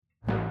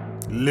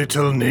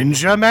Little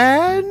Ninja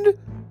Man?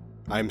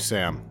 I'm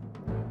Sam.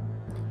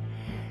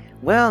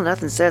 Well,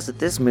 nothing says that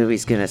this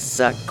movie's gonna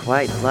suck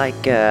quite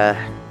like a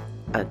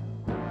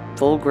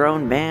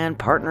full-grown man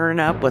partnering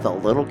up with a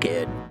little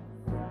kid.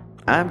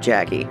 I'm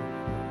Jackie.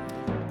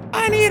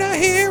 I need a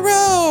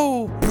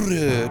hero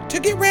to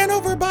get ran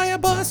over by a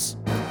bus.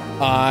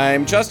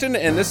 I'm Justin,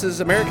 and this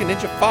is American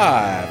Ninja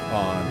 5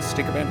 on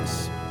Stinker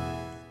Madness.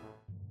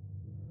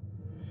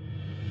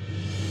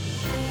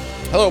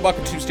 Hello,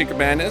 welcome to Stinker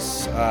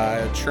Madness.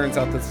 It turns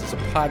out this is a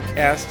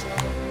podcast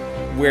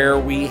where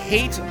we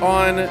hate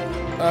on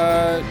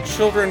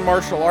children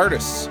martial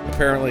artists,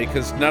 apparently,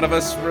 because none of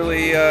us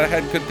really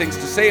had good things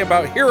to say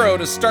about Hero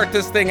to start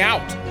this thing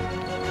out.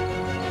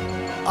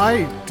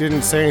 I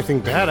didn't say anything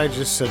bad, I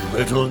just said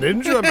Little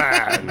Ninja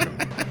Man.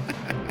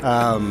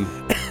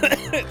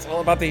 It's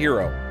all about the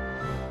hero.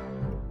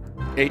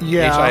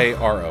 Yeah.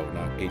 H-I-R-O,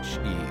 not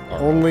H-E-R-O.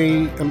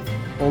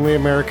 Only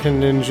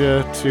American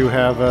Ninja to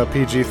have a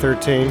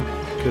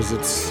PG-13, because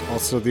it's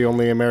also the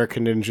only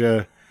American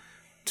Ninja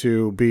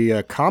to be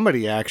a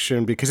comedy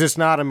action, because it's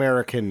not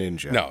American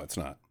Ninja. No, it's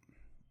not.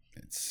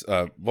 It's,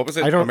 what was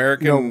it? I don't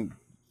American know.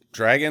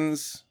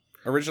 Dragons,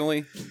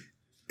 originally?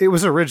 It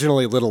was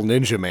originally Little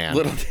Ninja Man.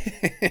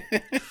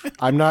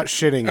 I'm not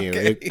shitting you.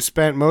 Okay. It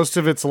spent most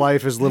of its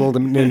life as Little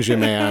Ninja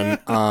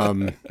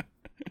Man.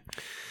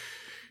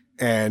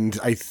 And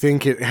I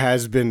think it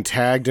has been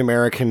tagged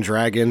American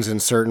Dragons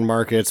in certain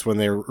markets when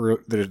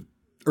the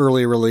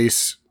early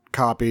release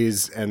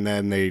copies, and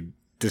then they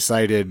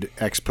decided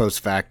ex post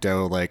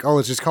facto, like, oh,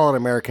 let's just call it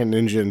American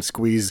Ninja and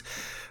squeeze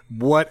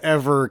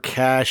whatever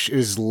cash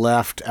is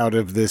left out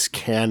of this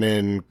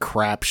canon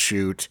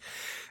crapshoot.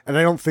 And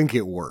I don't think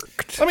it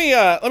worked. Let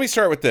me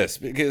start with this,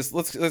 because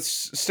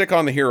let's stick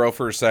on the hero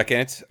for a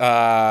second.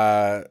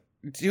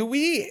 Do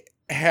we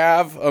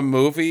have a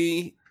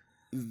movie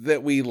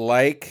that we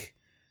like?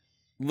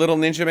 Little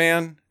Ninja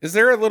Man? Is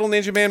there a Little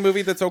Ninja Man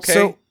movie that's okay?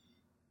 So,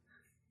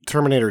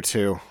 Terminator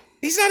 2.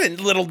 He's not a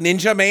little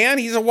ninja man.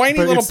 He's a whiny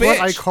little it's bitch.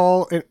 What I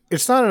call it.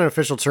 It's not an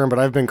official term, but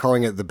I've been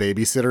calling it the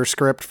babysitter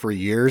script for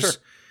years. Sure.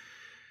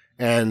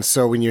 And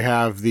so when you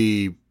have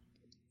the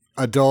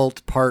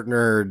adult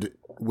partnered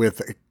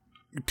with,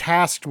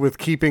 tasked with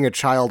keeping a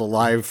child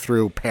alive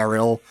through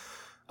peril,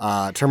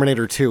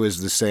 Terminator 2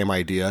 is the same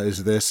idea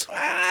as this.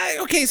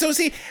 Okay, so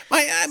see,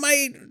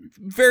 my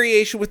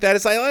variation with that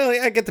is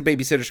I get the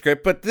babysitter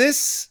script, but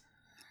this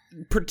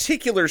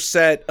particular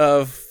set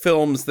of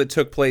films that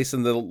took place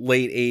in the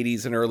late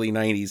 80s and early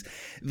 90s,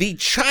 the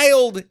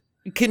child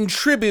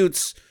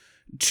contributes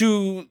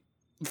to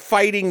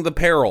fighting the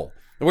peril.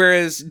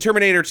 Whereas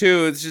Terminator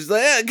 2, it's just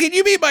like, can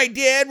you be my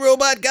dad,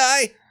 robot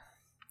guy?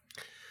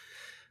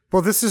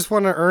 Well, this is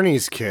one of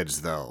Ernie's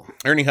kids, though.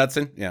 Ernie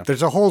Hudson, yeah.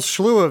 There's a whole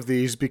slew of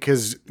these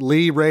because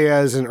Lee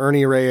Reyes and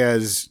Ernie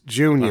Reyes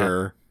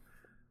Jr.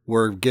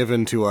 Were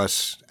given to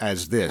us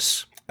as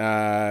this.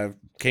 Kane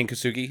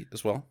Kasugi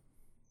as well.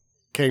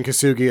 Kane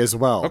Kasugi as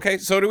well. Okay,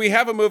 so do we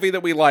have a movie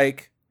that we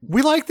like?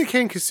 We like the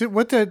Kane Kasugi.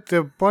 What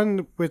the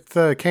one with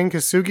the Kane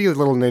Kasugi,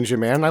 Little Ninja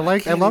Man? I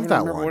love that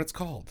one. Remember what it's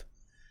called?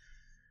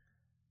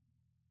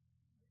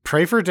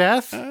 Pray for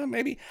Death?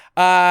 Maybe.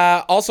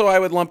 Also, I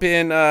would lump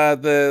in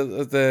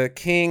the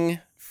king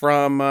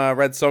from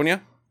Red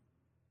Sonja.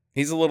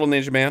 He's a little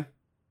ninja man.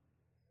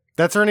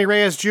 That's Ernie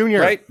Reyes Jr.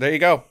 Right, there you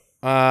go.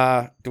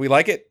 Do we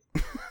like it?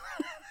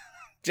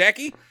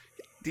 Jackie,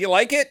 do you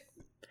like it?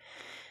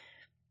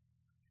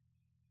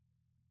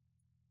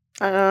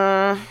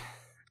 I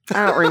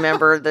don't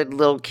remember the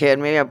little kid.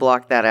 Maybe I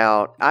blocked that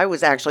out. I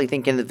was actually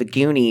thinking of the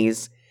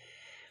Goonies.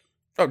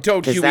 Oh,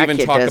 don't you even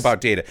talk about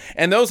Data.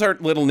 And those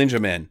aren't little ninja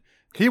men.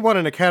 He won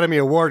an Academy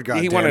Award,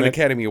 goddammit. He won an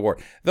Academy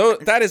Award. Though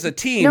that is a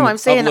team No, I'm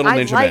saying of little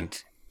ninja men.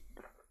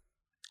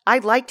 I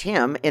liked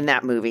him in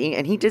that movie,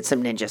 and he did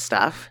some ninja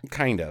stuff.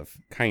 Kind of.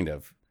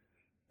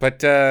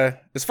 But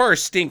as far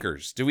as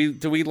stinkers, do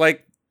we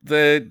like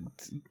the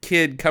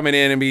kid coming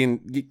in and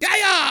being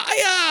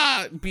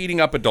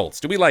beating up adults?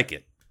 Do we like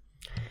it?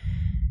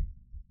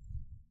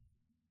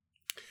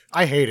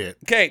 I hate it.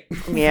 Okay.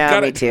 Yeah,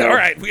 me too. All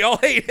right, we all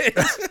hate it.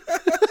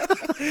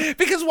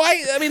 Because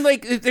why? I mean,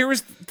 like, there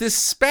was this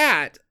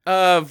spat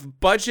of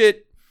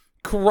budget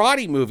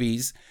karate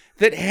movies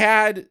that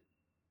had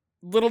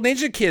little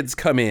ninja kids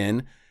come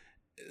in,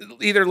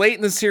 either late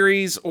in the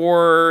series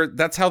or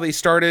that's how they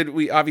started.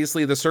 We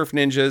obviously the Surf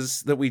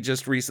Ninjas that we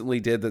just recently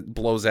did that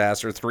blows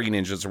ass, or Three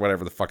Ninjas or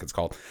whatever the fuck it's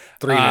called.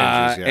 Three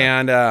Ninjas,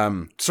 yeah.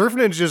 And Surf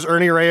Ninjas,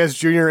 Ernie Reyes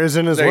Jr. is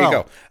in as there well.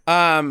 You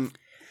go.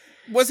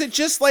 Was it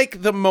just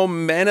like the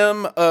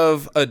momentum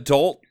of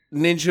adult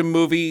ninja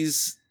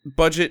movies,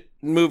 budget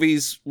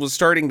movies, was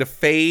starting to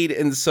fade,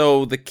 and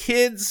so the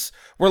kids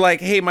were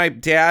like, hey, my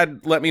dad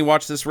let me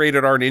watch this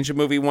rated R ninja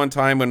movie one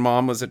time when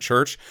mom was at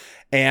church,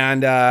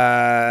 and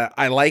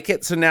I like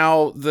it, so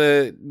now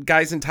the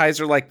guys in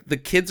ties are like, the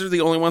kids are the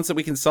only ones that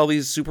we can sell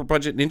these super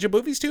budget ninja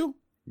movies to,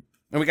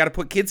 and we got to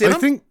put kids in them? I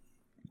think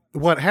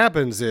what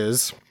happens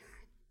is,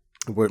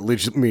 what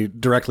leads me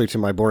directly to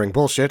my boring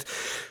bullshit,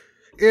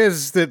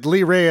 is that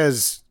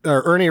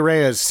Ernie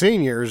Reyes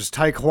Sr.'s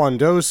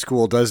Taekwondo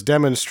school does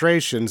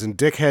demonstrations, and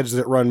dickheads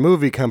that run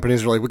movie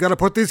companies are like, we got to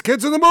put these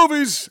kids in the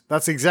movies.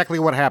 That's exactly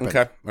what happened.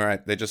 Okay. All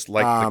right. They just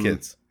like the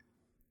kids.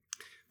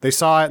 They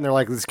saw it and they're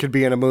like, this could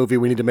be in a movie.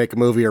 We need to make a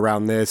movie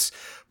around this.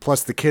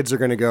 Plus the kids are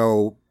going to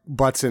go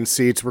butts in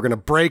seats. We're going to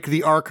break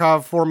the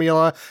Arkhov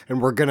formula and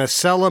we're going to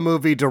sell a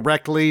movie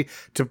directly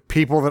to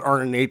people that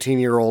aren't an 18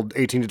 to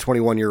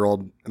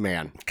 21-year-old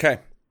man. Okay.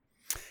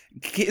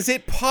 Is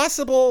it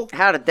possible?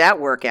 How did that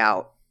work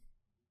out?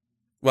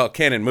 Well,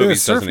 canon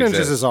movies Surf doesn't Ninjas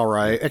exist. is all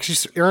right.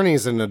 Actually,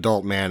 Ernie's an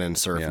adult man in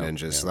Surf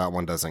Ninjas, so that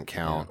one doesn't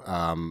count.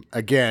 Yeah.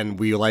 Again,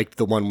 we liked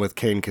the one with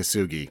Kane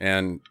Kasugi.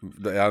 And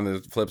on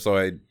the flip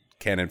side,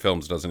 canon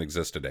films doesn't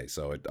exist today,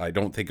 so I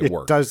don't think it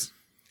worked.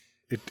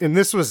 And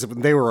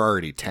they were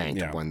already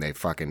tanked when they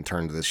fucking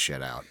turned this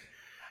shit out.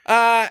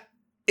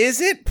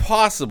 Is it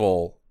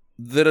possible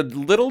that a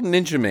little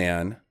ninja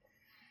man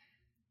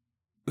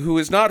who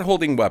is not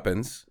holding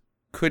weapons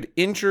could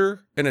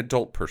injure an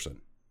adult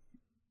person?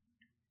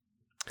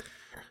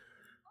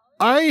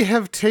 I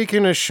have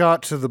taken a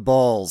shot to the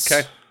balls.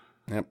 Okay.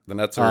 Yep, then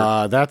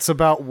that's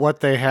about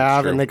what they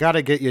have, and they got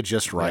to get you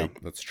just right. Yeah,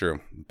 that's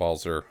true.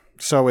 Balls are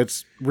so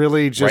it's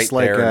really just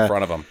right like there in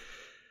front of them.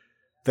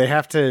 They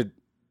have to.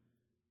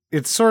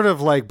 It's sort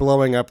of like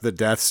blowing up the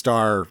Death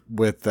Star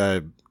with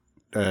a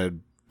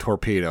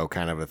torpedo,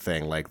 kind of a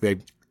thing. Like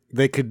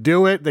they could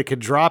do it, they could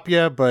drop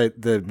you,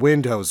 but the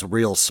window's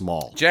real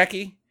small.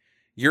 Jackie,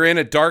 you're in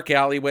a dark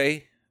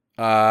alleyway.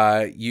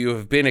 You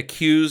have been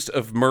accused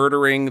of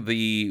murdering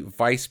the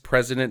vice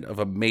president of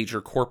a major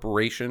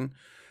corporation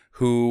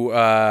who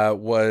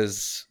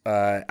was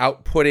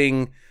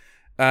outputting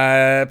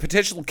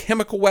potential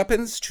chemical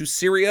weapons to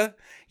Syria.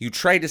 You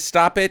tried to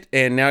stop it,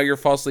 and now you're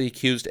falsely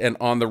accused and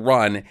on the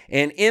run.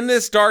 And in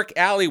this dark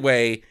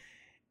alleyway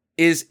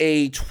is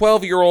a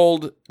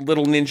 12-year-old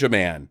little ninja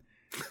man.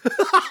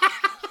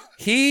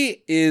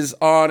 He is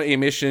on a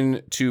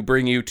mission to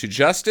bring you to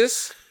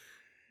justice.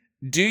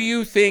 Do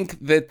you think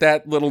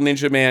that little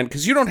ninja man,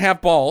 because you don't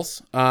have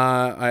balls,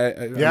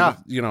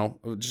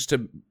 just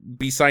to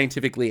be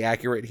scientifically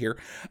accurate here,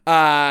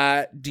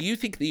 do you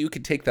think that you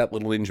could take that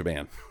little ninja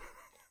man?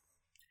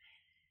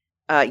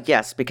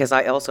 Yes, because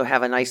I also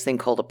have a nice thing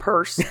called a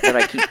purse that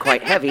I keep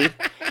quite heavy.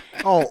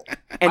 Oh,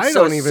 and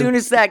so as soon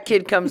as that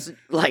kid comes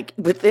like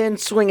within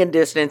swinging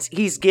distance,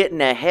 he's getting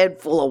a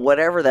head full of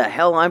whatever the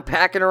hell I'm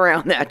packing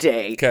around that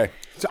day. Okay.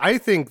 So I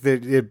think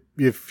that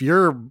if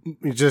you're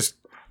just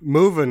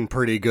moving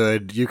pretty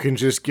good, you can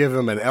just give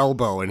him an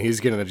elbow and he's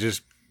going to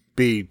just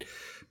be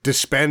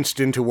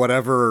dispensed into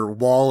whatever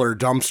wall or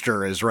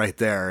dumpster is right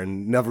there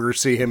and never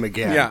see him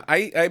again. Yeah,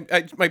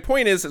 I my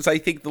point is I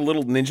think the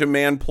little ninja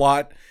man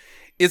plot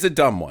is a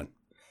dumb one.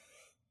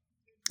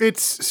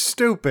 It's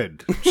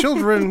stupid.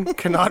 Children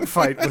cannot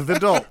fight with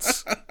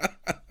adults.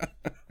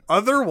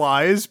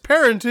 Otherwise,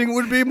 parenting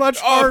would be much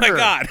harder. Oh my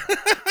God.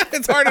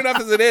 It's hard enough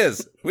as it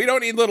is. We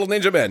don't need little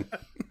ninja men.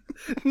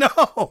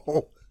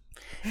 No.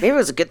 Maybe it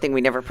was a good thing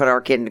we never put our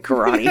kid into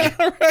karate.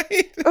 Yeah,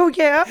 right? Oh,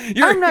 yeah?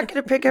 I'm not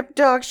going to pick up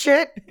dog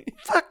shit.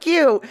 Fuck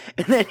you.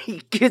 And then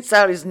he gets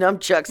out his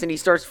nunchucks and he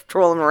starts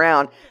trolling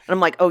around. And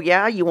I'm like, oh,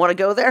 yeah? You want to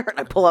go there? And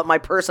I pull out my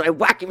purse and I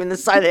whack him in the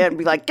side of the head and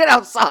be like, get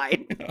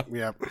outside.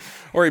 Yep.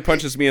 Or he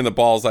punches me in the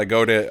balls. I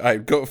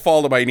go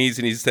fall to my knees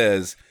and he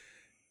says,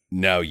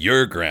 now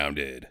you're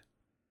grounded.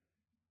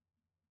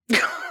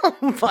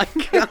 Oh my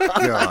God.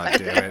 God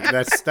damn it.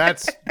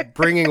 That's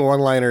bringing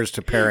one-liners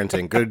to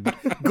parenting.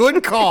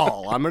 Good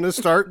call. I'm going to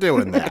start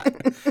doing that.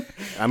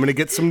 I'm going to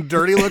get some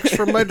dirty looks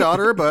from my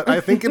daughter, but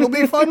I think it'll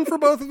be fun for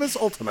both of us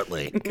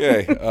ultimately.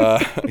 Okay.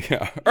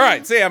 Yeah. All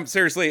right, Sam,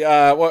 seriously,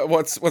 I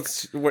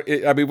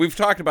mean, we've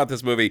talked about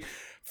this movie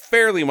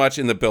fairly much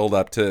in the build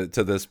up to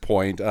this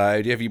point.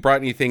 Have you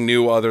brought anything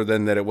new other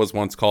than that it was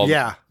once called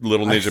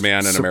Little Ninja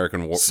Man and American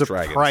Dragons?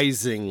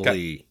 Surprisingly.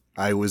 Okay.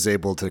 I was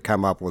able to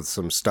come up with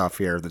some stuff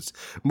here that's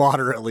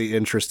moderately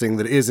interesting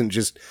that isn't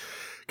just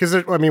because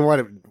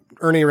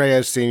Ernie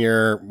Reyes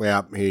Sr.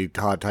 He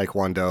taught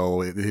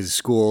Taekwondo. His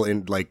school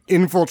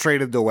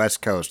infiltrated the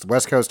West Coast. The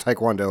West Coast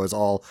Taekwondo is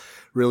all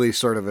really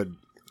sort of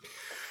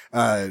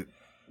a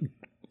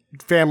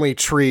family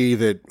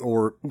tree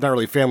or not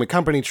really family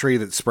company tree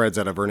that spreads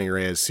out of Ernie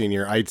Reyes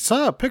Sr. I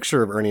saw a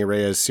picture of Ernie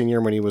Reyes Sr.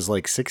 when he was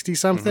like 60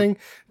 something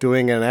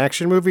doing an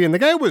action movie, and the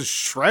guy was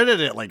shredded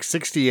at like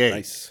 68.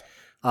 Nice.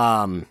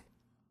 Things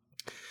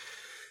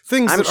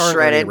I'm that aren't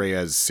shredded, Ernie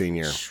Reyes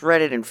Sr.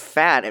 Shredded and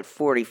fat at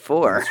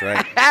 44. That's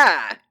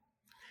right.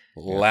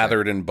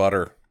 Lathered in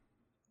butter.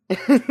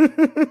 Got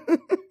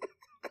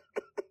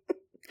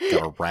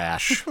a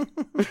rash.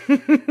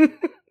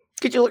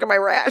 Could you look at my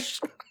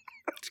rash?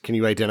 Can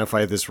you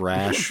identify this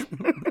rash?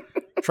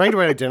 Trying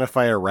to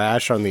identify a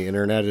rash on the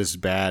internet is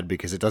bad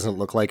because it doesn't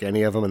look like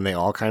any of them and they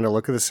all kind of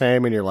look the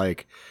same and you're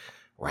like,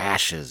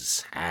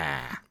 rashes.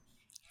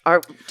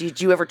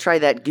 Did you ever try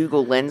that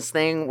Google Lens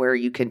thing where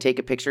you can take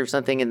a picture of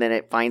something and then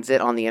it finds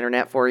it on the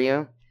internet for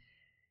you?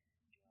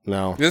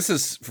 No. This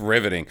is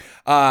riveting.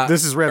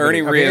 This is riveting.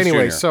 Ernie Reyes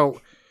anyway, Jr.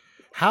 So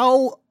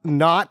how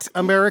not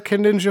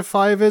American Ninja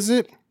 5 is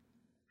it?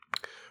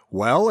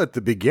 Well, at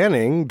the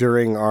beginning,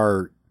 during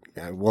our...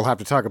 We'll have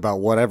to talk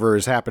about whatever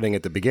is happening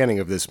at the beginning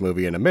of this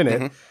movie in a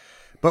minute.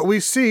 But we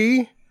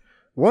see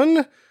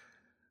one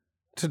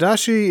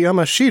Tadashi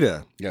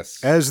Yamashita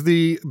as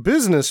the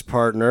business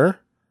partner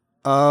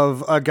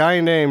of a guy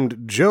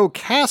named Joe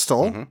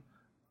Castle,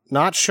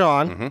 not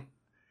Sean.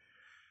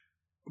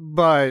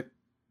 But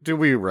do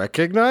we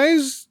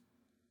recognize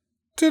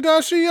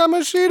Tadashi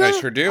Yamashita? I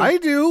sure do. I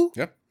do.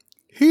 Yep.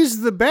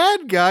 He's the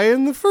bad guy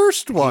in the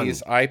first one.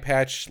 He's Eye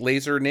Patch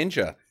Laser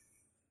Ninja.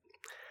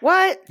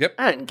 What? Yep.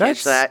 I didn't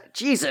catch that.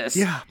 Jesus.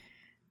 Yeah.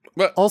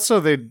 But also,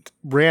 they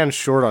ran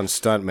short on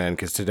stuntmen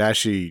because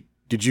Tadashi...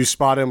 Did you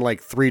spot him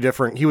like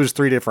he was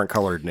three different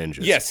colored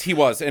ninjas? yes, he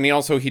was. And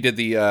he did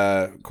the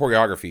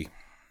choreography.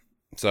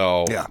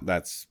 So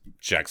that's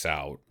checks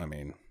out. I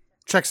mean...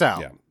 Checks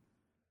out.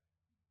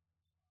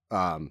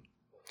 Yeah.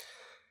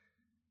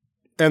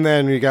 And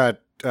then we got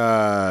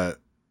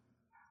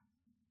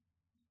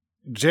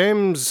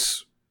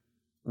James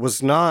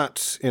was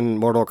not in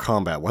Mortal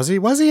Kombat. Was he?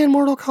 Was he in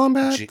Mortal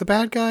Kombat? The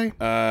bad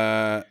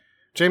guy?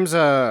 James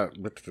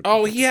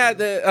Oh yeah,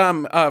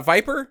 the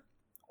Viper?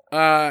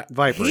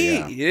 Viper,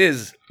 he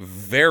is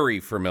very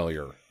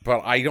familiar,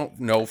 but I don't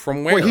know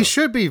from where. Well, he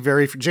should be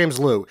James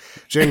Liu.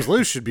 James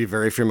Liu should be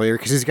very familiar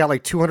because he's got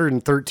like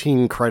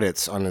 213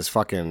 credits on his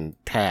fucking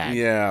tag.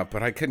 Yeah,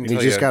 but I couldn't and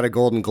he just got a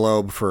Golden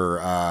Globe for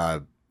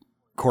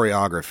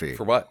choreography.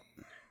 For what?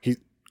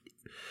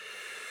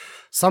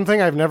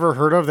 Something I've never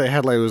heard of that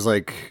had like was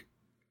like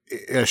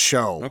a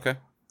show. Okay.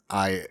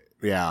 I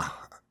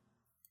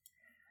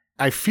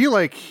feel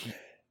like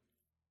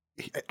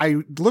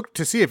I looked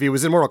to see if he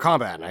was in Mortal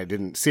Kombat and I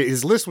didn't see it.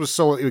 His list was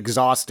so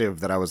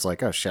exhaustive that I was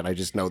like, oh shit, I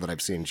just know that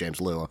I've seen James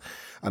Liu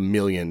a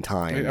million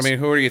times. I mean,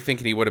 who are you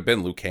thinking he would have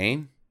been? Liu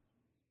Kang?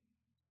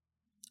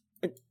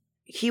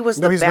 He was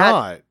no, the he's bad.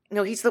 not.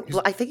 No,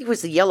 I think he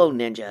was the yellow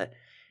ninja.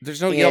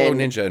 There's no yellow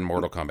ninja in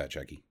Mortal Kombat,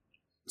 Jackie.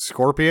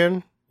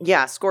 Scorpion?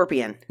 Yeah,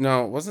 Scorpion.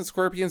 No, wasn't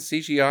Scorpion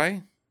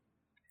CGI?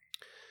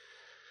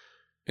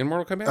 In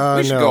Mortal Kombat?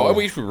 We should no. go.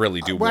 We should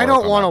really do I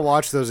don't want to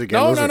watch those again.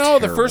 No, those no.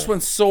 The terrible. first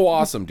one's so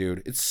awesome,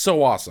 dude. It's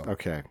so awesome.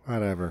 Okay,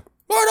 whatever.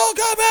 Mortal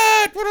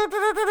Kombat!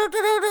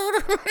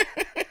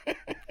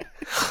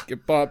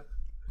 Get popped.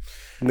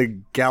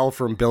 The gal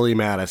from Billy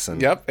Madison.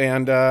 Yep,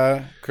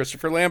 and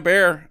Christopher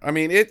Lambert. I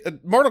mean,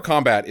 Mortal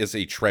Kombat is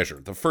a treasure.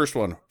 The first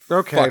one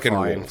fucking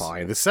rules.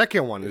 Fine. The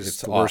second one is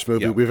It's the worst awful.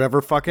 movie Yeah. we've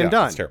ever fucking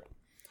done. It's terrible.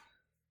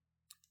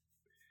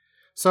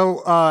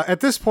 So at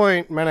this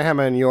point, Menahem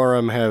and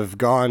Yoram have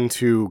gone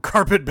to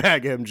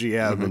Carpetbag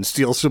MGM and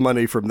steal some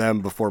money from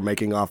them before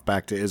making off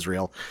back to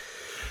Israel.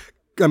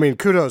 I mean,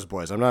 kudos,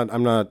 boys. I'm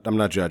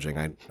not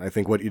judging. I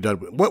think what you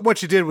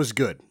did was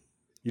good.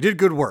 You did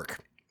good work,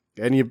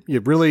 and you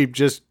really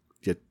just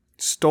you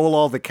stole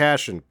all the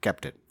cash and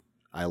kept it.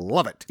 I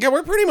love it. Yeah,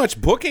 we're pretty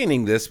much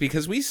bookending this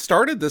because we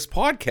started this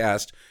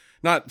podcast.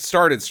 Not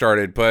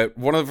started, but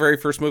one of the very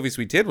first movies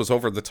we did was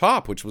Over the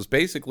Top, which was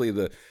basically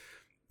the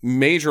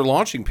major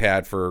launching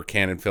pad for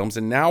Canon Films,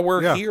 and now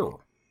we're here.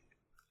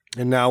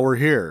 And now we're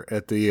here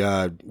at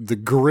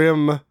the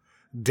grim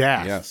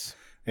death. Yes.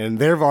 And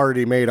they've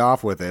already made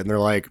off with it, and they're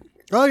like,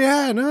 "Oh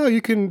yeah, no,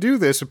 you can do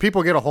this." So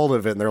people get a hold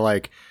of it, and they're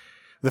like,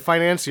 the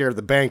financier,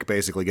 the bank,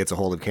 basically gets a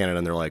hold of Canon,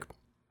 and they're like,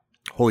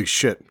 "Holy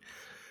shit,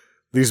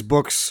 these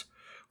books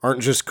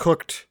aren't just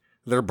cooked;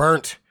 they're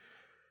burnt.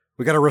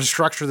 We got to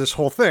restructure this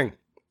whole thing."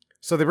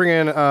 So they bring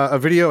in a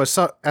Video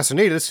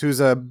Assonitis, who's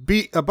a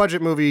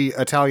budget movie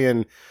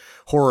Italian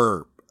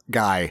horror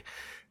guy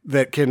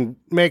that can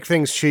make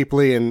things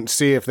cheaply and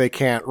see if they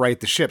can't right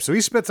the ship. So he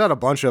spits out a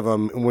bunch of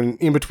them when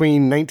in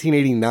between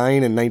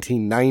 1989 and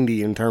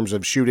 1990 in terms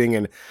of shooting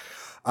and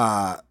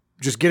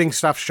just getting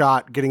stuff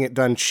shot, getting it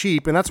done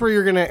cheap. And that's where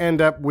you're going to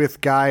end up with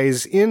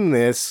guys in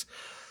this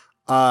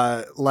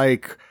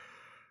like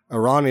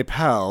Ron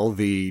Epel,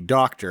 the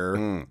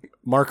doctor,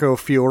 Marco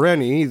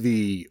Fiorini,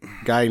 the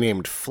guy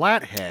named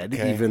Flathead,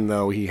 even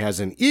though he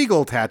has an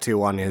eagle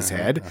tattoo on his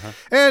head,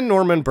 and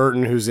Norman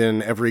Burton, who's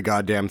in every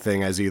goddamn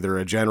thing as either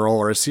a general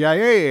or a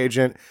CIA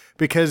agent,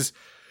 because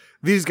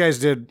these guys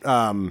did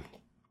 70s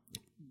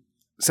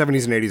and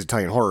 80s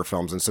Italian horror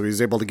films, and so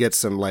he's able to get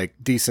some like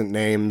decent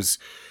names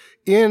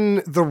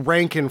in the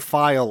rank and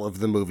file of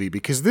the movie,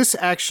 because this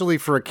actually,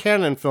 for a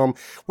Canon film,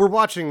 we're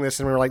watching this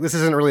and we're like, this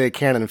isn't really a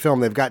Canon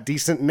film. They've got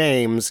decent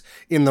names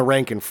in the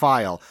rank and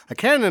file. A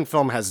Canon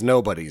film has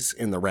nobodies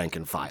in the rank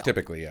and file.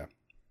 Typically, yeah.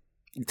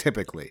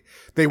 Typically.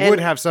 They would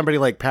have somebody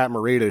like Pat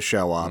Morita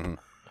show up,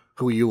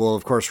 who you will,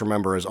 of course,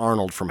 remember as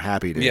Arnold from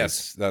Happy Days.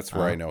 Yes, that's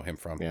where I know him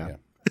from. Yeah.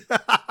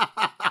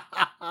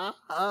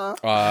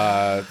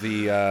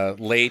 The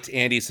late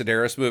Andy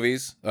Sedaris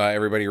movies.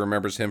 Everybody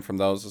remembers him from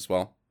those as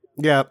well.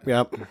 Yep.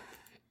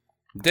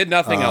 Did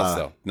nothing else,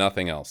 though.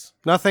 Nothing else.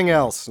 Nothing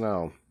else,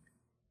 no.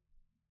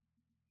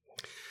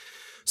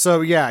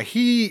 So, yeah,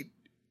 he,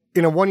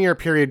 in a 1-year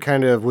period,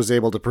 kind of was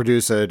able to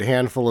produce a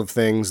handful of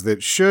things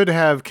that should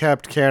have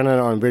kept Canon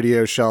on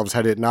video shelves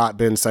had it not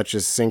been such a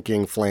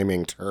sinking,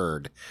 flaming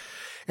turd.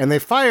 And they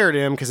fired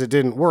him because it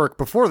didn't work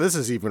before this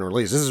is even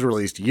released. This is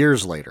released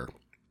years later.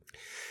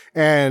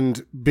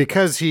 And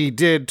because he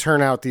did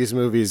turn out these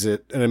movies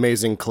at an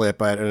amazing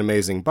clip at an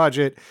amazing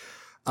budget,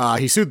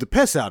 he sued the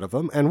piss out of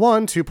them and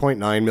won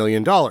 $2.9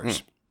 million.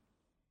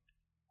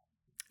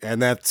 And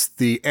that's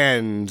the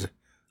end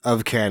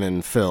of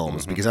Cannon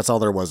Films because that's all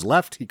there was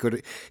left.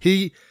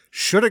 He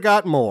should have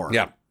got more.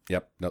 Yeah.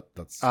 Yep. No,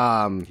 that's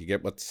you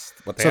get what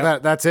they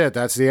have. That's it.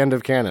 That's the end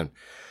of Cannon.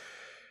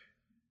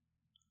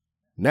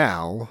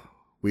 Now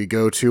we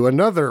go to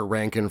another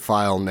rank and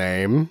file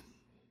name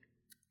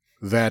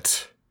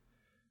that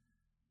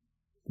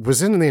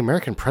was in The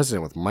American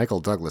President with Michael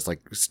Douglas,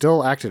 like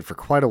still acted for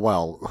quite a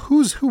while.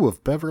 Who's who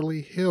of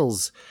Beverly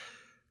Hills?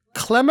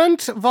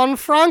 Clement von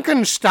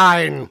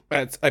Frankenstein.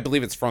 I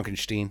believe it's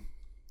Frankenstein.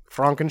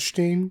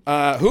 Frankenstein?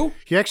 Who?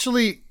 He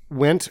actually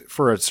went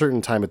for a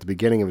certain time at the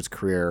beginning of his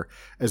career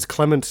as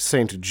Clement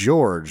St.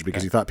 George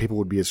because he thought people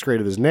would be afraid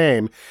of his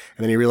name.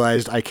 And then he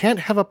realized, I can't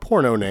have a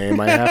porno name.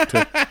 I have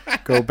to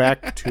go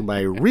back to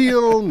my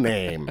real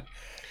name.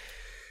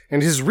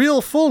 And his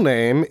real full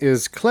name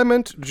is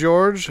Clement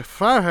George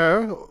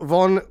Faher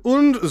von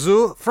und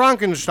zu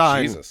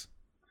Frankenstein. Jesus.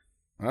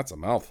 That's a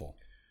mouthful.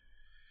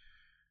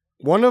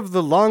 One of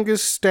the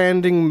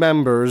longest-standing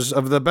members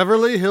of the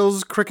Beverly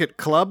Hills Cricket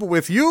Club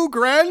with Hugh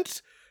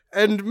Grant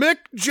and Mick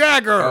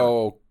Jagger.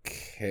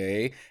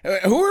 Okay.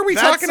 Who are we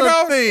That's talking a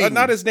about? thing.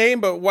 Not his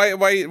name, but why?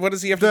 What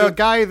does he have to The do?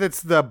 guy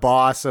that's the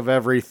boss of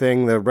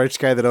everything, the rich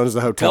guy that owns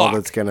the hotel Glock.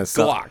 that's going to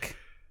sell. Glock.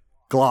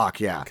 Glock,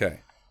 yeah.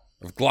 Okay.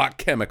 Of Glock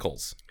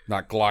chemicals,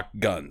 not Glock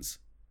guns.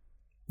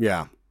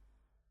 Yeah.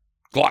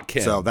 Glock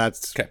chem. So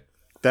that's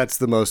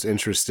the most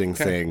interesting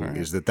thing, right.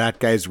 is that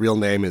guy's real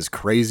name is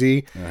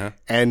Crazy, Uh-huh.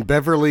 and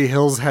Beverly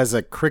Hills has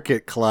a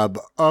cricket club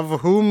of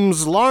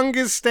whom's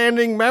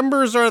longest-standing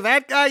members are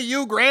that guy,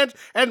 Hugh Grant,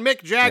 and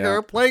Mick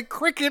Jagger play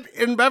cricket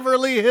in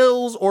Beverly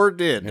Hills, or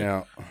did.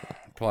 Yeah.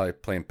 Probably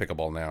playing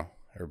pickleball now.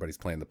 Everybody's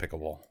playing the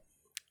pickleball.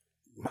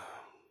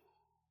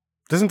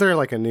 Isn't there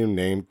like a new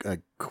name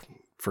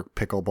for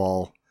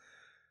pickleball?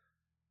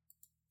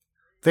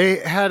 They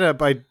had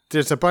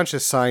there's a bunch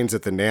of signs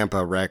at the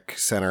Nampa Rec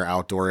Center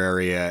outdoor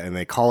area, and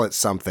they call it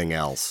something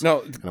else.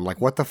 No. And I'm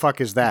like, what the fuck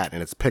is that?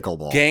 And it's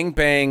pickleball.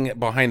 Gangbang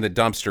behind the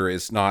dumpster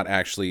is not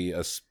actually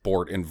a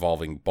sport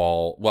involving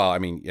ball. Well, I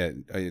mean,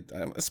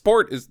 a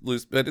sport is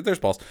loose, but there's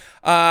balls.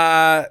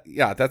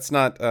 Yeah, that's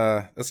not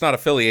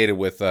affiliated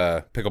with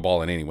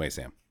pickleball in any way,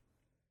 Sam.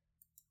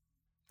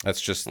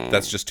 That's just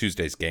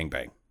Tuesday's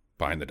gangbang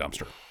behind the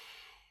dumpster.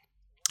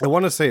 I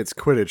want to say it's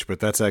Quidditch, but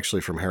that's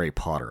actually from Harry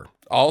Potter.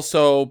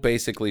 Also,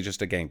 basically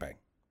just a gangbang.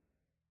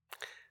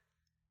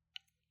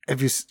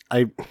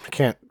 I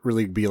can't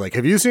really be like,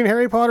 have you seen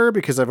Harry Potter?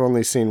 Because I've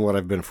only seen what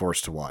I've been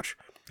forced to watch.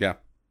 Yeah.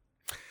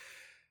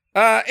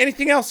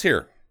 Anything else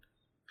here?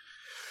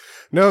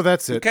 No,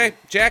 that's it. Okay,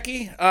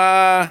 Jackie,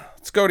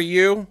 let's go to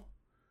you.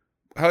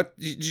 How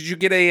did you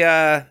get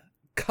a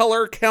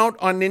color count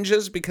on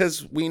ninjas?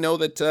 Because we know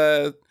that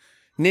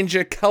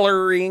ninja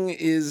coloring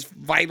is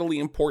vitally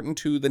important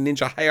to the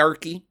ninja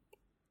hierarchy.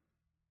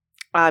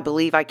 I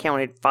believe I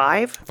counted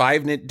 5.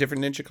 5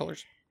 different ninja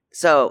colors?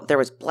 So there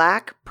was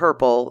black,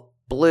 purple,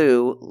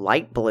 blue,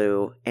 light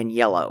blue, and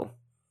yellow.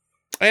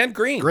 And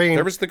green.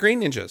 There was the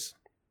green ninjas.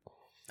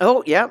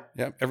 Oh, yep.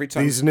 Yep, every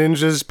time. These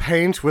ninjas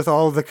paint with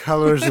all the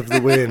colors of the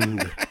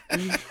wind.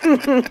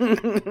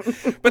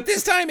 But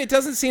this time it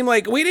doesn't seem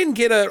like we didn't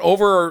get a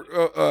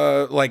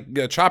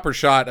chopper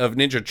shot of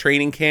ninja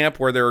training camp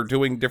where they're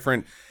doing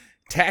different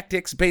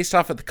tactics based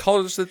off of the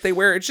colors that they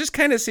wear. It just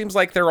kind of seems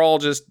like they're all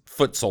just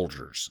foot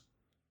soldiers.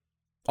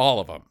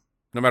 All of them.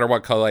 No matter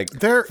what color, like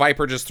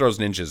Viper just throws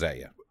ninjas at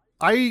you.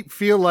 I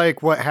feel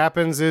like what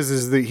happens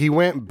is that he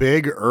went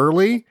big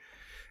early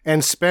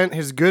and spent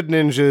his good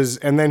ninjas,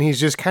 and then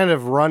he's just kind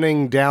of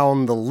running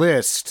down the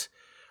list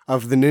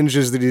of the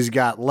ninjas that he's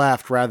got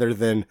left rather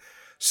than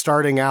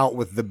starting out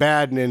with the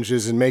bad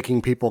ninjas and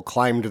making people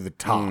climb to the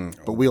top.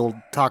 But we'll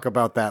talk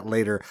about that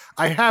later.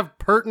 I have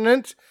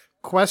pertinent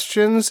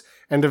questions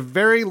and a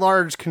very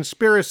large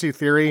conspiracy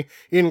theory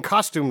in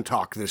costume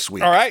talk this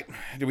week. All right.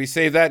 Do we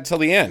save that until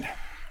the end?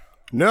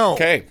 No.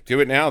 Okay, do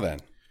it now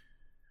then.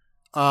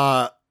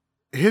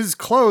 His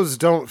clothes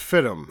don't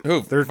fit him.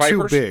 Who? They're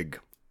Vipers? too big.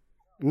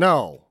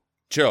 No.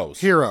 Joe's.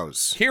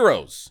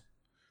 Heroes.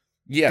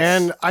 Yes.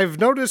 And I've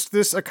noticed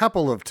this a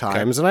couple of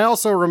times, and I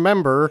also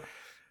remember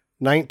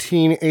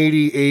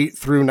 1988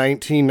 through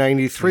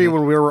 1993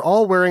 when we were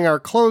all wearing our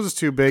clothes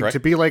too big to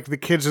be like the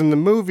kids in the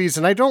movies,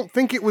 and I don't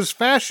think it was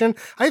fashion.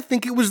 I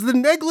think it was the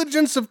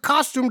negligence of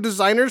costume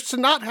designers to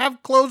not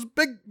have clothes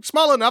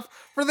small enough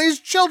for these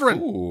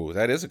children. Ooh,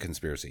 that is a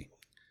conspiracy.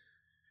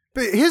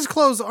 But his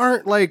clothes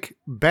aren't like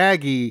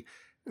baggy.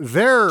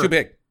 They're too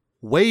big.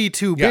 Way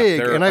too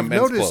big. And I've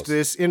noticed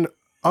this in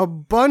a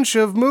bunch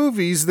of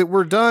movies that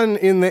were done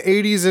in the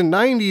 80s and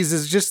 90s,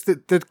 is just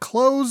that the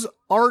clothes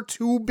are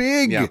too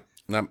big. Yeah.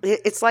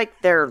 It's like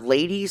they're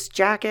ladies'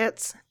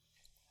 jackets,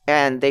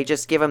 and they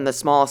just give them the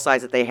small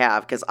size that they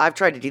have. Because I've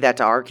tried to do that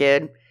to our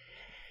kid,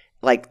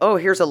 like, oh,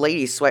 here's a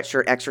lady's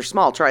sweatshirt, extra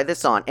small. Try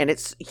this on. And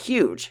it's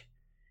huge.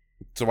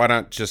 So why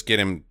not just get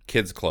him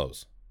kids'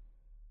 clothes?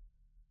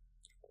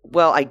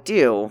 Well, I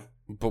do.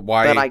 But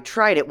why? But I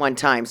tried it one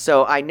time,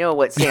 so I know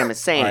what Sam is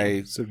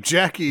saying. So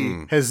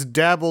Jackie has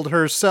dabbled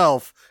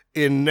herself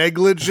in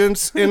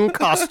negligence in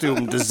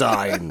costume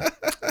design.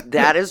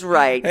 That is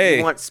right. Hey.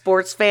 You want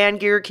sports fan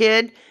gear,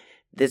 kid?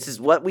 This is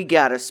what we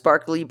got. A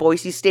sparkly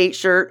Boise State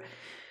shirt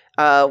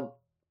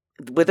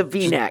with a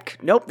V-neck.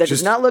 Nope, that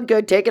does not look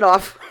good. Take it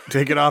off.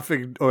 Take it off.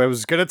 Oh, I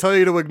was going to tell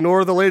you to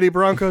ignore the Lady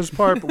Broncos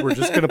part, but we're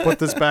just going to put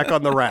this back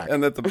on the rack.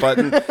 And that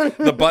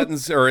the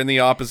buttons are in the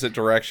opposite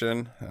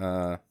direction.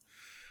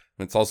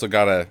 It's also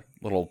got a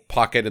little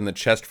pocket in the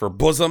chest for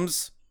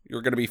bosoms.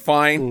 You're going to be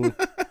fine.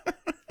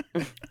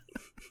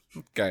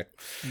 Okay.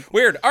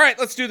 Weird. All right,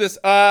 let's do this.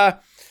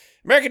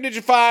 American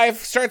Ninja 5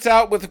 starts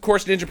out with, of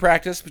course, ninja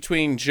practice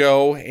between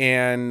Joe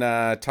and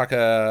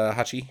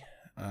Takahashi.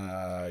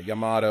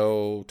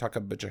 Yamato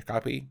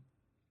Takabachikapi.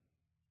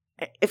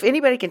 If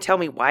anybody can tell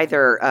me why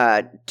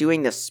they're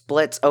doing the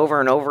splits over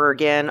and over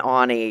again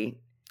on a...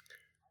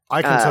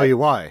 I can tell you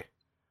why.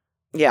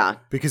 Yeah.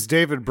 Because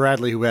David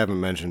Bradley, who we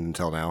haven't mentioned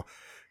until now,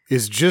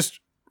 is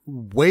just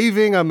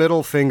waving a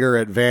middle finger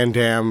at Van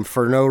Damme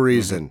for no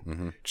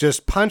reason.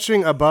 Just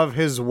punching above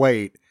his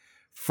weight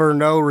for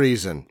no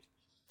reason.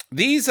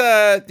 These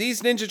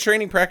ninja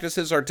training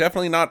practices are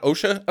definitely not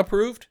OSHA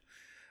approved.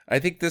 I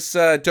think this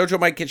dojo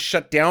might get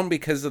shut down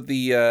because of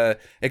the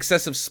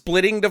excessive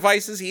splitting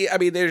devices.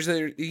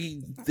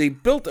 They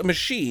built a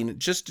machine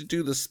just to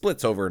do the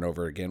splits over and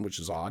over again, which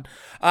is odd.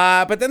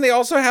 But then they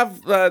also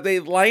have they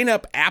line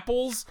up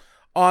apples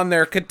on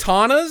their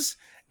katanas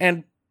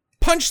and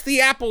punch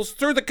the apples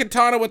through the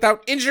katana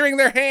without injuring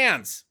their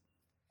hands.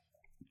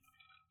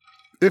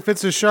 If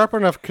it's a sharp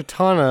enough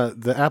katana,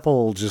 the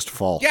apple will just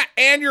fall. Yeah,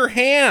 and your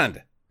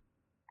hand.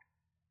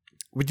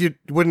 You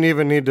wouldn't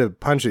even need to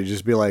punch it.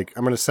 Just be like,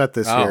 I'm going to set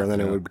this here, and then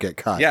it would get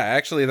cut. Yeah,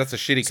 actually, that's a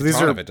shitty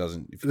katana if it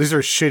doesn't. These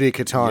are shitty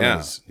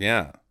katanas.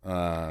 Yeah.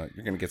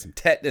 You're going to get some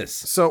tetanus.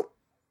 So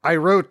I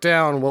wrote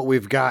down what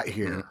we've got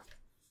here.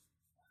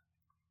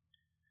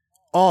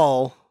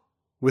 All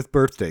with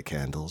birthday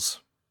candles.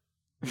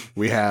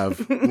 We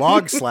have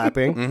log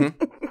slapping,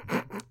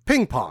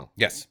 ping pong,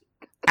 yes,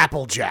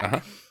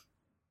 applejack.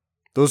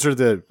 Those are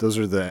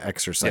the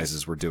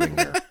exercises we're doing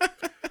here.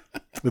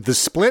 With the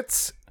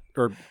splits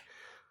or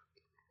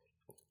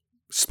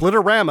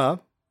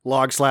splitterama,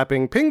 log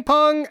slapping, ping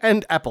pong,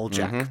 and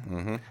applejack.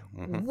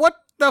 What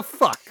the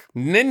fuck?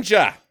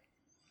 Ninja.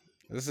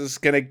 This is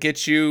gonna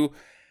get you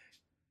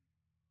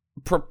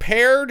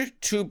prepared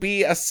to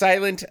be a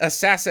silent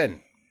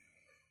assassin.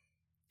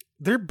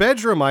 They're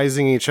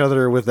bedroomizing each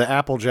other with the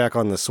applejack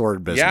on the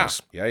sword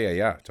business.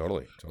 Yeah.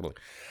 Totally.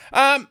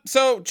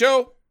 So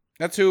Joe,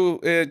 that's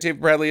who Dave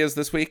Bradley is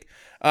this week.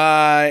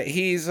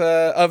 He's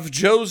of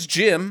Joe's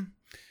Gym.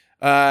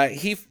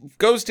 He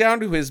goes down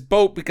to his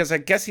boat because I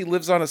guess he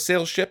lives on a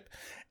sail ship,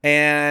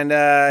 and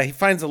he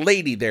finds a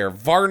lady there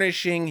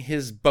varnishing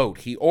his boat.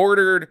 He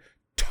ordered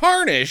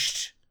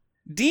detarnishing.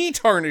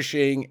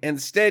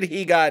 Instead,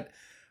 he got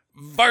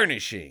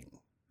varnishing.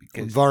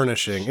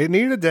 Varnishing. It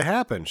needed to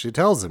happen. She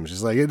tells him,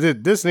 she's like,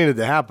 this needed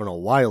to happen a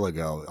while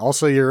ago.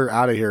 Also, you're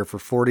out of here for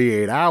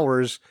 48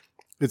 hours.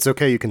 It's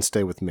okay. You can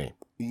stay with me.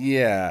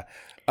 Yeah.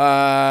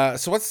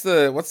 So what's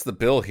the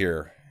bill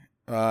here?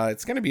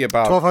 It's going to be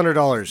about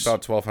 $1,200.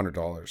 About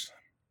 $1,200.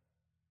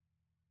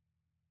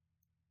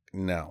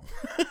 No.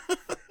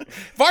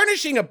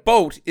 Varnishing a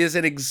boat is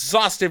an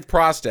exhaustive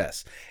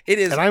process. It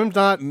is, and I'm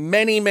not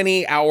many,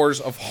 many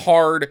hours of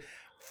hard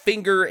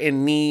finger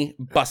and knee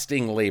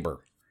busting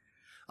labor.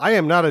 I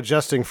am not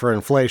adjusting for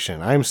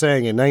inflation. I'm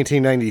saying in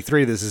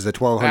 1993, this is a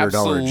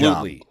 $1,200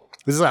 job.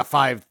 This is a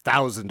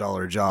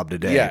 $5,000 job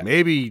today. Yeah.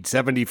 Maybe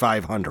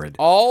 $7,500.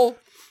 All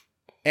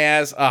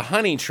as a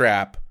honey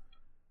trap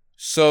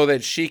so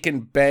that she can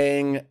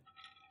bang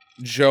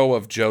Joe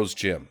of Joe's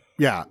Gym.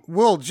 Yeah,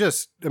 we'll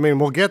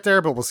get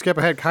there, but we'll skip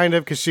ahead kind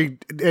of because she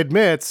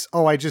admits,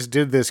 I just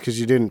did this because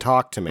you didn't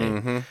talk to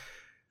me.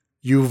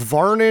 You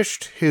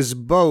varnished his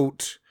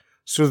boat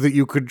so that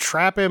you could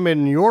trap him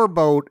in your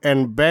boat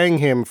and bang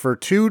him for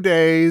 2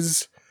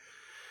 days.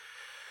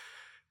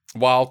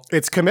 While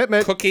it's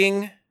commitment.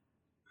 Cooking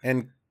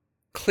and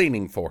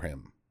cleaning for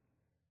him.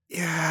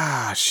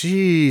 Yeah,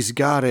 she's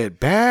got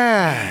it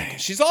bad.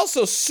 She's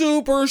also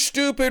super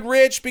stupid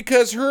rich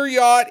because her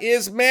yacht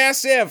is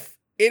massive.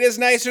 It is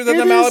nicer than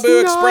the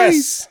Malibu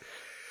Express.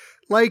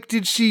 Like,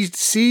 did she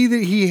see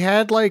that he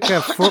had like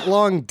a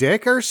foot-long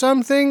dick or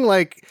something?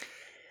 Like,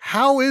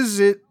 how is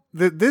it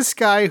that this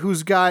guy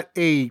who's got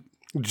a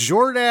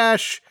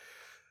Jordache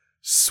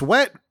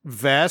sweat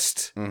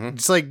vest,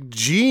 it's like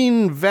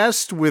jean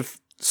vest with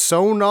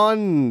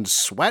sewn-on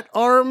sweat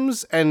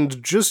arms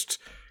and just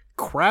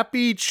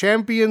crappy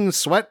Champion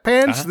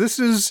sweatpants? This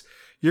is,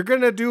 you're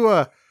going to do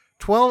a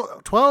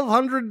 $1,200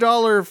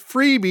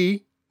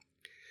 freebie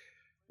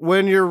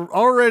when you're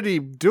already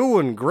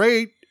doing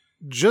great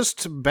just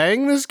to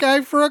bang this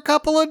guy for a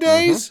couple of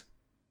days?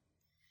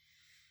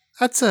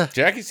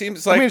 Jackie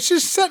seems like... I mean,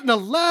 she's set an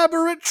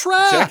elaborate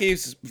trap.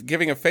 Jackie's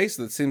giving a face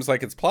that seems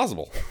like it's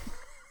plausible.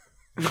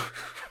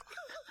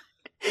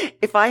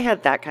 If I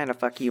had that kind of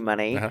fuck you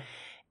money,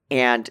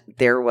 and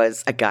there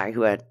was a guy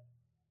who had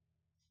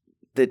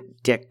the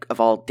dick of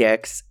all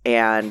dicks,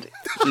 and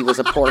he was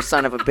a poor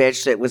son of a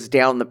bitch that was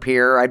down the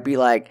pier, I'd be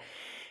like,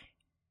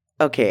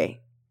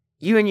 okay,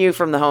 you and you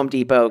from the Home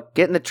Depot,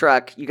 get in the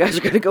truck. You guys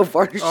are going to go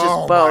varnish this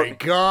boat. Oh, my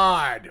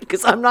God.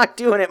 Because I'm not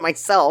doing it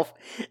myself.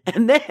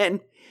 And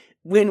then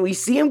when we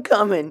see him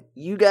coming,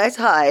 you guys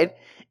hide,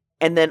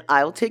 and then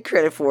I'll take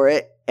credit for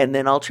it, and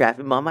then I'll trap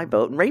him on my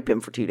boat and rape him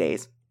for 2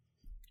 days.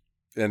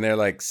 And they're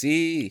like,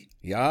 see,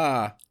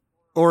 yeah.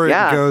 Or it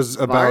goes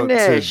about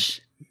varnish.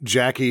 to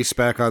Jackie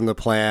spec on the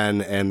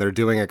plan, and they're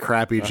doing a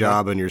crappy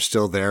job, and you're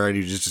still there, and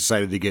you just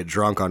decided to get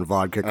drunk on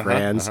vodka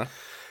crayons.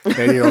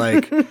 And you're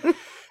like,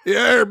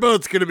 yeah, our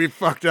boat's going to be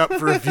fucked up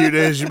for a few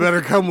days. You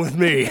better come with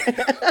me.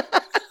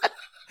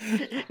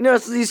 No,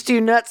 so these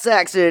 2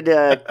 nutsacks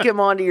had come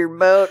onto your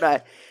boat.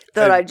 I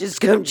thought I'd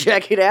just come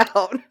check it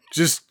out.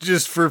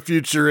 Just for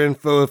future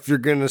info, if you're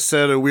going to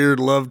set a weird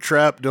love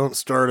trap, don't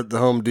start at the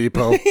Home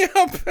Depot.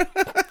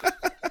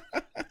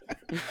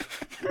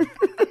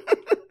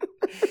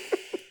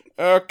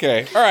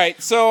 Okay. All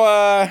right.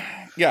 So,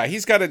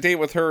 he's got a date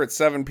with her at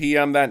 7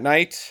 p.m. that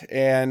night.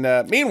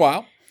 And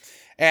meanwhile,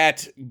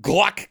 at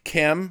Glock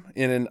Chem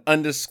in an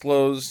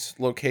undisclosed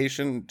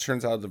location,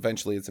 turns out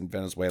eventually it's in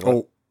Venezuela.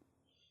 Oh,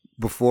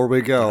 before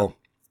we go,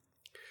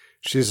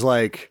 she's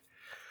like,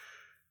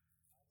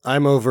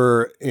 I'm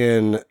over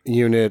in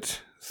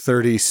unit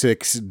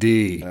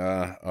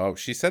 36D.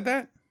 She said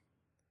that?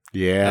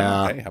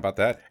 Yeah. Okay, how about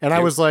that? And I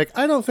was like,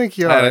 I don't think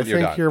you are. I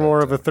think you're more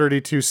of a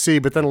 32C.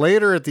 But then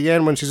later at the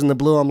end when she's in the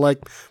blue, I'm like,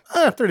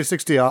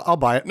 36D, I'll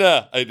buy it.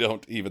 No, I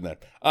don't even then.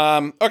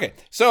 Okay,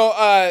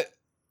 so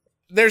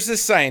there's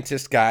this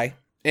scientist guy,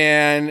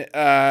 and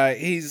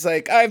he's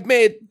like, I've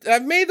made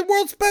the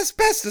world's best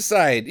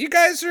pesticide. You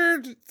guys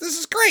this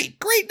is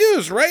great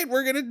news, right?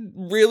 We're gonna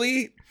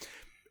really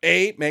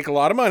make a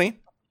lot of money,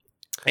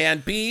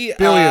 and B,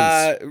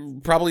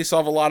 billions, probably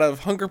solve a lot of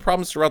hunger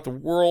problems throughout the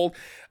world.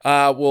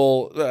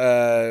 Will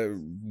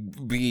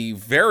be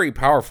very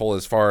powerful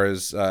as far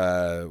as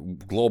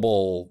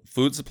global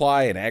food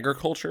supply and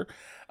agriculture.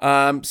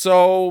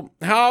 So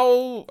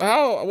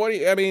what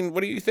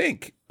do you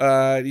think?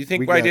 Do you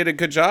think I did a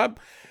good job?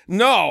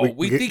 No,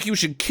 we think you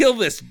should kill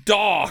this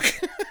dog.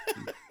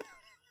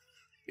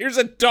 Here's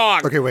a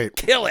dog. Okay, wait.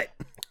 Kill it.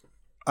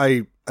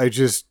 I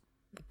just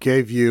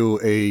gave you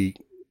a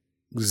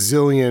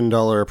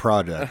 $1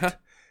 project,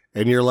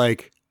 and you're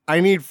like, I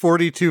need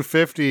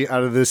 $42.50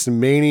 out of this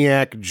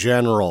maniac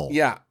general.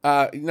 Yeah.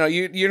 No,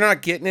 you're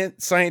not getting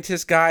it,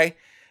 scientist guy.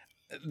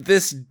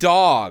 This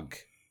dog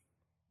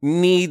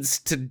needs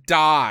to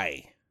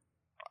die.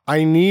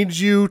 I need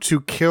you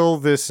to kill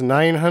this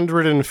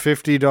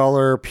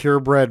 $950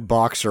 purebred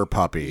boxer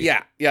puppy.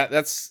 Yeah,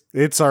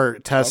 it's our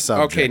test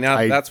subject. Okay,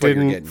 now that's what you're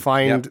getting. I didn't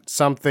find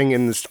something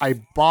in this.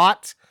 I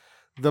bought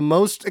the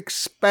most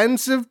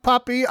expensive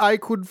puppy I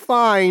could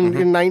find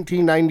in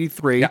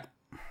 1993. Yeah.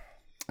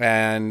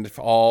 And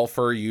all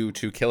for you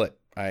to kill it.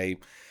 I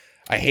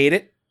hate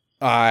it.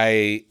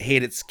 I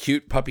hate its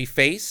cute puppy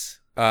face.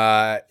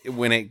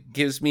 When it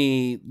gives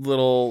me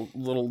little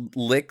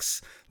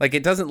licks, like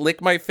it doesn't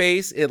lick my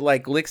face, it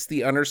like licks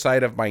the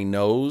underside of my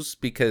nose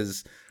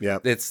because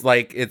it's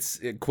like it's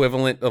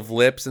equivalent of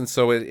lips, and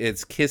so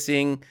it's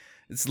kissing.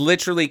 It's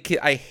literally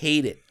I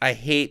hate it. I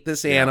hate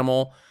this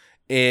animal.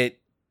 It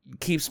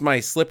keeps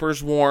my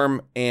slippers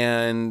warm,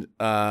 and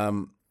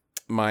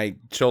my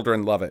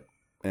children love it,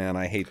 and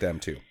I hate them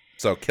too.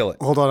 So kill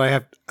it. Hold on,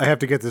 I have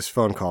to get this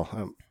phone call.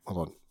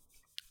 Hold on.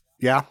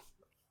 Yeah.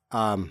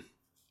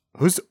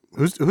 Whose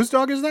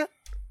dog is that?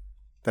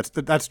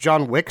 That's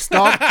John Wick's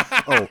dog?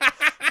 Oh.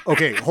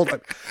 Okay, hold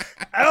on.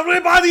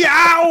 Everybody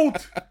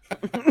out!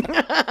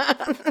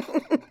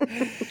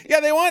 Yeah,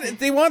 they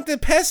want the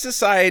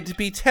pesticide to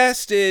be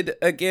tested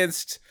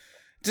against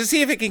to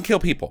see if it can kill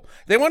people.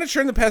 They want to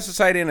turn the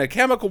pesticide into a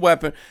chemical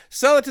weapon,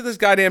 sell it to this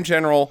goddamn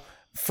general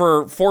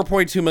for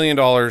 $4.2 million,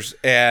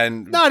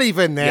 and not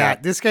even that. Yeah.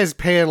 This guy's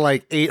paying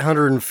like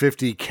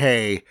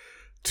 $850K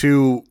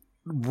to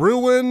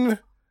ruin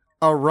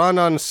a run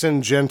on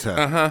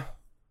Syngenta.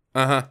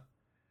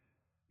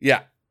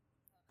 Yeah.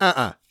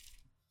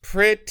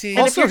 Pretty.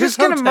 And if you're just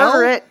going to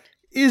murder it,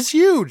 is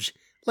huge.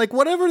 Like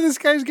whatever this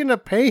guy's going to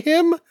pay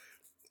him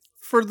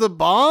for the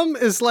bomb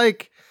is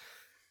like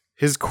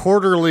his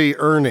quarterly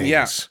earnings.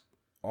 Yeah.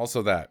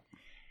 Also that.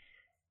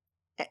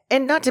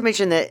 And not to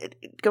mention that,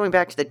 going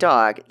back to the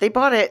dog, they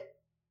bought it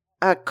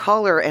a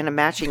collar and a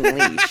matching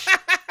leash.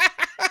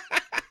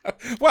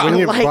 Well, when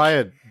you buy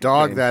a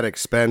dog that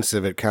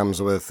expensive, it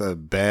comes with a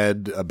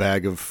bed, a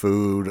bag of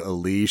food, a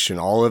leash, and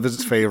all of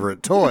his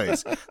favorite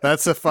toys.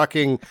 That's a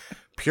fucking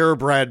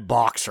purebred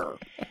boxer.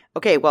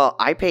 Okay, well,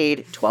 I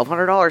paid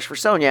 $1,200 for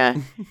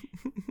Sonia,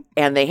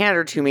 and they handed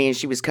her to me, and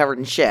she was covered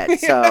in shit.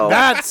 So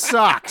that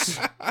sucks.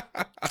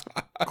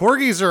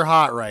 Corgis are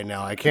hot right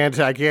now. I can't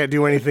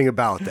do anything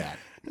about that.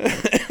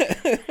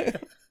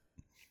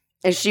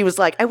 And she was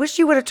like, I wish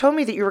you would have told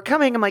me that you were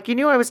coming. I'm like, you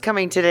knew I was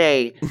coming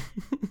today.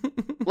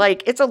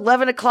 Like, it's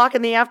 11 o'clock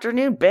in the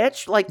afternoon,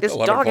 bitch. Like, this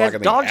dog has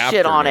dog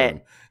shit on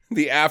it.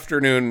 The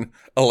afternoon,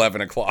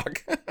 11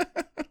 o'clock.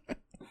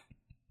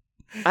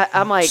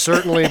 I'm like...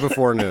 Certainly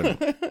before noon.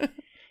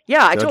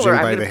 Yeah, I told her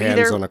I'm by going the to be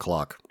hands there. on a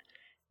clock.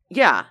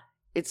 Yeah,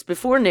 it's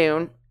before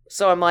noon.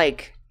 So I'm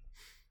like,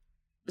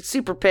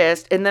 super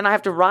pissed. And then I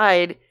have to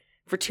ride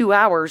for 2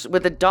 hours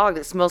with a dog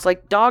that smells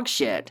like dog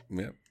shit.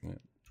 Yep.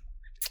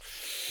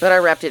 But I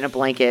wrapped it in a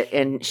blanket,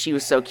 and she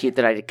was so cute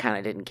that I kind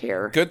of didn't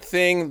care. Good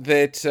thing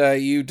that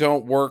you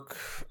don't work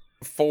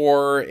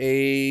for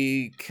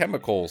a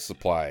chemical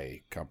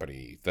supply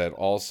company that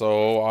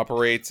also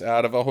operates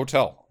out of a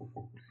hotel.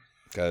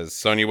 Because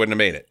Sonia wouldn't have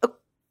made it.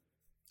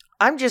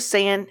 I'm just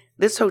saying,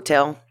 this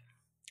hotel,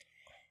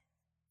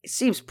 it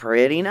seems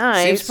pretty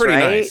nice. Seems pretty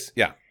right? nice,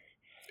 yeah.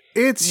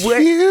 It's huge.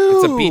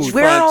 It's a beachfront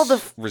Where are all the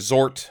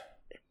resort.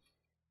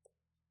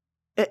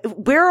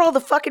 Where are all the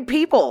fucking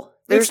people?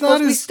 They're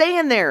supposed to be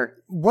staying there.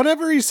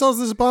 Whatever he sells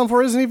this bomb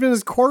for isn't even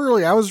his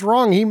quarterly. I was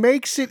wrong. He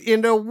makes it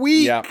in a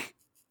week.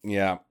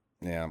 Yeah.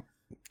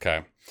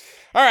 Okay.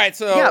 All right,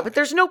 so... Yeah, but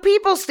there's no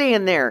people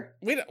staying there.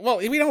 We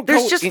don't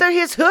There's just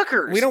his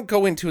hookers. We don't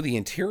go into the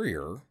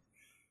interior.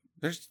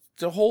 There's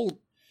the whole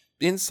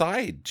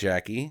inside,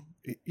 Jackie.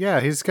 Yeah,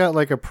 he's got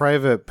like a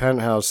private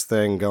penthouse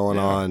thing going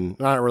on.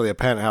 Not really a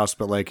penthouse,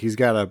 but like he's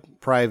got a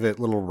private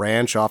little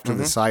ranch off to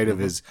the side of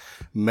his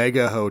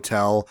mega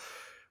hotel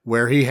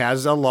where he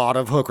has a lot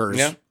of hookers.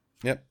 Yeah.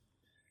 Yep.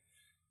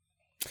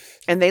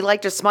 And they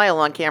like to smile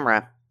on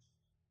camera.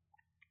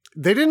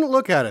 They didn't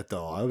look at it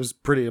though. I was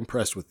pretty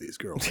impressed with these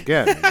girls.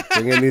 Again,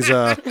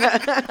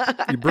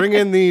 you bring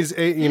in these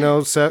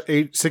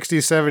 60s,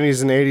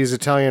 70s, and 80s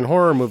Italian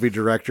horror movie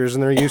directors,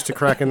 and they're used to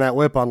cracking that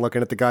whip on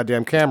looking at the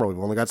goddamn camera. We've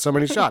only got so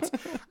many shots.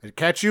 I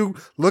catch you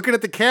looking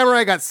at the camera.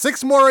 I got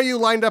 6 more of you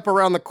lined up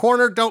around the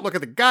corner. Don't look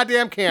at the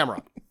goddamn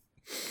camera.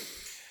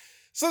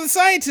 So the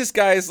scientist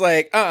guy is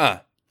like,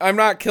 I'm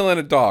not killing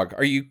a dog.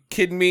 Are you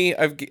kidding me?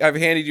 I've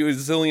handed you $1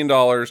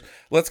 zillion.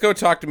 Let's go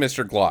talk to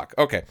Mr. Glock.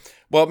 Okay.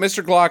 Well,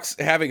 Mr. Glock's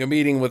having a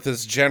meeting with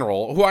this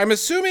general, who I'm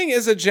assuming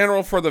is a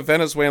general for the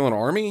Venezuelan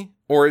army,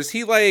 or is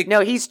he like? No,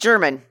 he's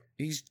German.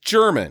 He's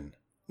German.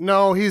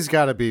 No, he's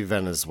got to be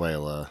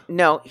Venezuela.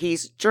 No,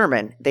 he's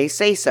German. They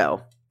say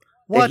so.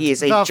 What? That he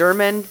is a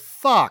German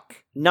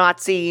fuck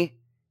Nazi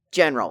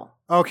general.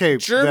 Okay,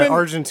 German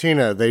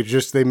Argentina. They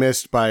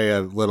missed by a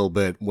little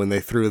bit when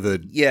they threw the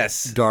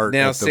dart.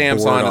 Now at the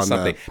Sam's board on to on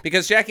something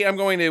because Jackie, I'm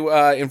going to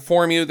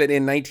inform you that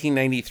in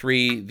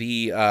 1993,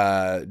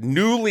 the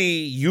newly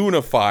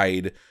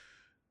unified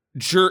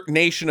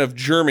nation of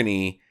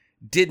Germany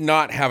did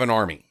not have an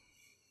army.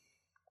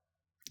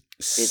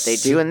 Did they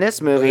do in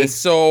this movie?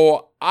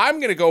 So I'm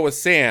going to go with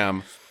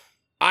Sam.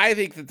 I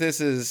think that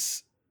this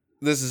is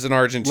an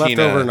Argentina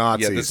leftover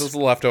Nazis. Yeah, this is a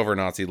leftover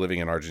Nazi living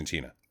in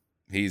Argentina.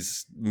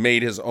 He's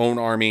made his own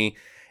army,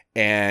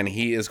 and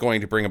he is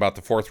going to bring about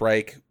the Fourth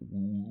Reich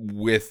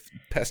with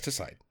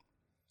pesticide.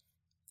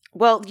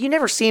 Well, you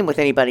never see him with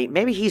anybody.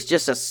 Maybe he's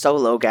just a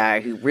solo guy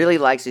who really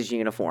likes his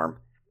uniform.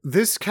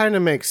 This kind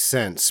of makes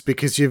sense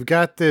because you've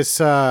got this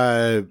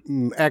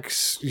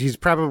he's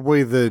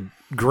probably the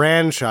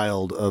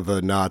grandchild of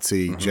a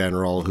Nazi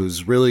general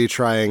who's really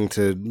trying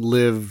to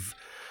live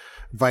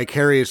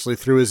vicariously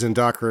through his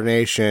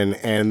indoctrination,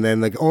 and then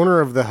the owner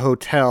of the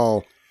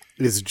hotel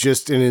is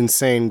just an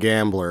insane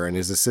gambler, and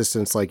his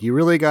assistant's like, you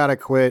really got to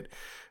quit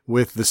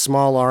with the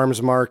small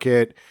arms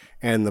market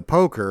and the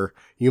poker.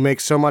 You make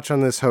so much on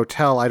this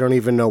hotel, I don't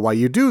even know why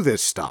you do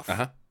this stuff.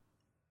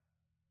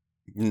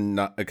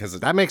 Not because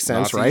that makes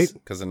sense, Nazis, right?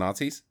 Because of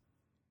Nazis?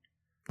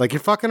 Like, you're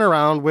fucking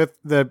around with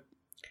the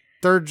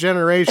third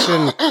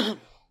generation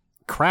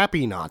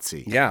crappy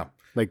Nazi. Yeah.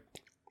 Like,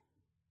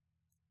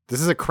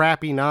 this is a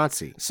crappy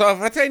Nazi. So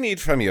what I need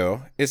from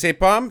you is a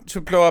bomb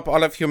to blow up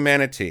all of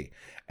humanity.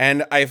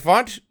 And I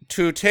want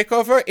to take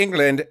over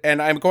England,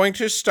 and I'm going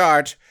to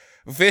start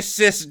with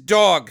this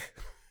dog.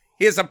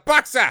 He is a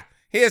boxer.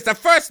 He is the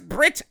first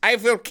Brit I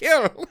will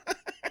kill.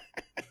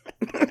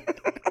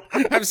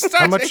 I'm starting.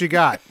 How much you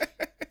got?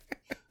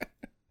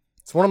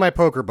 It's one of my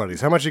poker buddies.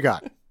 How much you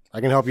got?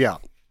 I can help you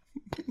out.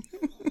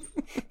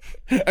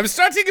 I'm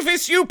starting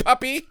with you,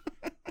 puppy.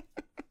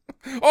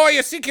 Oh,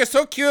 you think you're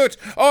so cute.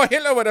 Oh,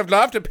 Hitler would have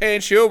loved to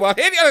paint you. Well,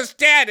 Hitler's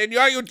dead, and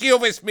you deal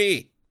with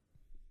me.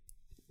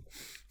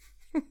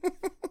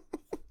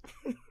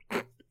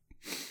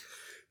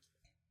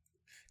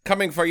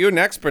 Coming for you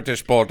next,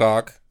 British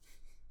Bulldog.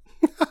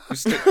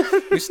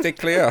 You stay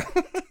clear.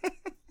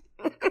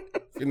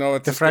 You know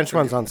it's the French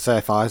one's on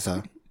safe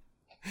either.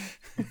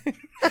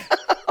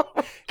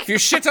 If you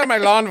shit on my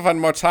lawn one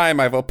more time,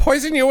 I will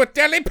poison you with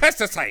deadly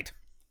pesticide.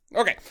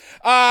 Okay.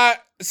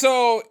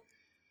 So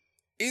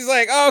he's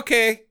like, oh,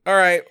 okay, all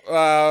right.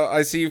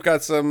 I see you've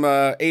got some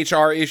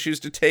HR issues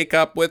to take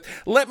up with.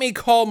 Let me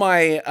call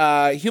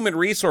my human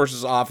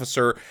resources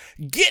officer.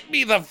 Get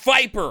me the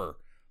Viper.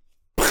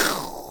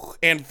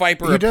 And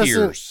Viper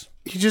appears.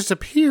 He just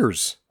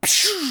appears.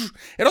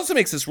 It also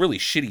makes this really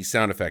shitty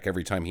sound effect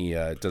every time he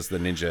does the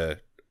ninja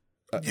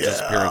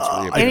disappearance.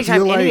 Reappearance.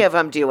 Anytime any like- of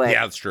them do it.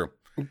 Yeah, that's true.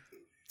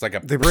 It's like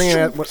a. They bring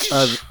in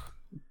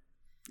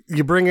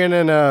you bring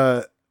in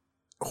a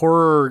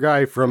horror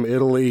guy from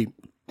Italy,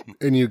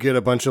 and you get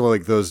a bunch of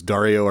like those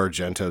Dario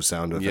Argento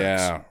sound effects.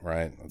 Yeah,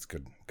 right. That's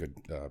good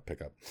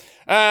pickup.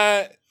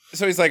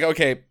 So he's like,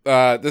 okay,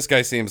 this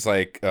guy seems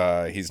like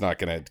he's not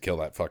going to kill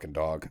that fucking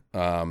dog.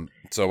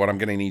 So what I'm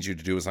going to need you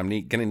to do is I'm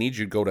going to need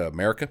you to go to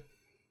America.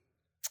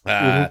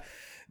 The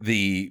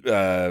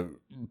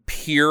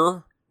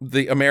pier,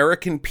 the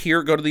American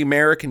pier, go to the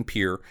American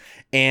pier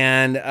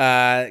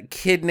and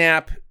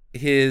kidnap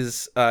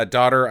his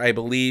daughter. I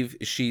believe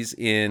she's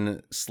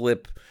in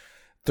slip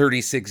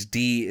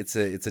 36D. It's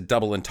a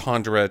double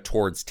entendre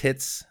towards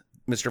tits,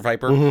 Mr.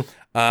 Viper.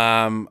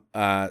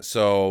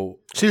 So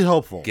She's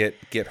hopeful.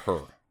 get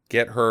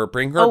her,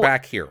 bring her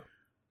back here.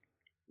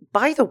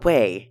 By the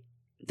way,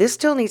 this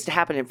still needs to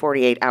happen in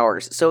 48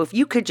 hours. So if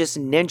you could just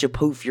ninja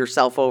poof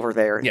yourself over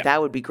there,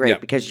 that would be great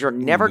because you're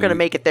never going to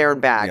make it there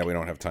and back. Yeah, we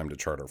don't have time to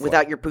chart our flight.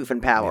 without your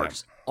poofing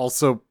powers.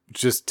 Also,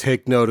 just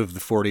take note of the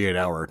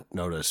 48-hour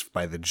notice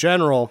by the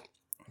general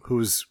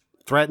who's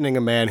threatening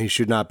a man he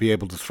should not be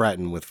able to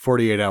threaten with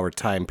 48-hour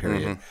time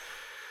period.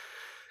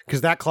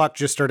 Because that clock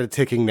just started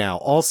ticking now.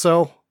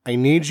 Also, I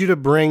need you to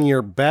bring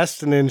your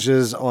best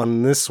ninjas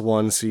on this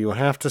one, so you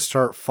have to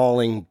start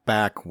falling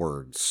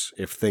backwards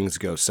if things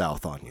go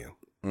south on you.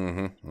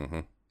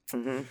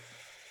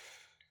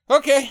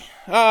 Okay.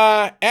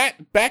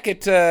 Back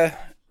at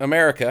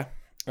America,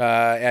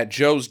 at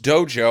Joe's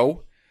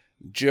Dojo.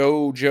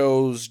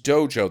 JoJo's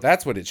Dojo.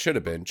 That's what it should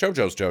have been.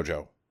 JoJo's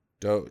Dojo.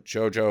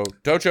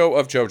 Dojo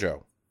of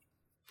JoJo.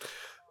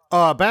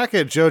 Back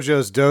at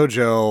JoJo's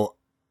Dojo,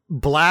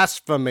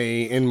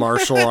 blasphemy in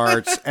martial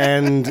arts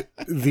and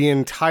the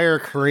entire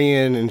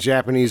Korean and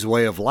Japanese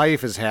way of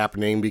life is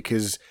happening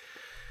because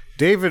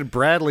David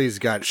Bradley's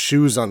got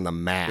shoes on the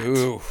mat.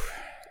 Ooh.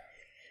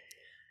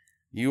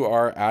 You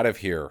are out of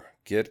here.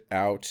 Get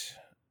out.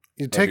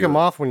 You take them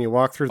off when you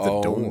walk through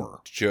the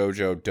door.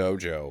 JoJo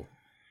Dojo.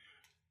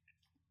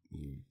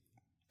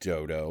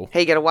 Dodo.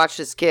 Hey, you got to watch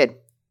this kid.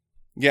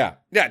 Yeah.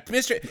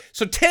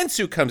 So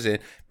Tensu comes in,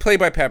 played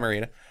by Pat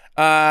Morita,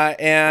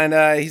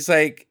 and he's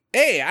like,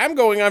 hey, I'm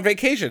going on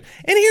vacation.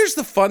 And here's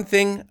the fun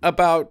thing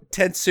about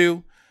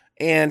Tensu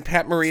and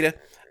Pat Morita.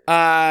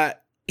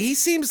 He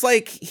seems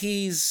like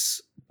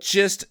he's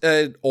just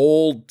an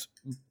old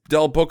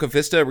Del Boca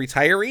Vista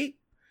retiree.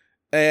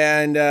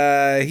 And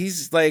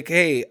he's like,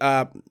 hey,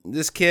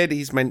 this kid,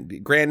 he's my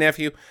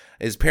grandnephew.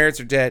 His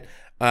parents are dead.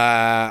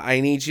 I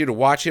need you to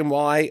watch him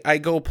while I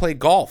go play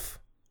golf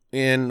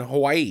in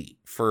Hawaii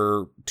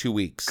for 2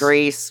 weeks.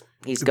 Greece.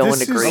 He's going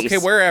to Greece. Okay,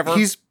 wherever.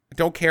 I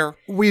don't care.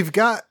 We've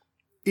got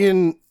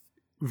in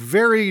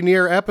very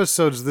near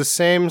episodes the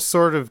same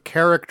sort of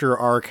character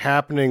arc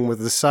happening with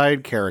the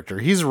side character.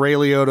 He's Ray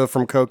Liotta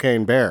from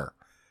Cocaine Bear.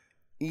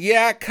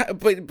 Yeah,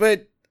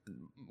 but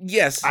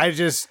yes.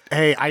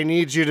 I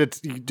need you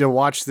to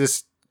watch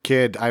this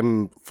kid.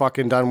 I'm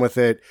fucking done with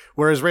it.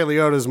 Whereas Ray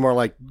Liotta is more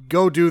like,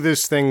 go do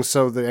this thing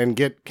and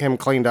get him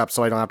cleaned up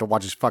so I don't have to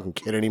watch this fucking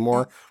kid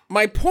anymore.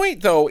 My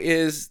point, though,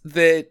 is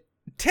that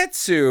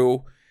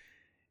Tetsu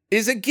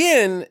is,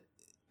 again,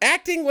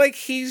 acting like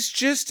he's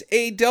just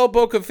a Del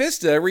Boca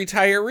Vista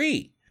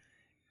retiree.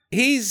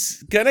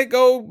 He's gonna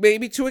go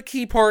maybe to a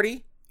key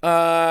party,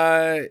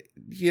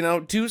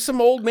 do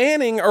some old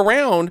manning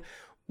around,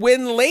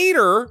 when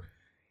later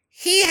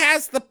he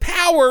has the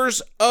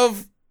powers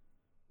of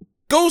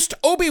Ghost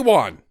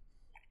Obi-Wan.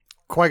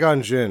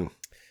 Qui-Gon Jinn.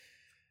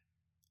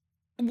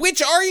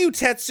 Which are you,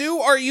 Tetsu?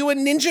 Are you a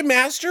ninja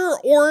master,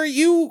 or are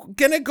you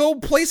gonna go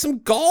play some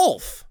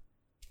golf?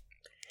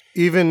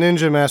 Even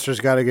Ninja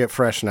Master's got to get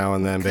fresh now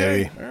and then,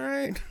 baby. All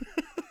right.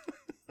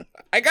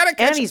 I gotta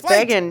catch and he's a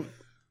flight.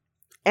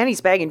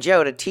 begging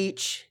Joe to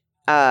teach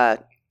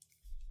the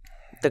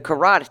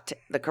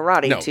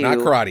karate No, to not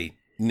karate.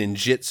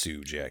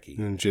 Ninjutsu, Jackie.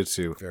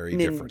 Ninjutsu. Very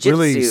different.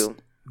 Really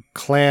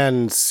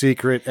clan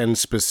secret and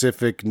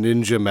specific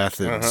ninja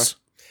methods.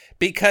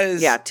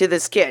 Because to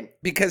this kid.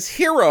 Because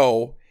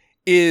Hiro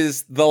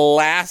is the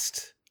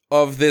last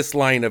of this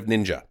line of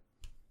ninja.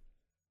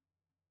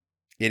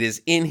 It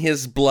is in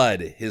his blood.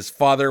 His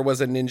father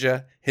was a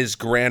ninja. His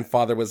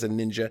grandfather was a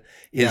ninja.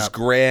 His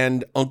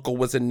grand uncle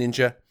was a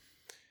ninja.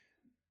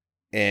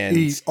 And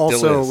he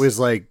also is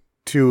like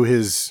to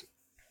his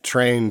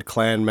trained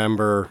clan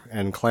member,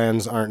 and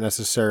clans aren't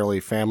necessarily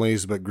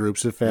families, but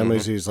groups of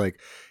families. He's like,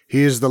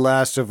 he is the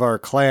last of our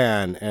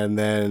clan. And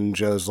then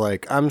Joe's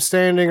like, I'm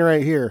standing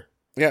right here.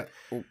 Yeah.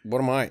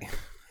 What am I?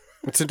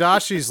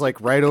 Tadashi's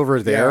like right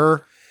over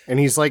there. And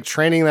he's like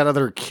training that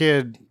other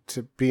kid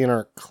to be in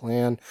our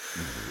clan.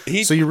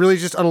 So you really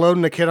just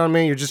unloading a kid on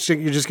me? You're just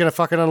gonna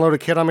fucking unload a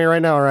kid on me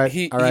right now? All right.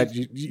 All right.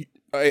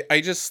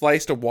 I just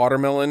sliced a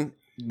watermelon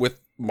with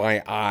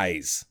my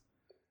eyes.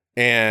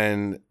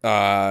 And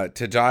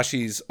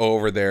Tadashi's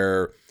over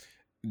there.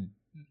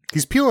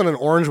 He's peeling an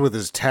orange with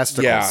his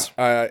testicles.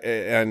 Yeah.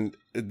 And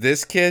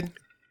this kid,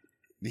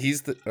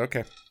 he's the...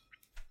 Okay.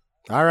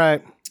 All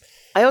right.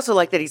 I also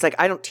like that he's like,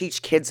 I don't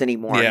teach kids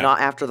anymore. Yeah.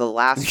 Not after the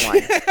last one.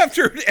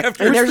 after And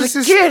there's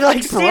this kid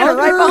like standing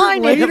right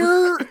behind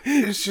later, him.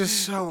 it's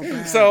just so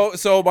bad.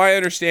 So my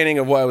understanding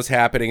of what was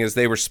happening is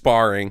they were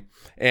sparring,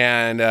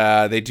 and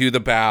they do the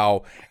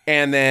bow,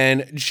 and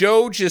then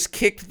Joe just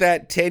kicked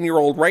that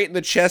 10-year-old right in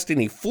the chest,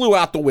 and he flew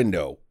out the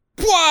window.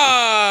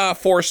 Blah!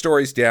 4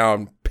 stories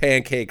down,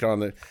 pancake on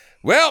the...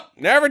 Well,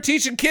 never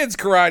teaching kids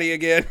karate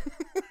again.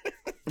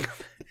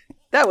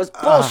 That was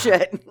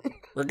bullshit.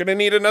 We're going to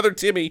need another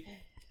Timmy.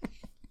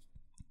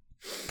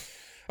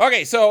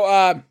 Okay,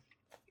 so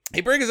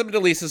he brings him to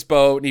Lisa's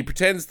boat, and he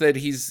pretends that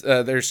he's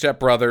their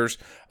stepbrothers.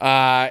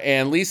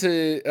 And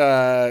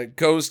Lisa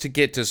goes to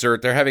get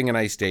dessert. They're having a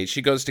nice date.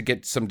 She goes to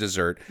get some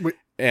dessert.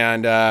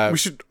 And we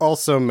should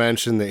also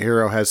mention that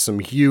Hero has some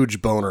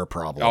huge boner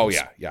problems. Oh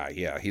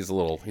yeah. He's a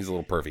little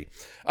pervy.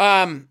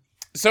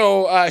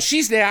 So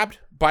she's nabbed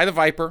by the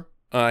Viper.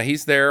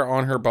 He's there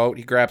on her boat.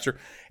 He grabs her,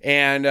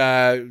 and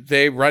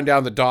they run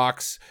down the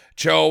docks.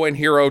 Joe and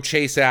Hero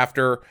chase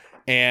after,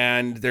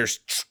 and they're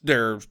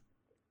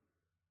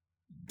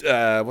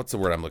what's the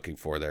word I'm looking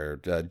for? They're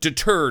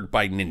deterred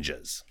by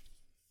ninjas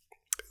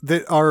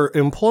that are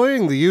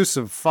employing the use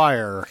of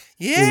fire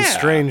in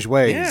strange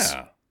ways.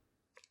 Yeah.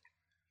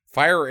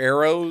 Fire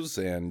arrows,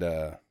 and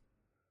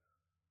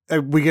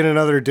we get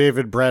another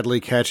David Bradley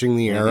catching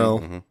the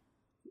arrow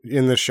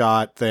in the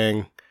shot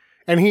thing.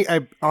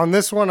 And on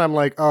this one, I'm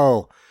like,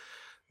 oh,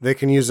 they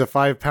can use a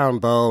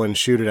 5-pound bow and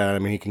shoot it at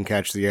him, and he can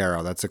catch the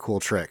arrow. That's a cool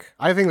trick.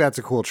 I think that's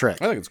a cool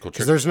trick. I think it's a cool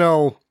trick. Because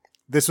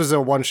this was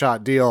a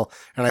one-shot deal,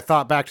 and I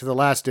thought back to the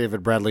last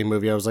David Bradley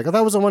movie. I was like, oh,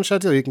 that was a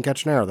one-shot deal. You can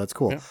catch an arrow. That's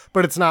cool. Yeah.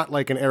 But it's not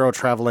like an arrow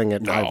traveling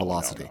at high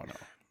velocity. No.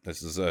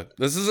 This is a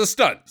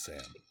stunt,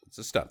 Sam. It's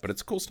a stunt, but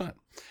it's a cool stunt.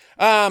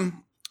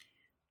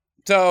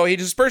 So he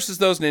disperses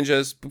those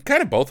ninjas.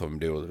 Kind of both of them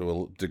do to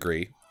a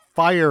degree.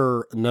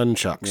 Fire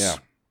nunchucks. Yeah.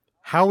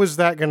 How is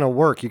that going to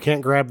work? You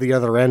can't grab the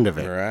other end of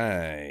it.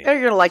 Right.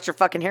 You're going to light your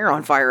fucking hair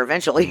on fire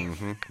eventually.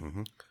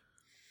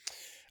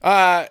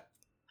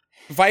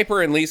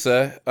 Viper and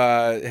Lisa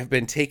have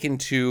been taken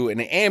to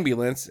an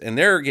ambulance, and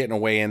they're getting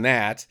away in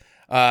that.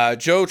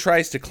 Joe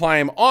tries to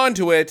climb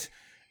onto it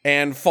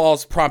and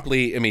falls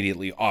promptly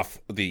immediately off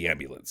the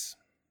ambulance.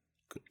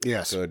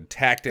 Yes. Good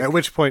tactic. At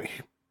which point,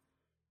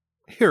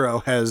 Hero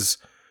has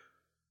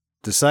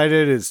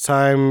decided it's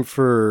time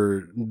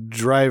for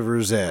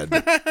driver's ed.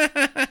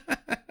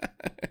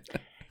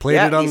 Played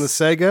it on the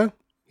Sega.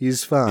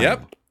 He's fine.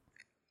 Yep.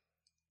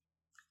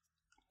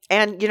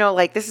 And,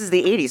 this is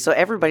the 80s, so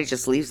everybody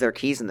just leaves their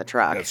keys in the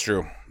truck. That's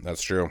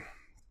true.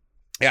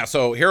 Yeah,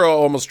 so Hero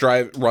almost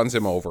runs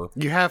him over.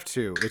 You have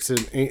to. It's a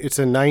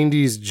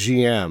 90s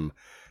GM.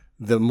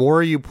 The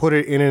more you put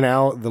it in and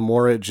out, the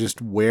more it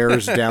just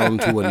wears down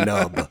to a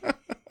nub.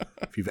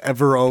 If you've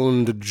ever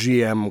owned a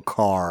GM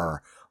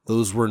car,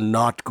 those were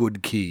not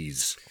good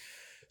keys.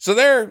 So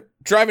they're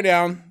driving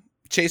down,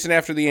 chasing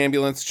after the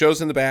ambulance.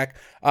 Joe's in the back.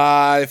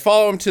 They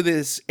follow him to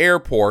this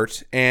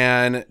airport,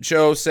 and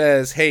Joe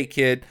says, hey,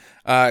 kid,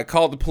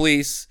 call the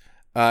police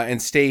and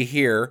stay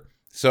here.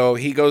 So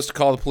he goes to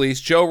call the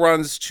police. Joe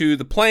runs to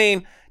the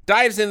plane,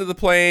 dives into the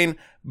plane,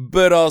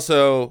 but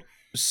also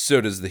so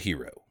does the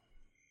hero.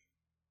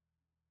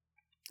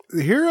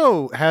 The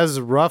hero has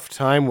a rough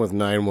time with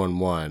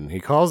 911.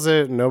 He calls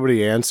it,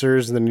 nobody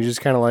answers, and then you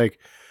just kind of like,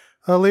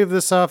 I'll leave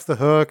this off the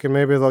hook, and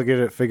maybe they'll get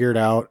it figured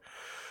out.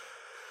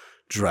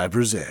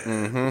 Driver's ed.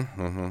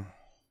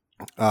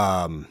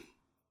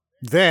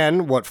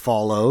 Then what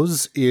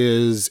follows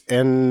is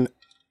a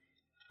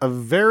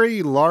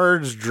very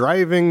large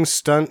driving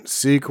stunt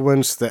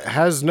sequence that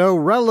has no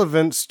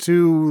relevance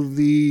to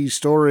the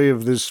story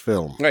of this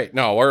film. Wait,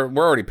 no, we're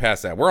already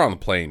past that. We're on the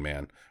plane,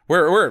 man.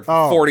 We're at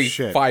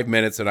 45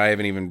 minutes, and I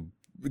haven't even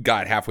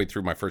got halfway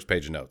through my first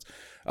page of notes.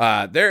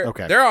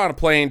 They're on a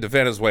plane to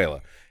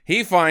Venezuela.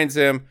 He finds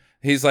him.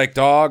 He's like,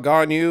 dog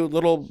on you,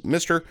 little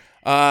mister.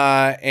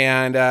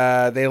 And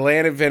they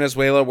land in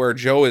Venezuela, where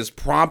Joe is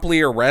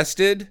promptly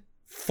arrested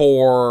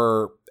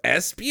for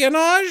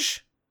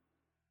espionage.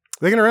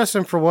 They can arrest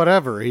him for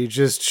whatever. He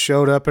just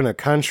showed up in a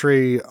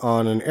country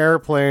on an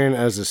airplane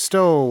as a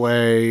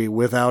stowaway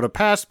without a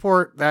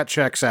passport. That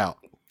checks out.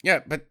 Yeah,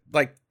 but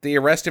they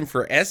arrest him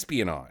for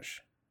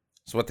espionage.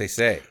 That's what they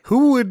say.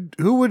 Who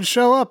would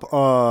show up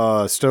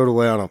stowed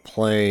away on a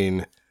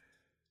plane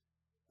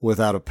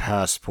without a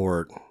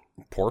passport?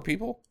 Poor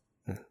people?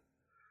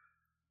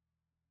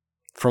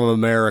 From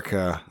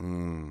America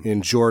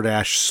in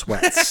Jordache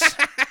sweats.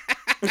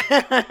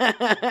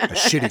 A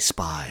shitty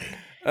spy.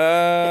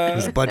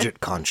 Who's budget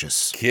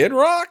conscious. Kid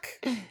Rock?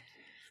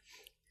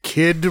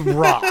 Kid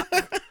Rock.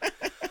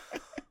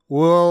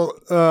 Well,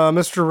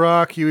 Mr.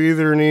 Rock, you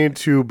either need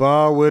to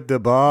ba with the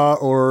ba,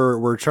 or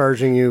we're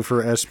charging you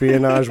for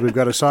espionage. We've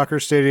got a soccer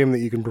stadium that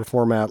you can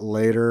perform at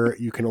later.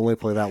 You can only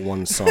play that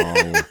one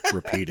song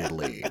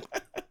repeatedly.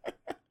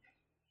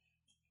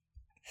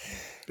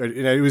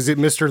 Was it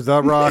Mr.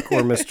 The Rock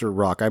or Mr.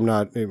 Rock? I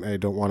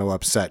don't want to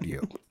upset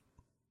you.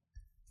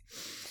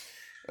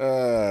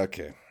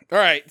 Okay. All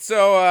right.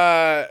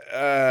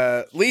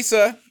 So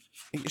Lisa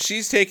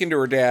she's taken to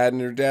her dad,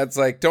 and her dad's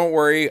like, don't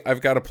worry,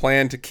 I've got a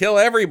plan to kill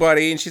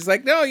everybody. And she's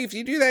like, no, if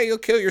you do that, you'll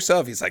kill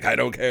yourself. He's like, I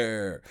don't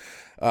care.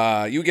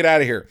 You get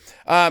out of here.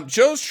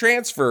 Joe's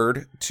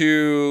transferred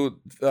to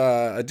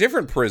a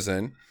different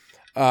prison.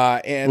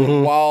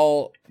 And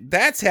while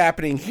that's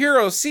happening,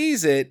 Hero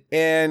sees it,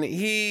 and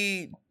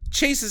he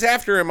chases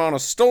after him on a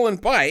stolen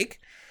bike.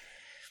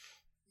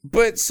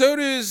 But so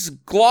does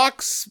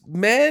Glock's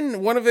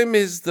men. One of them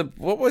is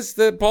what was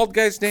the bald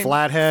guy's name?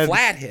 Flathead.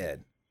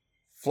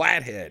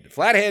 Flathead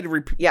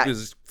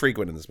is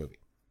frequent in this movie.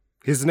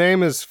 His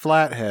name is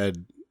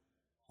Flathead.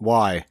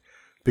 Why?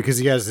 Because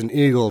he has an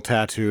eagle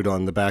tattooed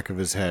on the back of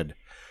his head.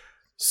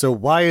 So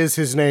why is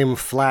his name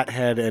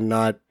Flathead and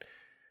not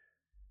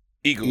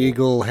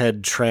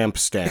Eaglehead Tramp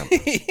Stamp?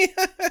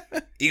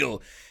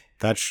 Eagle.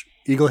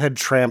 Eaglehead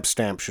Tramp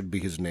Stamp should be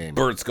his name.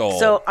 Bird skull.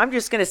 So I'm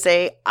just going to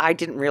say I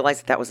didn't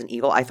realize that was an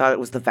eagle. I thought it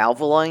was the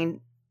Valvoline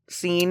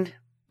scene.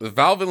 The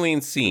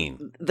Valvoline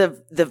scene.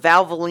 The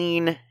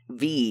Valvoline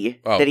V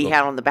that he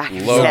had on the back of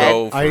his head.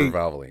 Logo for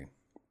Valvoline.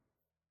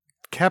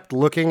 Kept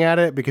looking at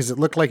it because it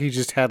looked like he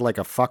just had like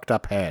a fucked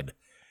up head.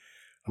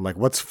 I'm like,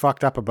 what's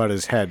fucked up about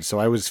his head? So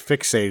I was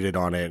fixated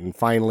on it, and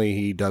finally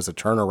he does a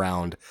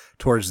turnaround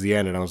towards the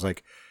end, and I was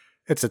like,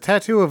 it's a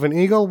tattoo of an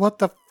eagle? What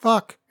the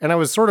fuck? And I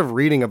was sort of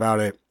reading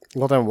about it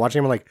while I'm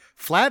watching him, like,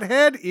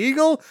 Flathead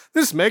Eagle?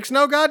 This makes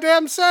no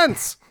goddamn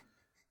sense.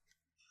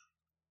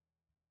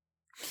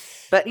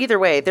 But either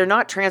way, they're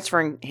not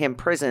transferring him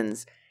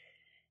prisons.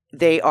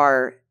 They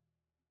are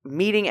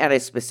meeting at a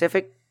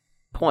specific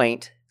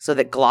point so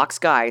that Glock's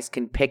guys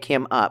can pick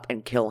him up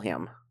and kill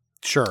him.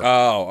 Sure.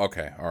 Oh,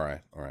 okay. All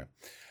right.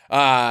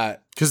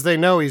 Because they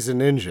know he's a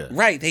ninja.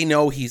 Right. They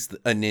know he's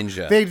a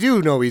ninja. They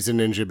do know he's a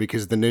ninja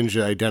because the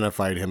ninja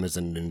identified him as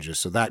a ninja,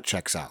 so that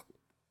checks out.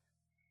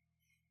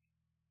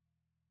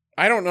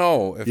 I don't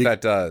know if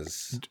that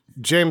does.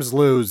 James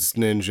Liu's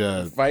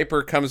ninja.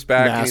 Viper comes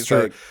back master.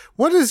 and he's like,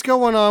 what is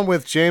going on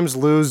with James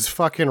Liu's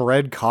fucking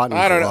red cotton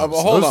I don't know.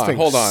 gloves?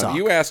 Hold on. Suck.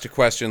 You asked a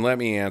question. Let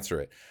me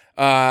answer it.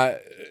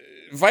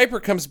 Viper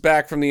comes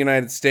back from the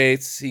United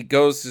States. He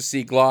goes to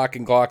see Glock,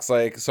 and Glock's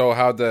like, so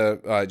how'd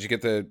did you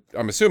get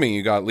I'm assuming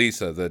you got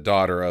Lisa, the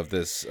daughter of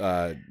this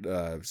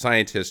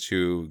scientist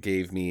who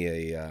gave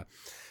me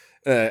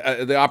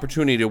the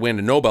opportunity to win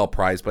a Nobel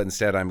Prize, but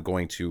instead I'm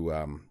going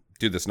to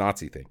do this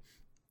Nazi thing.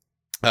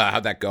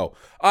 How'd that go?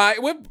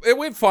 It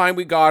went fine.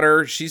 We got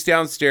her. She's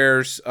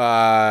downstairs.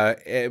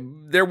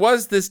 There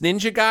was this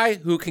ninja guy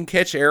who can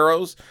catch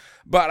arrows,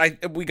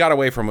 but we got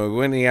away from him. We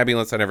went in the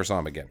ambulance. I never saw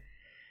him again.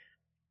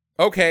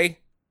 Okay.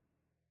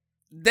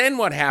 Then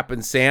what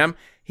happens, Sam?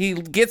 He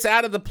gets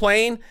out of the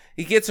plane.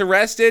 He gets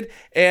arrested,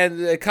 and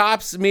the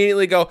cops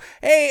immediately go,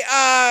 "Hey,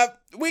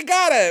 we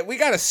got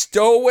a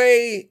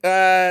stowaway.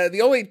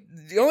 The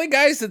only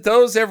guys that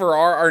those ever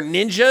are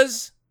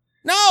ninjas."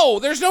 No,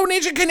 there's no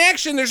ninja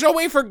connection. There's no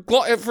way for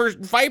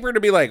Viper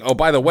to be like, oh,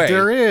 by the way.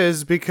 There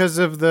is, because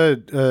of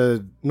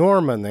the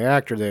Norman, the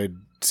actor, the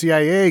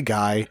CIA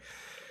guy.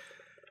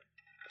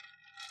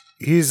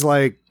 He's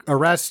like,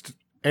 arrest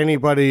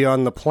anybody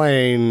on the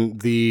plane,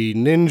 the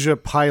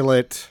ninja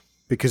pilot,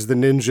 because the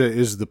ninja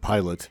is the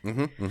pilot.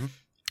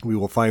 We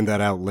will find that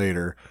out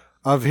later.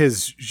 Of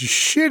his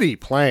shitty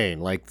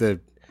plane. Like, the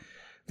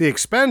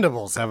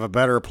Expendables have a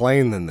better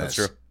plane than this.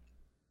 That's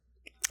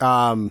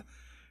true.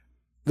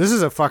 This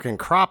is a fucking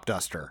crop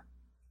duster.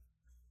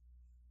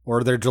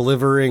 Or they're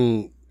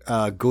delivering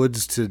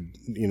goods to,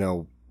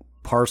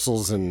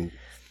 parcels in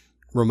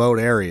remote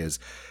areas.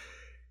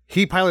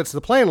 He pilots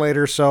the plane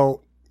later,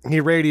 so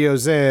he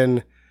radios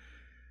in,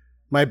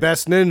 my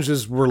best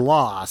ninjas were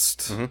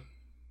lost.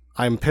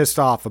 I'm pissed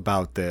off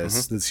about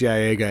this. The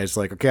CIA guy's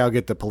like, okay, I'll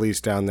get the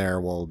police down there.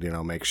 We'll,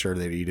 make sure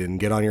that he didn't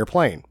get on your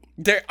plane.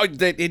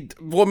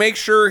 We'll make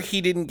sure he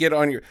didn't get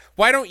on your...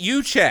 Why don't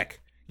you check?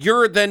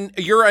 You're a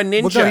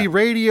ninja. Well, no, he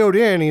radioed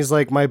in. He's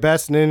like, my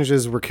best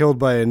ninjas were killed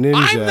by a ninja.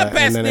 I'm the best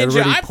and then ninja.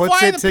 Everybody I'm puts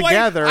flying it the plane.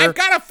 together. I've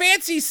got a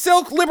fancy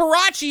silk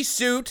Liberace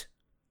suit.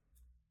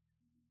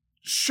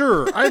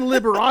 Sure, I'm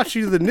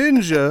Liberace the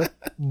ninja,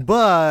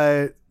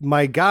 but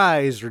my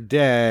guys are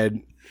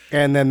dead.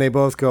 And then they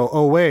both go,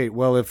 oh, wait,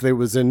 well, if there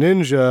was a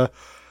ninja,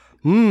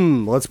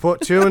 let's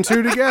put 2 and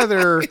 2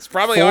 together. It's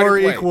probably 4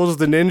 equals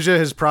the ninja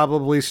has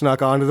probably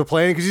snuck onto the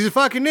plane because he's a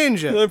fucking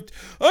ninja.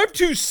 I'm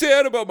too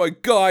sad about my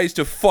guys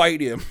to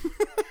fight him.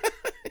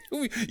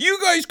 You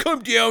guys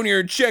come down here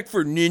and check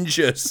for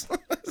ninjas.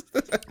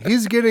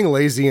 He's getting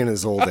lazy in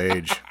his old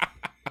age.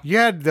 You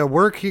had the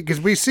work, because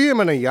we see him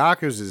in a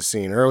Yakuza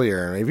scene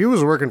earlier. If he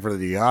was working for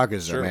the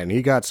Yakuza, man,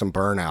 he got some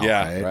burnout.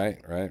 Yeah,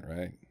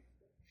 right.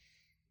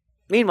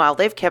 Meanwhile,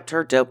 they've kept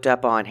her doped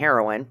up on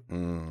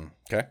heroin.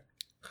 Okay.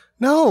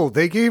 No,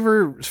 they gave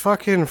her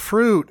fucking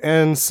fruit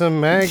and some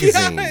magazines.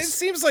 Yeah, it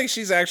seems like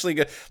she's actually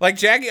good. Like,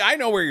 Jackie, I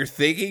know where you're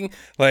thinking.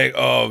 Like,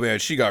 oh, man,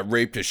 she got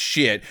raped to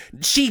shit.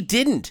 She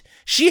didn't.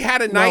 She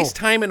had a nice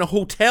time in a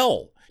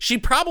hotel. She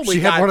probably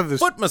got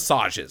foot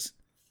massages.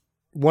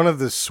 One of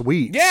the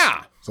suites.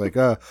 Yeah. It's like,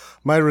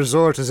 my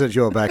resort is at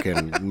your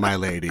beckon, my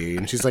lady.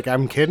 And she's like,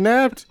 I'm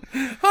kidnapped?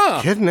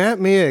 Huh. Kidnap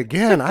me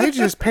again? I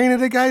just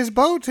painted a guy's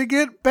boat to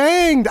get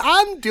banged.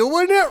 I'm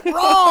doing it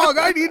wrong.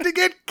 I need to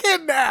get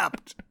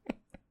kidnapped.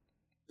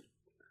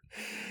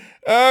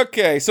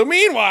 Okay, so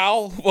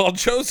meanwhile, while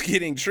Joe's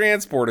getting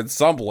transported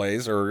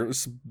someplace, or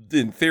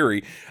in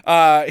theory,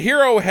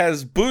 Hero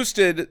has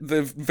boosted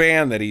the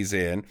van that he's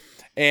in,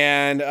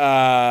 and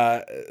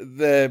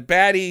the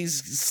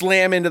baddies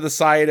slam into the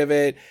side of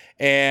it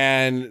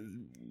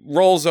and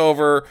rolls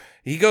over.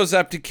 He goes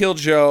up to kill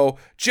Joe.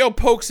 Joe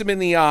pokes him in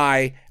the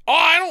eye. Oh,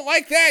 I don't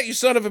like that, you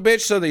son of a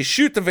bitch. So they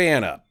shoot the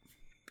van up.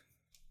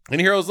 And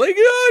Hero's like,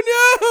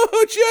 oh,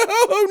 no,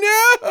 Joe,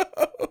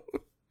 no.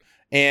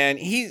 And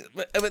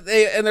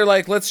they're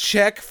like, let's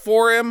check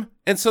for him.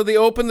 And so they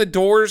open the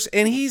doors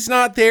and he's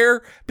not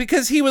there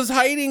because he was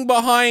hiding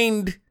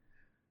behind.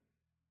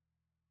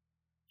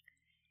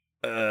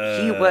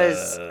 He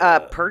was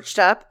perched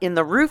up in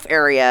the roof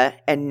area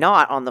and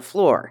not on the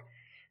floor.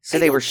 So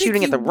they were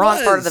shooting at the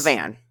wrong part of the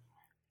van.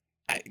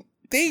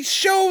 They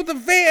show the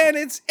van,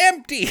 it's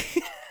empty.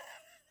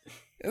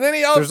 And then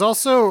there's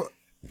also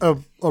a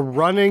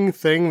running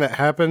thing that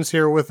happens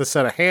here with a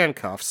set of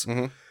handcuffs.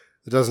 Mm-hmm.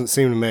 It doesn't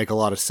seem to make a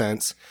lot of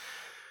sense.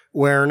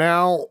 Where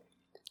now,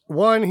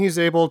 one, he's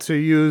able to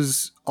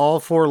use all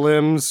four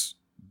limbs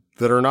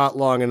that are not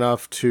long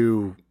enough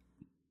to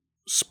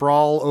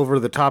sprawl over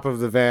the top of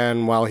the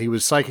van while he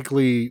was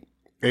psychically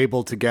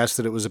able to guess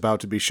that it was about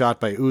to be shot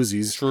by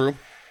Uzis. True.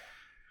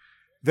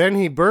 Then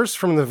he bursts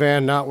from the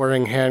van not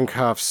wearing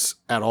handcuffs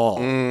at all.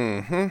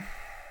 Mm-hmm.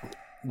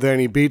 Then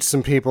he beats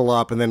some people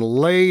up, and then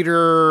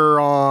later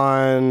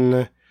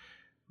on,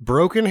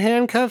 broken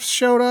handcuffs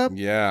showed up.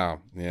 Yeah.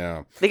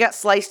 They got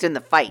sliced in the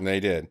fight. They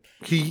did.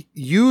 He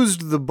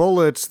used the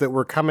bullets that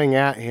were coming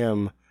at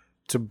him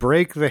to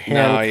break the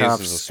handcuffs,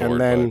 he uses a sword,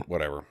 and then but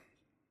whatever.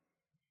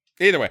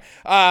 Either way,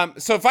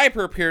 so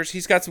Viper appears.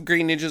 He's got some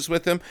green ninjas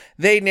with him.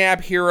 They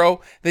nab Hero.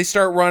 They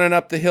start running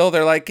up the hill.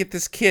 They're like, get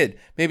this kid.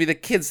 Maybe the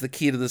kid's the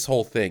key to this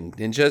whole thing.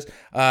 Ninjas,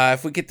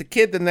 if we get the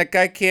kid, then that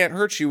guy can't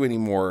hurt you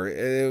anymore.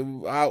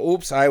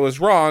 Oops, I was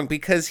wrong,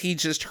 because he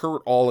just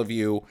hurt all of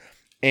you,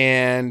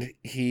 and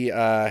he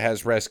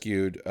has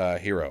rescued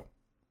Hero.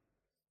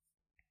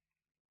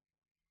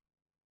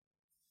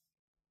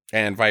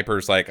 And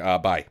Viper's like,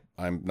 bye.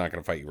 I'm not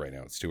going to fight you right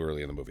now. It's too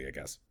early in the movie, I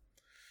guess.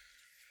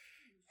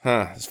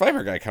 This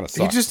Viper guy kind of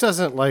sucks. He just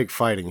doesn't like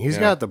fighting. He's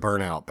got the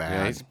burnout bad.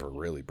 Yeah, he's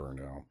really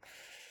burned out.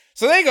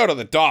 So they go to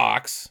the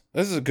docks.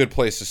 This is a good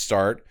place to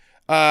start.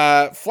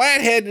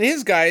 Flathead and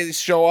his guys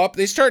show up.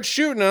 They start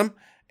shooting them.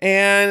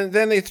 And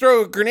then they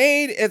throw a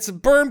grenade at some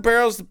burn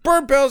barrels. The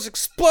burn barrels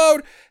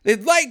explode. They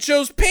light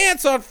Joe's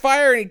pants on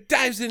fire, and he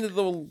dives into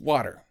the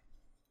water.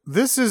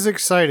 This is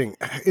exciting.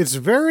 It's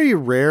very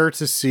rare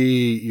to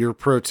see your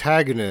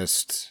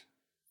protagonist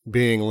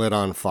being lit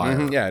on fire.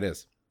 Mm-hmm. Yeah, it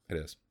is. It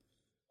is.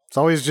 It's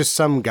always just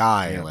some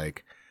guy,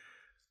 like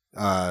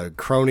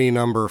crony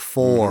number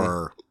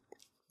 4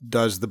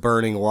 does the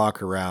burning walk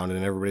around,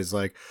 and everybody's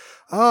like,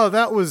 oh,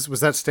 was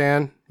that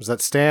Stan? Was that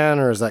Stan,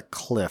 or is that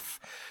Cliff?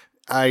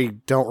 I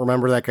don't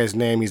remember that guy's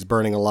name. He's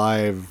burning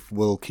alive.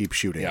 We'll keep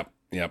shooting.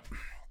 Yep.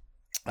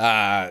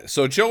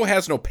 So Joe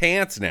has no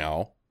pants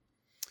now.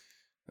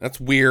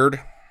 That's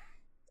weird.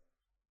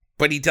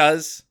 But he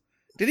does.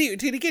 Did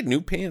he get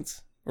new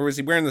pants? Or was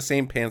he wearing the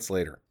same pants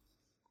later?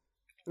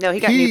 No, he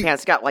got new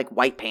pants. He got like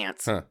white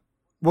pants. Huh.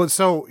 Well,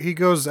 so he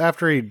goes,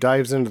 after he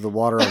dives into the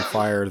water on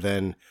fire,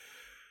 then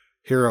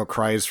Hero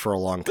cries for a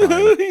long time.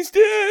 He's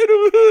dead.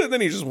 And then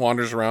he just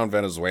wanders around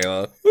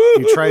Venezuela.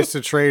 He tries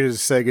to trade his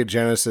Sega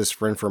Genesis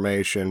for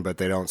information, but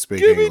they don't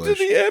speak English. Give me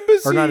to the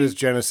embassy. Or not his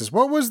Genesis.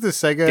 What was the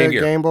Sega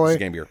Game Boy?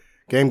 Game Gear.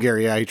 Game Gear,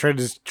 yeah. He tried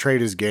to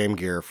trade his Game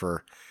Gear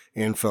for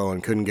info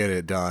and couldn't get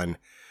it done.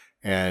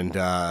 And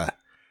at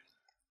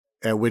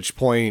which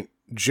point,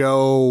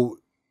 Joe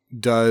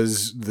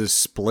does the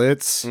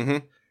splits.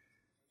 Mm-hmm.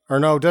 Or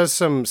no, does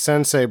some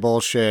sensei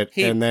bullshit,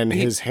 and then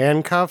his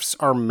handcuffs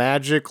are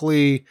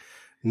magically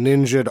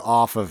ninja'd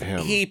off of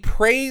him. He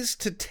prays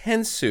to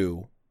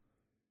Tensu,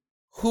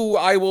 who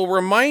I will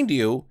remind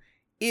you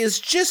is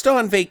just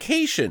on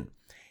vacation.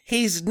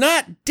 He's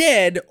not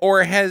dead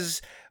or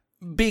has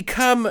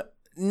become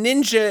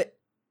ninja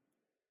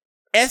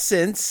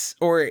essence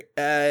or,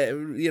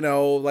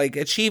 like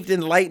achieved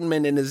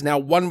enlightenment and is now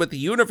one with the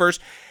universe.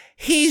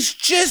 He's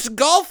just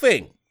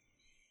golfing.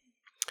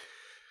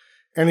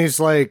 And he's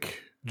like,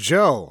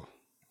 Joe,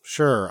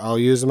 sure, I'll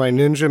use my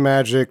ninja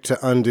magic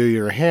to undo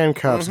your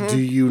handcuffs. Mm-hmm.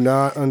 Do you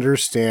not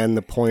understand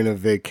the point of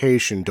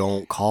vacation?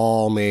 Don't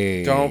call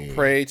me. Don't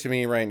pray to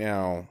me right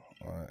now.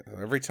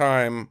 Every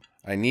time,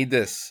 I need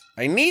this.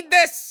 I need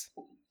this!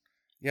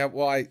 Yeah,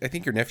 well, I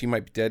think your nephew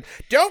might be dead.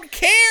 Don't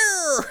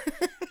care!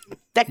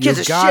 That kid's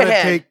a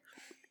shithead.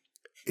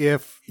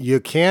 If you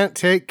can't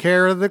take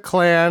care of the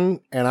clan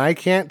and I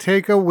can't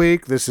take a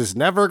week, this is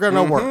never going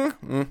to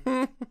work.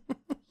 Mm-hmm.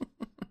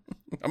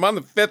 I'm on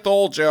the 5th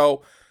hole,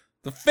 Joe.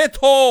 The 5th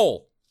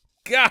hole.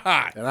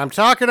 God. And I'm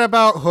talking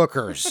about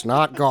hookers,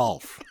 not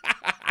golf.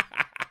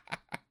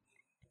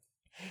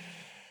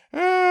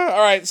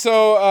 All right,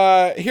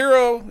 so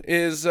Hero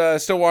is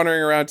still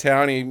wandering around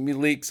town. He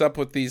leaks up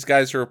with these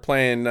guys who are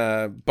playing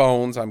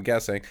Bones, I'm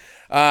guessing.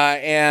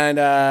 And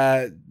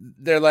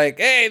they're like,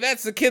 hey,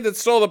 that's the kid that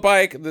stole the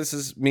bike. This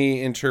is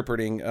me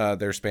interpreting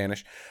their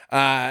Spanish.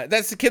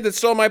 That's the kid that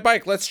stole my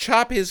bike. Let's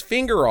chop his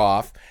finger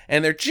off.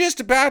 And they're just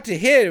about to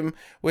hit him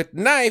with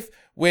knife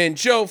when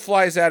Joe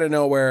flies out of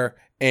nowhere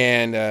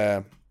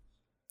and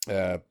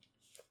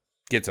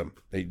gets him.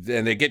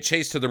 They get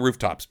chased to the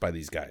rooftops by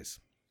these guys.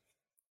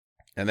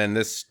 And then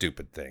this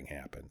stupid thing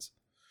happens.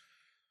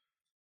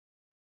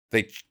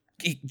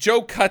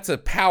 Joe cuts a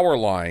power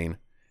line.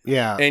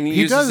 Yeah. And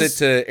uses it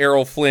to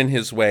Errol Flynn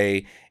his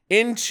way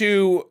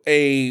into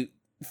a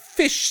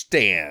fish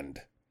stand.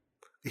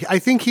 I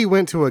think he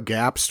went to a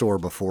Gap store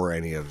before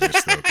any of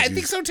this, though. I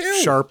think so,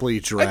 too.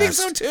 Sharply dressed. I think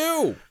so,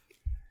 too.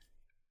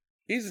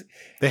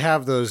 They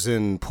have those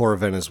in poor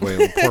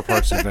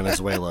parts of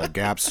Venezuela.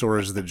 Gap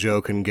stores that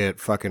Joe can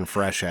get fucking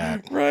fresh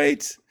at.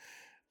 Right.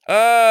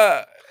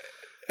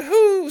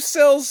 Who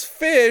sells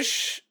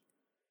fish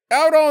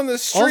out on the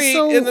street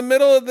Also, in the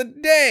middle of the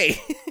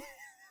day?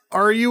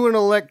 Are you an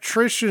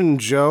electrician,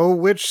 Joe?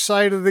 Which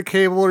side of the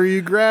cable are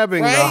you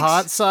grabbing? Right? The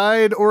hot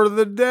side or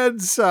the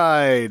dead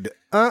side?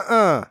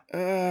 Yeah,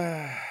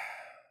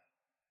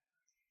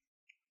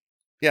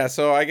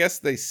 so I guess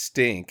they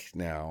stink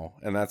now,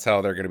 and that's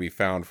how they're going to be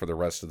found for the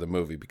rest of the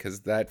movie,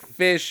 because that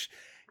fish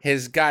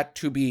has got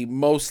to be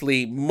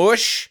mostly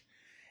mush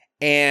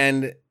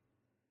and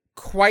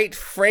quite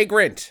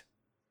fragrant.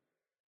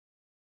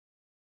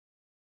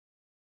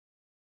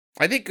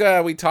 I think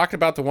we talked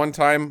about the one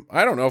time,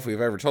 I don't know if we've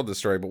ever told this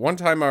story, but one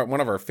time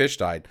one of our fish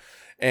died,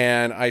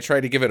 and I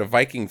tried to give it a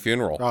Viking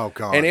funeral. Oh,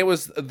 God. And it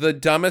was the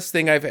dumbest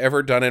thing I've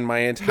ever done in my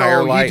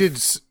entire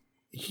life.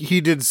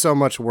 He did so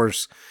much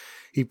worse.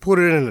 He put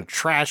it in a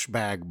trash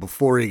bag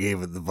before he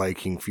gave it the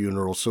Viking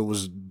funeral, so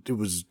it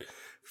was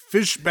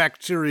fish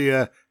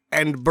bacteria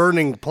and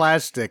burning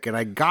plastic, and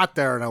I got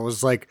there and I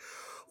was like,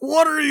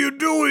 what are you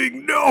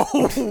doing? No!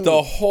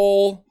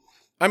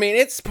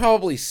 It's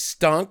probably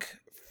stunk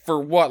for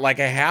what, like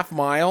a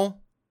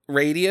half-mile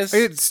radius?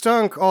 It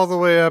stunk all the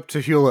way up to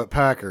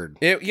Hewlett-Packard.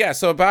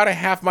 So about a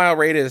half-mile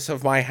radius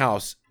of my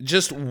house.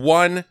 Just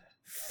one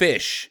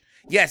fish.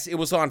 Yes, it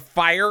was on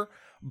fire,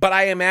 but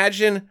I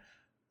imagine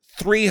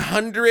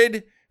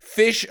 300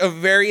 fish of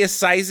various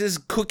sizes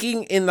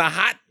cooking in the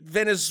hot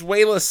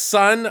Venezuela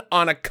sun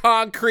on a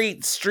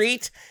concrete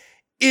street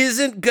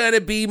isn't going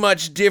to be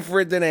much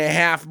different than a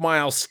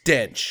half-mile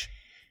stench.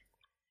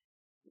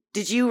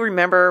 Did you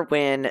remember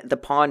when the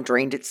pond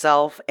drained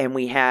itself and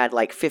we had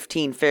like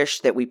 15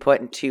 fish that we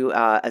put into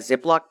a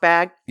Ziploc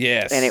bag?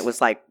 Yes. And it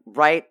was like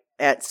right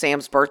at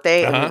Sam's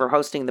birthday, and we were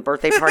hosting the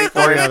birthday party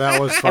for him. Yeah,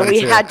 that was fun. And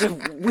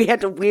we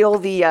had to wheel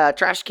the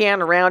trash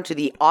can around to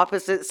the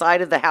opposite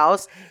side of the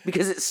house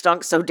because it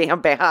stunk so damn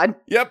bad.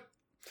 Yep.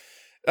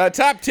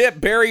 Top tip: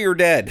 bury your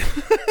dead.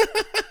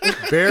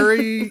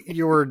 Bury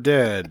your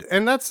dead.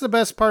 And that's the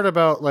best part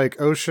about like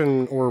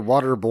ocean or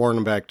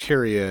waterborne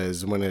bacteria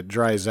is when it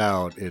dries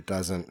out, it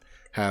doesn't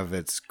have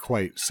its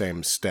quite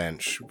same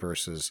stench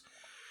versus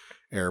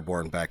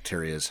airborne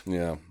bacterias.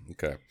 Yeah.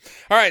 Okay.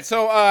 All right.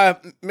 So,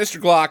 Mr.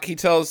 Glock, he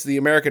tells the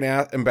American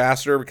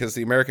ambassador, because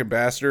the American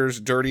ambassador's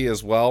dirty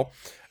as well,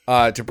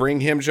 to bring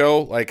him,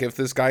 Joe. Like, if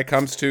this guy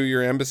comes to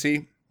your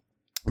embassy,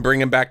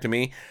 bring him back to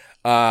me.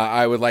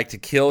 I would like to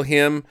kill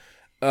him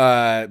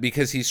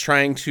because he's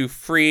trying to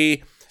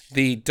free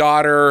the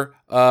daughter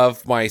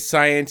of my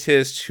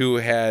scientist who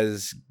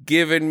has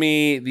given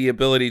me the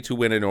ability to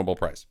win a Nobel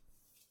Prize.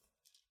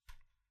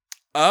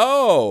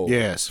 Oh.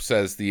 Yes.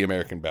 Says the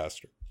American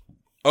ambassador.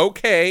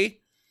 Okay,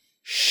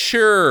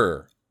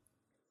 sure.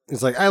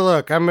 It's like,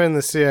 I'm in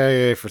the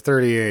CIA for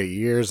 38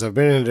 years. I've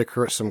been into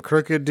some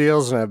crooked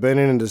deals, and I've been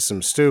into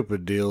some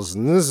stupid deals,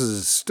 and this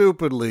is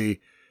stupidly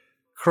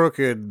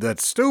crooked.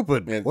 That's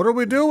stupid. What are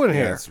we doing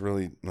here? It's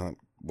really not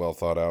well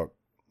thought out,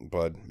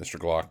 bud, Mr.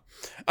 Glock.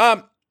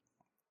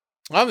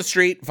 On the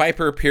street,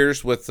 Viper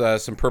appears with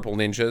some purple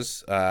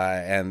ninjas,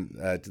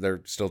 and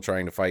they're still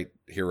trying to fight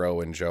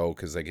Hero and Joe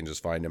because they can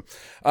just find him.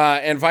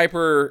 And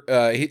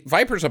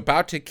Viper's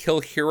about to kill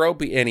Hero,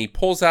 and he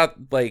pulls out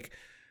like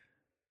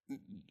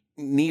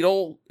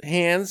needle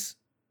hands,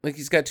 like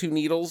he's got two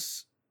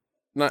needles,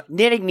 not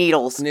knitting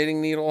needle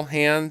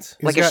hands.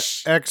 He's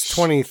got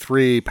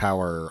X-23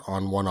 power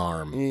on one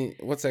arm.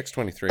 What's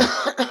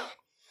X-23?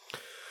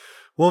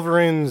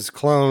 Wolverine's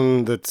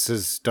clone, that's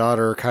his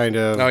daughter, kind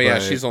of. Oh, yeah,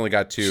 she's only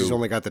got two. She's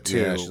only got the two.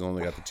 Yeah, she's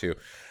only got the two.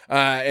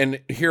 And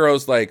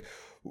Hero's like,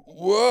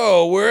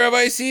 whoa, where have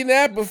I seen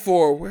that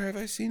before? Where have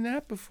I seen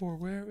that before?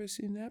 Where have I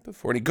seen that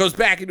before? And he goes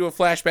back into a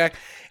flashback,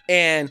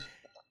 and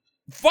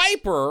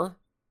Viper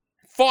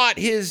fought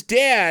his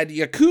dad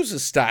Yakuza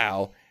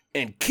style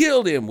and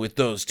killed him with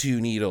those two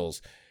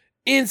needles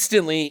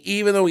instantly,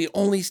 even though he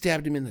only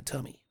stabbed him in the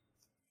tummy.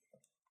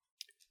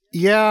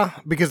 Yeah,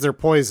 because they're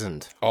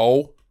poisoned.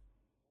 Oh.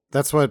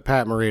 That's what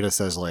Pat Morita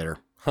says later.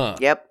 Huh.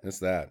 Yep. That's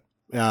that.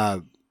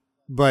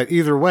 But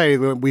either way,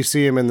 when we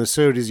see him in the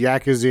suit, he's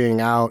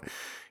Yakuzaing out.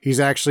 He's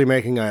actually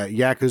making a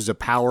Yakuza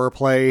power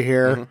play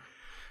here.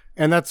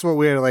 And that's what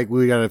we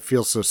got to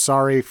feel so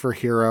sorry for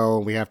Hiro.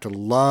 We have to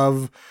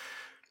love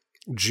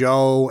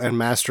Joe and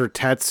Master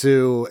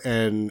Tetsu.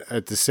 And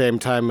at the same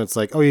time, it's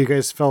like, oh, you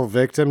guys fell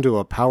victim to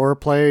a power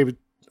play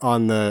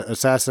on the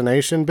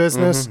assassination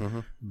business?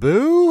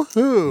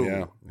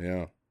 Boo-hoo.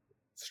 Yeah.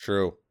 It's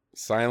true.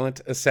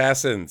 Silent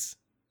assassins.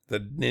 The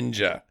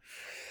ninja.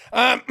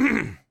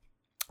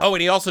 Oh,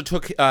 and he also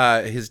took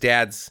his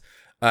dad's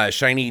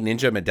shiny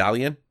ninja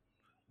medallion,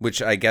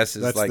 which I guess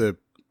is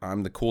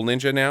I'm the cool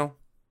ninja now.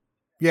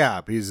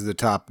 Yeah, he's the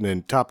top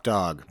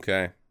dog.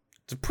 Okay.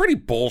 It's a pretty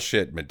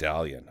bullshit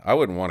medallion. I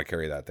wouldn't want to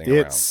carry that thing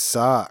around. It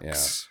sucks. Yeah.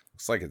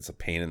 Looks like it's a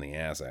pain in the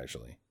ass,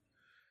 actually.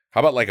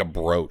 How about like a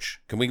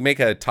brooch? Can we make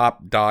a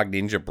top dog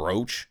ninja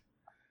brooch?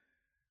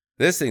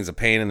 This thing's a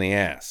pain in the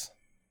ass.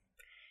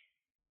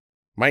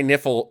 My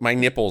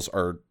nipples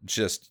are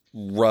just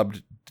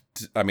rubbed.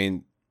 I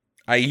mean,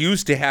 I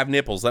used to have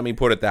nipples. Let me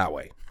put it that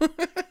way.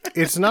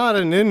 It's not a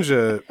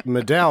ninja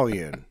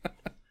medallion.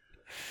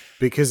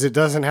 Because it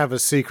doesn't have a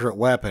secret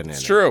weapon in it.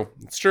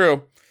 It's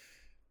true.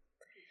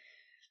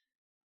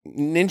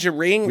 Ninja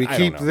ring? We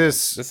keep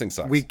this. This thing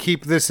sucks. We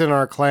keep this in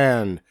our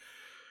clan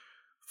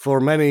for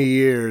many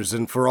years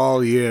and for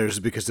all years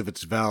because of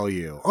its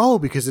value. Oh,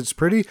 because it's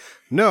pretty?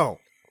 No.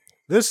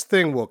 This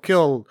thing will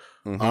kill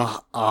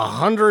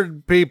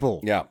 100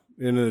 people. Yeah.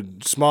 In a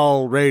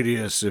small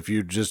radius if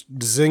you just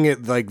zing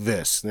it like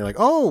this. And they're like,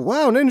 oh,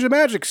 wow, ninja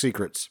magic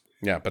secrets.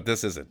 Yeah, but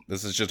this isn't.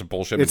 This is just a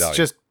bullshit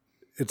medallion.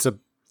 It's a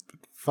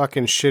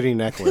fucking shitty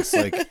necklace.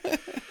 Like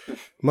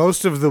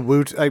most of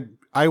the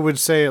I would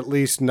say at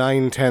least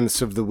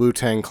 9/10 of the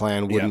Wu-Tang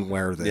Clan wouldn't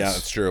wear this. Yeah,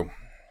 that's true.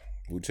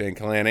 Wu-Tang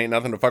Clan ain't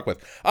nothing to fuck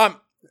with.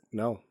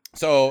 No.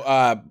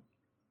 So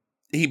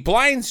he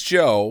blinds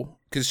Joe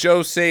because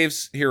Joe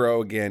saves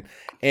Hiro again,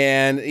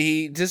 and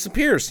he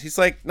disappears. He's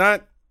like,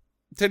 not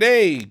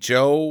today,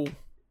 Joe.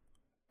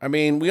 I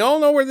mean, we all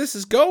know where this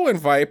is going,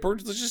 Viper.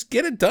 Let's just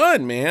get it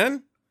done,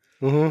 man.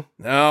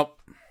 No.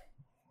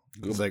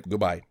 It's like,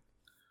 goodbye.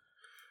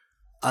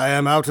 I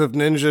am out of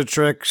ninja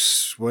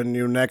tricks. When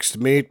you next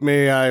meet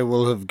me, I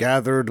will have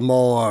gathered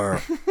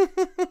more.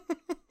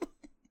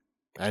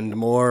 And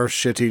more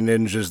shitty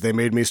ninjas. They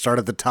made me start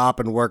at the top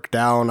and work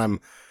down. I'm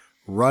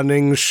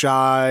running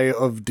shy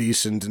of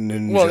decent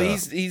ninja. Well,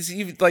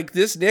 he's like,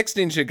 this next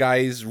ninja guy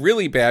is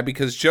really bad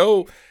because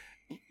Joe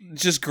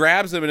just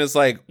grabs him and is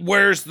like,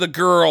 where's the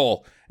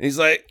girl? And he's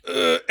like,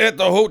 at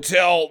the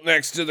hotel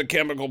next to the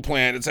chemical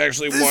plant. It's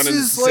actually one and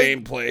the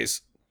same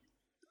place.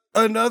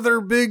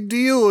 Another big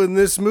deal in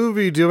this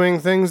movie, doing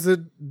things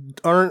that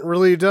aren't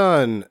really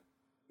done.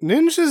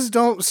 Ninjas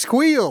don't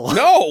squeal.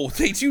 No,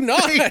 they do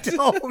not. They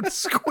don't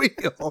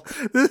squeal.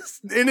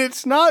 And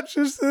it's not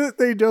just that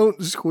they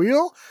don't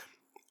squeal.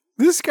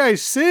 This guy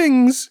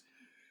sings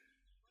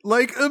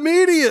like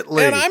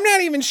immediately. And I'm not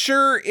even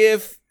sure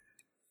if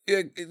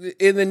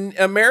in the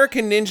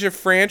American Ninja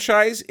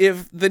franchise,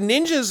 if the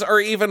ninjas are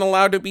even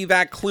allowed to be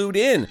that clued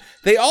in.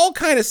 They all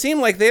kind of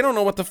seem like they don't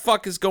know what the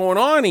fuck is going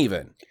on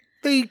even.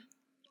 They,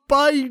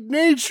 by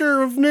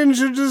nature of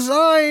ninja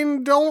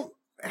design, don't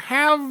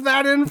have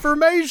that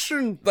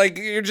information. Like,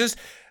 you're just...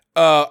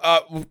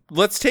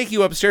 let's take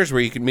you upstairs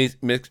where you can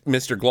meet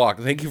Mr.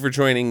 Glock. Thank you for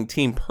joining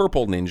Team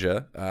Purple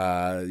Ninja.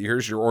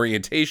 Here's your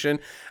orientation.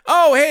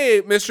 Oh,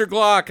 hey, Mr.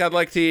 Glock. I'd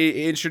like to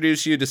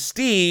introduce you to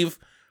Steve,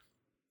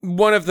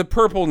 one of the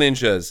Purple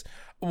Ninjas.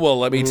 Well,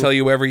 let me tell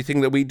you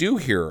everything that we do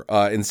here.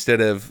 Instead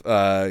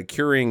of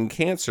curing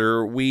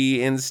cancer,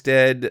 we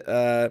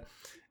instead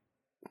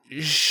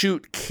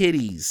shoot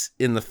kitties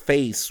in the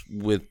face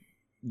with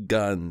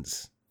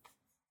guns.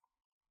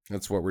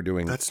 That's what we're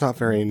doing. That's not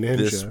very ninja.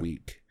 This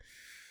week.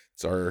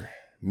 It's our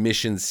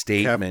mission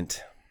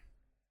statement.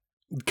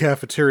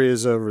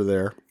 Cafeteria's over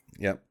there.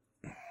 Yep.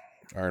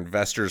 Our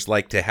investors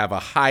like to have a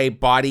high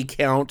body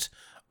count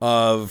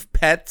of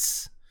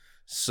pets.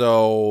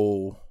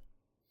 So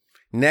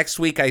next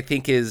week, I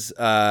think, is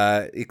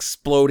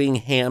exploding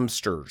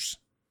hamsters.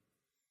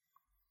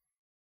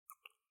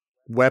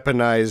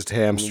 Weaponized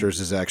hamsters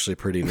is actually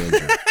pretty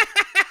ninja.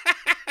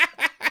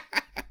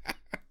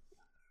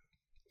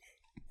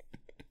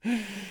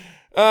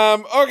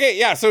 Okay,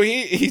 yeah, so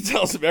he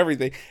tells him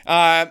everything.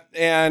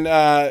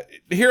 And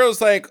Hero's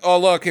like, oh,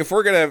 look, if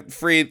we're going to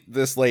free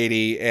this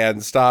lady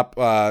and stop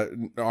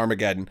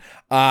Armageddon,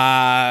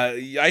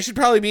 I should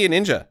probably be a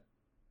ninja.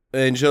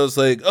 And Joe's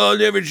like, I'll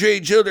never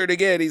treat children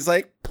again. He's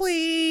like,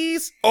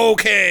 please.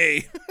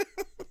 Okay.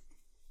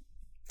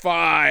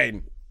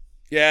 Fine.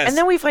 Yes. And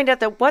then we find out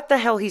that what the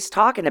hell he's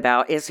talking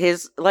about is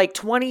his,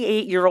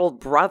 28-year-old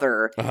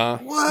brother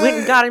went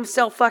and got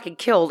himself fucking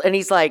killed. And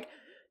he's like,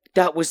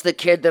 that was the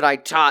kid that I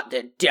taught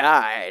that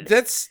died.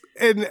 That's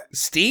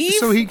Steve?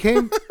 So he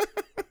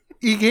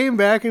came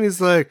back and he's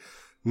like,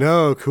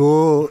 no,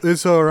 cool.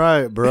 It's all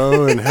right,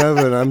 bro. In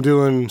heaven, I'm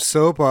doing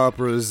soap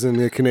operas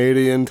in a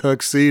Canadian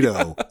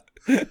tuxedo.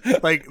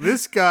 Like,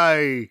 this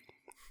guy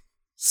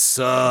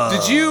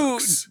sucks.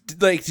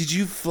 Did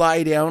you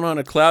fly down on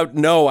a cloud?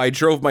 No, I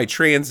drove my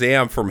Trans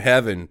Am from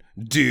heaven,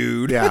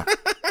 dude. Yeah.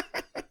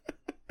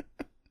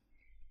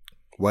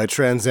 White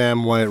Trans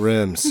Am, white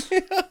rims.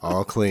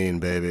 All clean,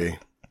 baby.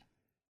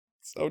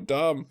 So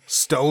dumb.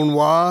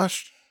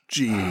 Stonewashed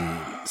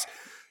jeans.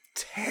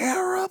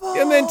 Terrible.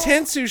 And then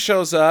Tensu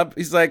shows up.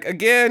 He's like,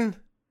 again,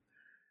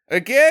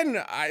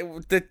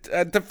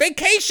 the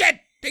vacation.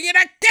 Do you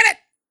not get it?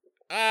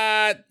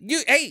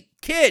 Hey,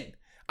 kid,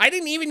 I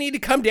didn't even need to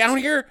come down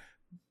here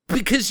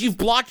because you've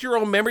blocked your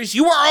own memories.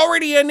 You were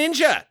already a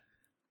ninja.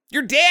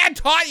 Your dad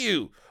taught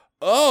you.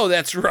 Oh,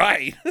 that's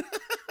right.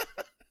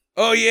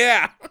 Oh,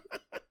 yeah.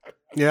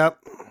 Yep.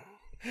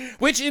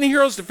 Which, in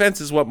Hero's defense,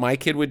 is what my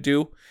kid would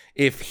do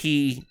if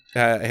he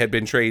had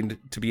been trained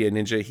to be a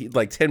ninja. He,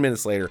 like 10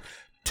 minutes later,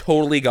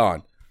 totally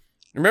gone.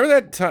 Remember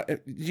that time?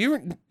 You're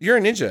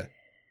a ninja.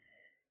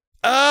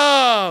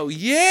 Oh,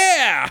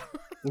 yeah.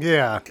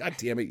 Yeah. God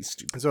damn it, you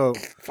stupid. So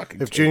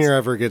fucking if kids. Junior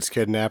ever gets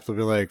kidnapped, they'll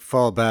be like,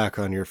 fall back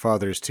on your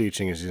father's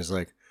teachings. He's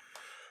like,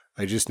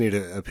 I just need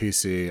a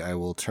PC. I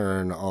will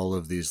turn all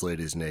of these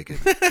ladies naked.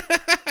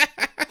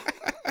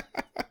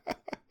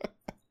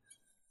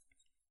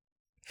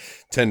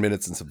 10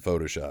 minutes and some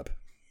Photoshop.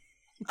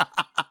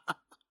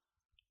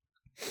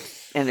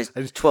 And a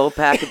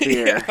 12-pack of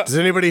beer. Yeah. Does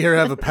anybody here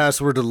have a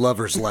password to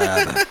Lover's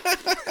Lab?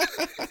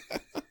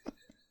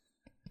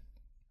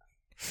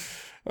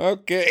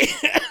 Okay.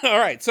 All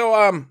right.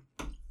 So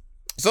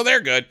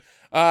they're good.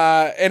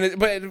 But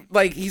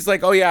he's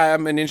like, oh yeah,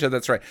 I'm a ninja.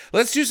 That's right.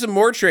 Let's do some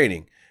more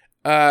training.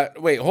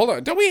 Wait, hold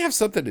on. Don't we have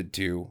something to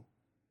do?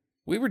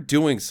 We were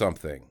doing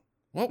something.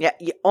 What? Yeah,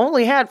 you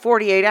only had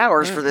 48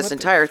 hours for this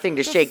entire thing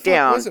to shake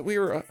down. Was it? We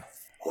were.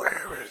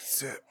 Where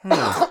is it?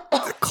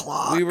 The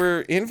clock. We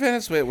were in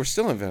Venezuela. We're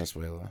still in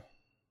Venezuela.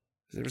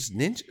 There was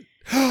ninja.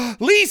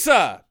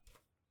 Lisa.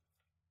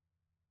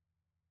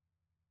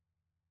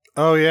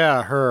 Oh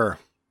yeah, her.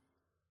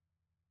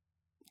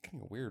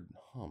 Kind of weird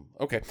hum.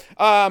 Okay.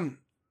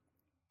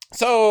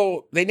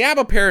 So they nab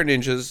a pair of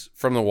ninjas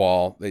from the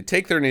wall. They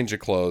take their ninja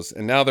clothes,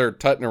 and now they're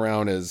tutting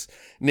around as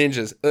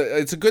ninjas.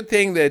 It's a good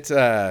thing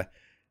that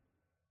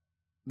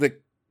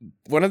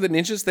one of the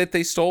ninjas that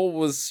they stole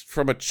was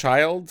from a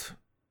child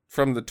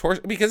from the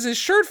torso, because his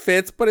shirt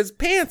fits, but his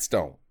pants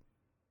don't.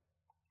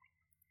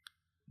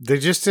 They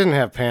just didn't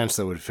have pants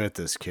that would fit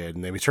this kid,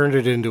 and they turned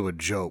it into a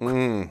joke.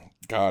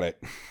 Got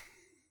it.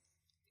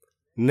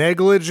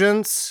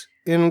 Negligence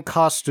in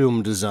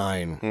costume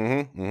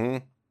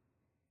design.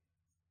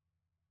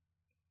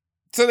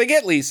 So they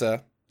get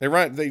Lisa.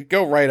 They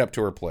go right up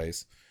to her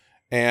place,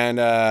 and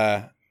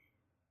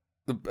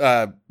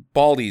the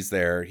Baldy's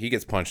there. He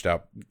gets punched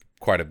out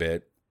quite a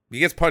bit. He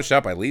gets punched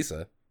out by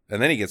Lisa,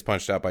 and then he gets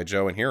punched out by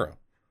Joe and Hero.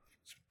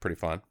 It's pretty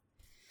fun.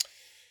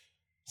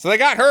 So they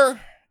got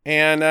her,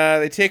 and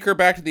they take her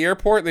back to the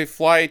airport. They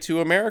fly to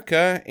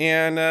America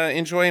and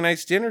enjoy a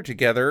nice dinner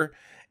together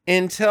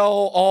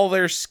until all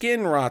their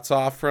skin rots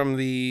off from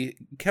the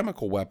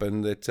chemical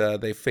weapon that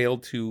they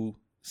failed to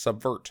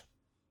subvert.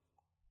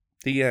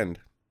 The end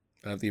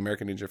of the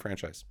American Ninja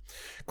franchise.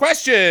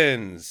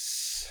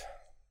 Questions?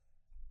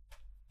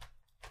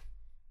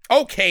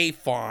 Okay,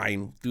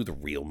 fine. Do the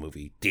real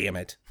movie. Damn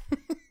it.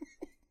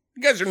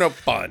 You guys are no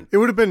fun. It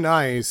would have been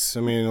nice.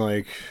 I mean,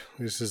 like,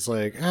 this is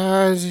like,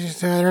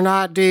 they're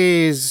not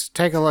D's.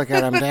 Take a look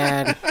at them,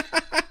 Dad.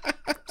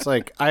 It's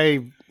like,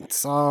 I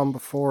saw them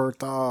before.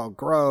 Oh,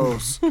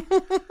 gross.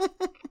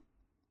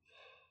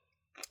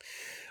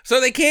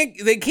 So they can't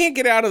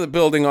get out of the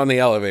building on the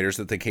elevators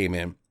that they came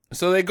in.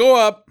 So they go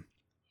up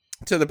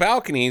to the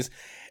balconies,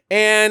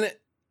 and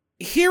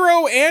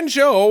Hero and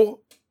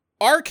Joe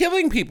are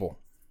killing people.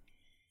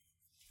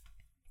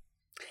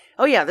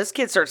 Oh, yeah, this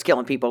kid starts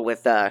killing people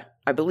with, I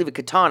believe, a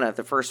katana.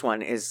 The first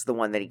one is the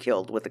one that he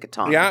killed with the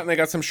katana. Yeah, and they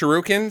got some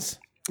shurikens.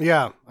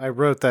 Yeah, I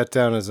wrote that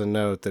down as a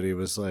note that he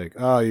was like,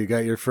 oh, you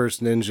got your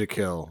first ninja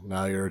kill.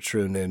 Now you're a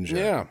true ninja.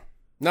 Yeah.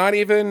 Not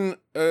even,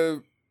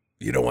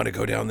 you don't want to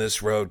go down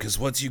this road, because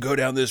once you go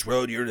down this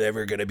road, you're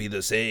never going to be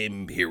the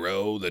same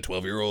Hero, the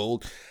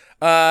 12-year-old.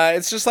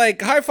 It's just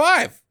like, high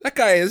five. That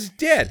guy is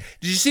dead.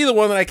 Did you see the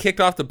one that I kicked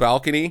off the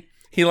balcony?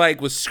 He,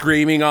 like, was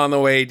screaming on the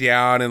way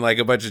down, and, like,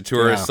 a bunch of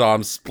tourists saw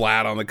him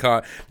splat on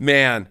the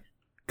Man,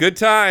 good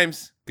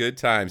times. Good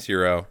times,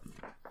 Hero.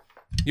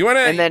 You want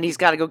to... And then he's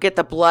got to go get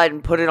the blood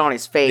and put it on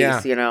his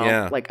face,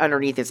 like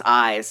underneath his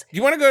eyes.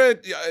 You want to go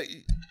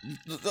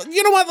to...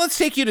 you know what? Let's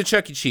take you to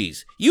Chuck E.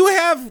 Cheese. You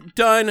have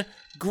done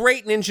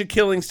great ninja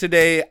killings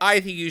today. I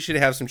think you should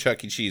have some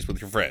Chuck E. Cheese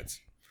with your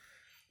friends.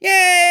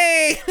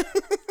 Yay!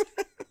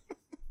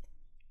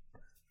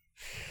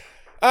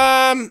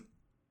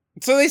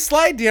 So they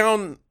slide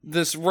down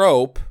this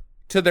rope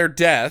to their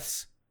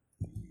deaths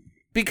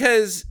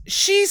because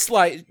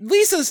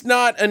Lisa's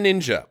not a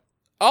ninja.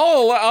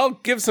 I'll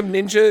give some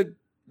ninja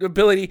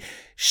ability.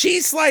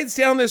 She slides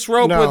down this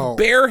rope with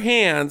bare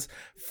hands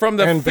from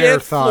the and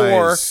 5th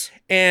floor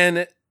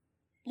and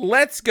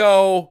lets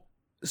go,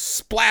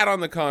 splat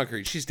on the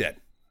concrete. She's dead.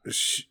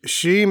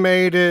 She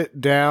made it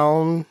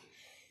down.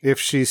 If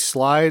she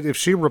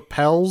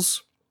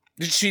repels.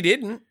 She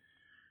didn't.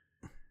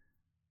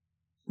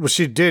 Well,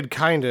 she did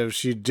kind of.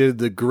 She did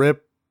the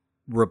grip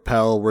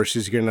rappel where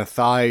she's going to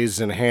thighs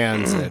and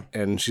hands it,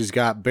 and she's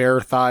got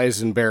bare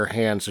thighs and bare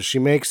hands. So she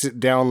makes it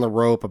down the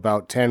rope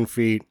about 10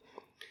 feet,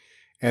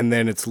 and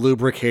then it's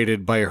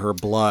lubricated by her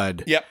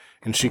blood. Yep.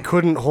 And she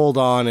couldn't hold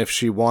on if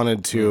she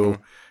wanted to,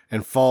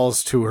 and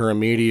falls to her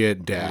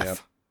immediate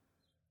death.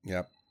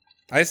 Yep.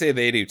 I say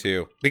they do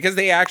too, because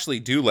they actually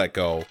do let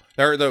go.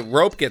 The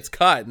rope gets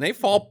cut, and they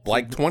fall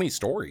like 20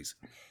 stories.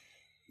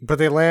 But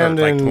they land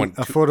like in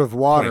a foot of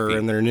water,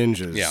 and they're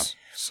ninjas. Yeah.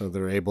 So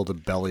they're able to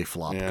belly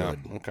flop good.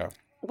 Okay.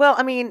 Well,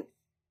 I mean,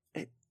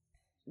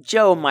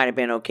 Joe might have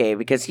been okay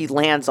because he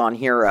lands on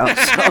Hero,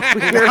 so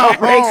Hero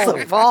breaks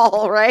the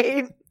fall,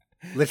 right?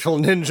 Little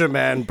ninja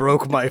man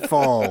broke my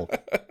fall.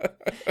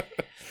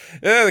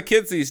 Yeah, the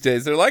kids these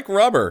days, they're like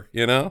rubber,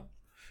 you know?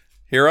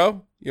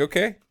 Hero, you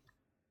okay?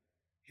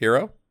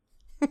 Hero?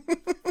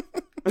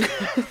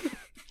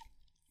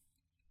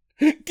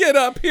 Get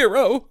up,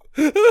 Hero.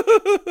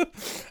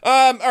 All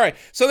right,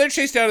 so they're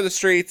chased out of the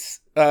streets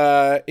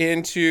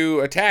into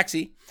a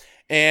taxi,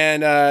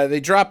 and they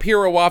drop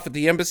Hero off at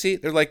the embassy.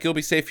 They're like, you'll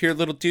be safe here,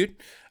 little dude.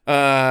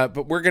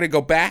 But we're going to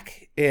go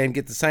back and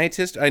get the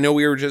scientist. I know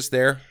we were just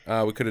there.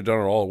 We could have done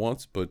it all at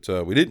once, but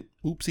we didn't.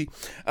 Oopsie.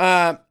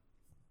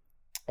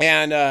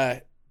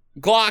 And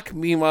Glock,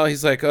 meanwhile,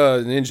 he's like,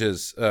 oh,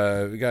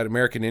 ninjas. We got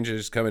American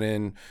ninjas coming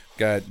in.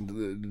 Got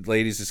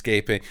ladies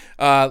escaping.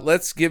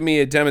 Let's give me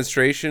a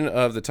demonstration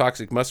of the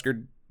toxic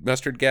mustard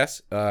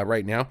gas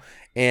right now.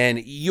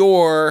 And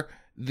you're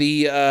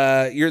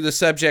the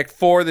subject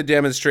for the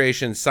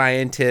demonstration,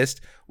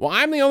 scientist. Well,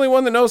 I'm the only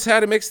one that knows how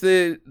to mix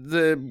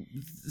the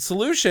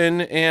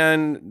solution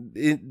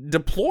and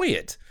deploy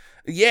it.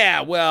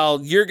 Yeah, well,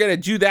 you're going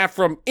to do that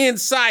from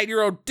inside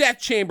your own death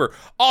chamber.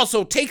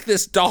 Also, take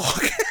this dog.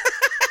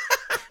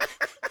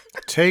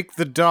 Take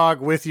the dog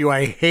with you.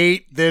 I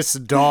hate this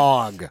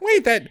dog.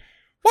 Wait,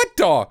 what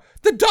dog?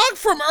 The dog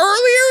from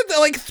earlier?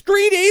 Like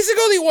 3 days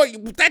ago?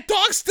 That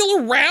dog's still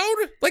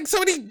around? Like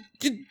somebody...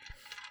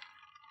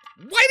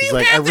 Why do you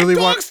have that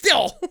dog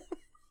still?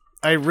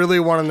 I really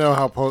want to know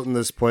how potent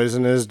this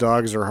poison is.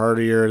 Dogs are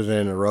hardier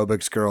than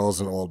aerobics girls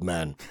and old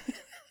men.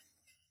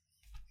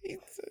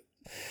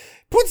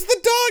 Puts the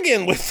dog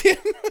in with him.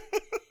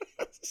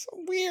 So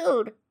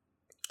weird.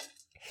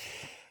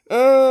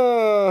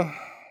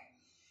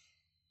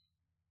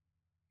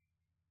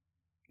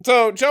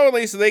 So Joe and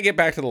Lisa, they get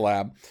back to the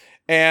lab,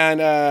 and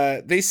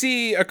they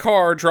see a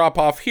car drop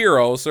off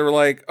Hero. So we're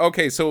like,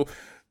 okay, so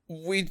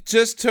we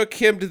just took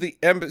him to the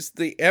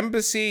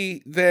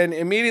embassy, then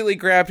immediately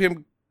grabbed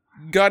him,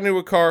 got into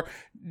a car,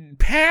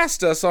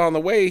 passed us on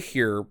the way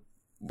here.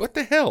 What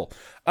the hell?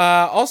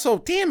 Also,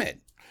 damn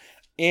it.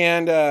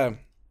 And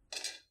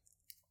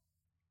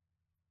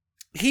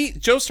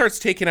Joe starts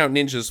taking out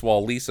ninjas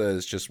while Lisa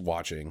is just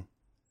watching.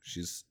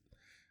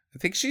 I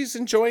think she's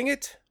enjoying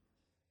it.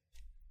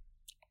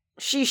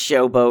 She's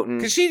showboating.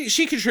 Because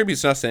she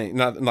contributes nothing,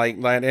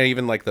 not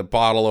even like the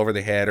bottle over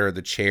the head or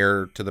the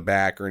chair to the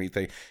back or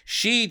anything.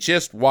 She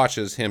just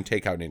watches him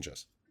take out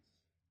ninjas.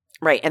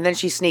 Right, and then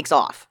she sneaks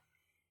off.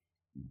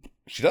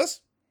 She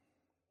does?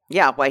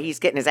 Yeah, while he's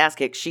getting his ass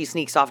kicked, she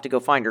sneaks off to go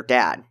find her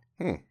dad.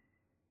 Mm-hmm.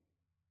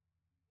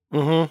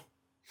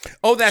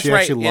 Oh, that's she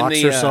right. She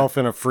locks herself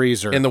in a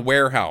freezer. In the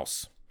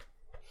warehouse.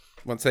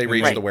 Once they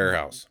reach the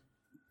warehouse.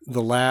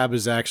 The lab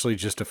is actually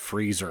just a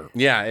freezer.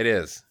 Yeah, it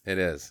is. It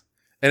is.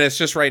 And it's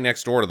just right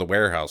next door to the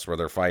warehouse where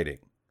they're fighting.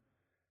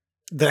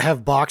 That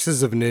have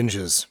boxes of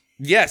ninjas.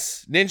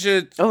 Yes,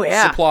 ninja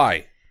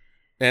supply.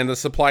 And the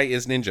supply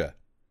is ninja.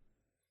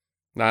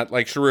 Not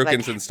like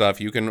shurikens and stuff.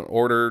 You can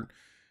order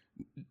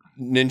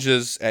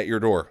ninjas at your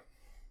door.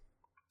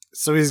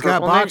 So he's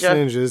got box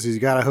ninjas. He's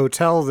got a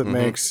hotel that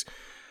makes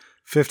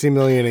 $50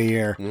 million a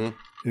year. And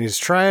he's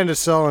trying to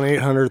sell an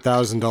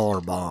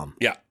 $800,000 bomb.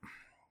 Yeah.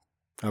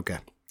 Okay.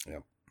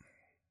 Yep.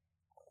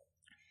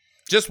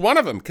 Just one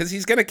of them, because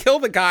he's going to kill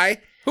the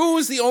guy who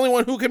is the only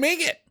one who can make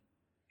it.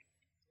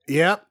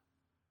 Yep.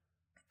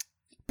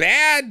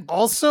 Bad.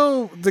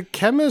 Also, the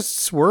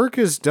chemist's work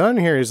is done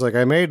here. He's like,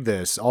 I made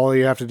this. All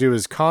you have to do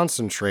is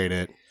concentrate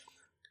it.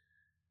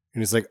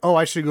 And he's like, oh,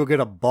 I should go get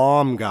a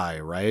bomb guy,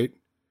 right?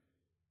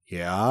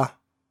 Yeah.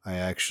 I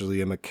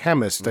actually am a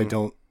chemist. I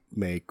don't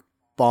make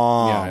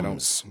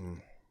bombs. Yeah,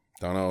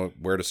 I don't know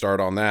where to start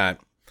on that.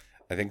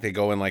 I think they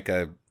go in like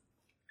a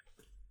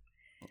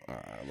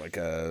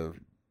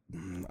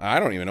I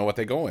don't even know what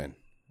they go in.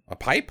 A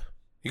pipe?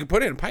 You can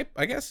put it in a pipe,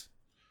 I guess.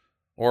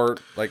 Or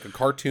like a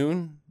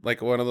cartoon,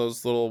 like one of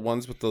those little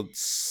ones with the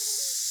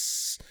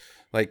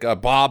like a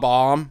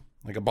bob-omb,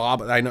 like a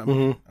bob. I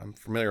know I'm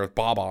familiar with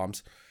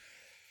bob-ombs.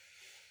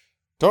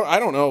 I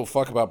don't know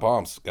fuck about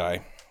bombs,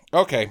 guy.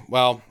 Okay,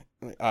 well,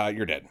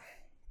 you're dead.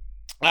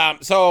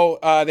 So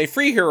they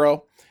free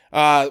Hero.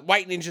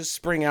 White ninjas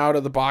spring out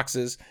of the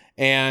boxes,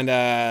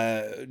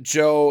 and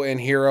Joe and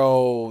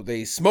Hero,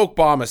 they smoke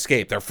bomb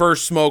escape. Their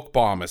first smoke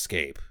bomb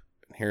escape.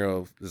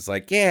 Hero is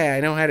like, yeah, I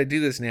know how to do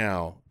this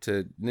now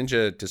to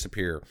ninja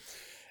disappear.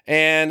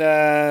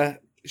 And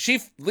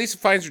Lisa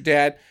finds her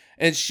dad,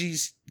 and she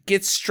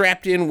gets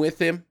strapped in with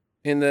him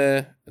in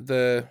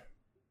the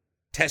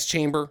test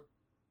chamber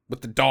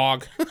with the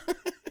dog.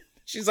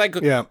 She's like,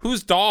 Yeah.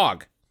 Whose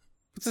dog?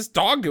 What's this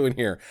dog doing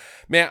here?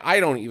 Man,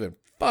 I don't even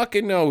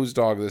fucking know whose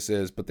dog this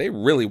is, but they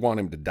really want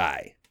him to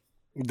die.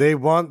 They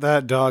want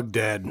that dog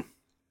dead.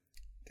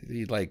 Did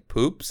he like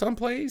poop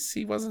someplace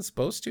he wasn't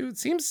supposed to? It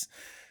seems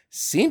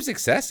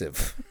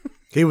excessive.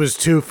 He was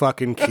too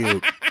fucking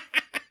cute.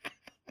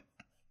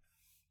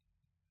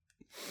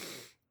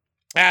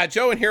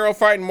 Joe and Hero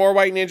fighting more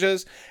white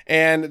ninjas,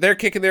 and they're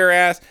kicking their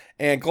ass,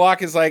 and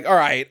Glock is like, all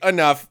right,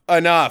 enough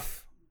with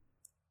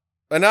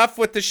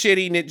the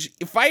shitty ninja.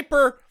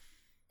 Viper,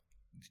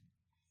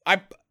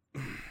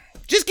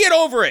 just get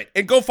over it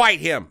and go fight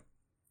him.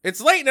 It's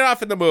late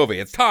enough in the movie.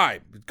 It's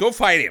time. Go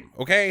fight him,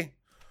 okay?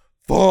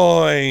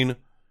 Fine.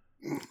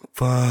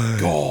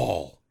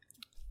 Go.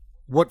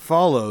 What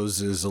follows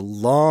is a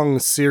long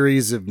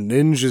series of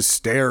ninja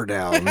stare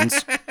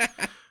downs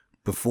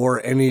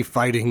before any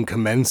fighting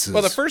commences.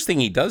 Well, the first thing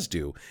he does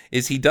do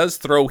is he does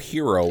throw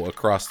Hero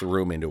across the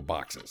room into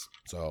boxes.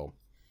 So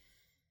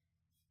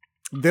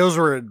those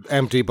were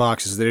empty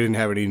boxes. They didn't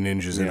have any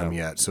ninjas in them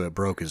yet, so it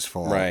broke his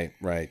fall. Right.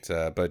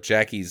 But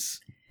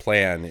Jackie's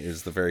plan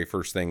is the very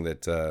first thing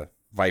that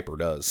Viper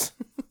does.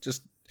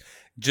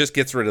 just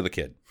gets rid of the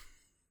kid.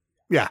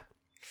 Yeah.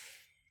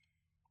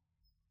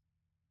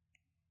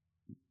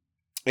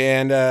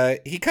 And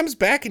he comes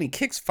back and he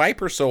kicks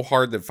Viper so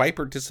hard that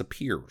Viper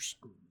disappears.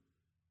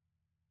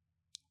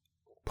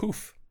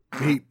 Poof.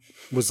 He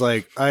was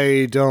like,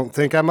 I don't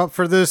think I'm up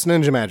for this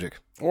ninja magic.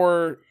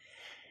 Or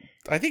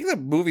I think the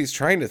movie's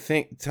trying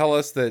to tell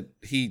us that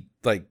he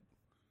like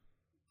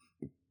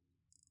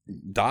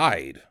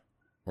died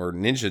or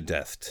ninja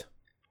deathed.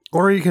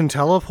 Or he can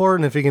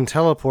teleport, and if he can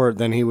teleport,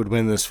 then he would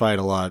win this fight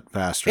a lot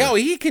faster. Yeah,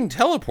 he can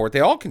teleport.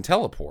 They all can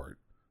teleport.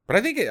 But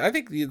I think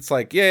it's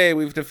like, yay,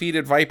 we've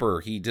defeated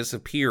Viper. He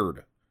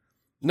disappeared.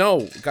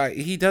 No, guy,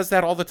 he does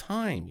that all the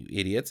time, you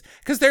idiots.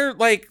 Because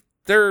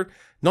they're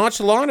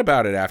nonchalant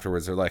about it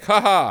afterwards. They're like,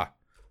 haha,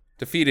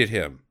 defeated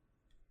him.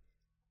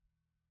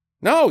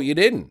 No, you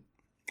didn't.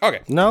 Okay.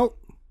 No. All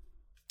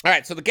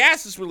right, so the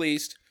gas is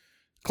released.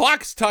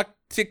 Clock's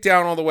tick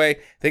down all the way.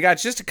 They got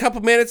just a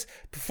couple minutes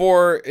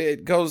before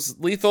it goes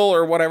lethal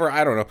or whatever.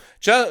 I don't know.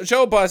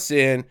 Joe busts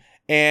in,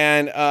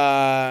 and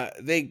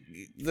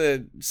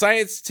the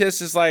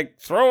scientist is like,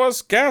 throw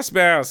us gas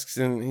masks.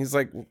 And he's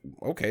like,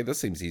 okay, this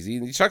seems easy.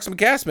 And he chucks some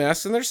gas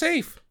masks, and they're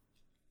safe.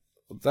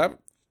 That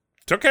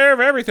took care of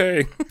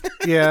everything.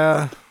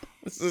 Yeah.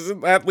 This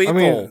isn't that lethal. I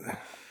mean,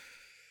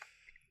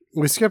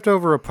 we skipped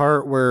over a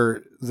part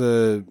where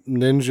the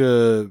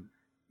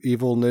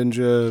evil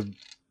ninja,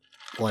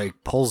 like,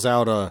 pulls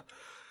out a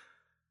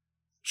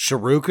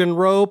shuriken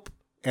rope,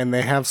 and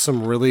they have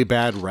some really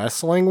bad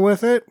wrestling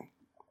with it.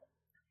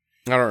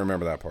 I don't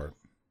remember that part.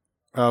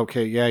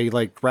 Okay, yeah, he,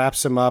 like,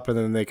 wraps him up, and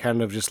then they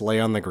kind of just lay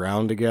on the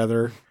ground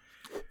together.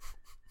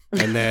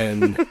 And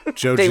then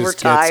Joe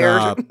just gets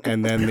up,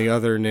 and then the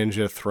other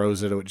ninja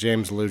throws it.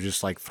 James Lou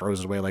just, like, throws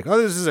it away, like,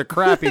 oh, this is a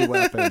crappy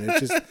weapon. It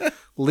just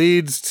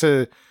leads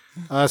to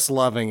us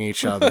loving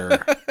each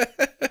other.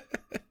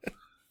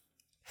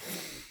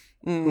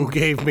 Who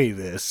gave me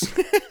this?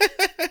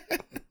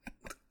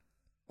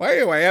 Why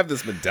do I have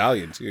this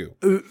medallion, too?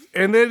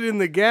 And then in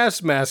the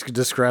gas mask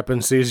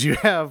discrepancies, you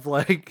have,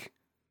 like,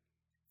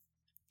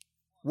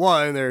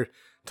 one, they're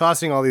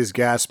tossing all these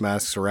gas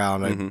masks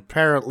around. Mm-hmm.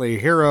 Apparently,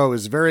 Hero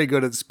is very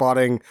good at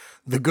spotting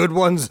the good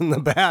ones and the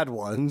bad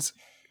ones,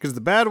 because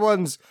the bad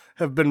ones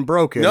have been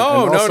broken.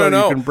 No. You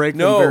can break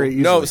them very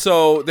easily. No,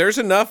 so there's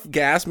enough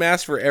gas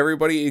masks for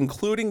everybody,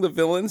 including the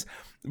villains,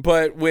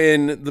 but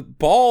when the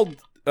bald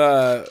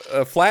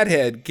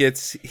flathead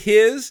gets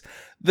his,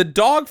 the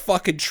dog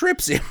fucking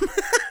trips him.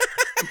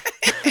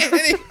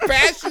 And he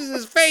bashes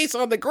his face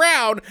on the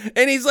ground,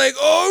 and he's like,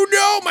 oh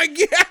no, my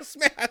gas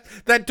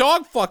mask. That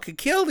dog fucking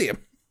killed him.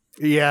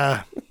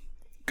 Yeah.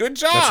 Good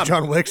job. That's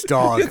John Wick's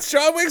dog. It's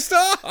John Wick's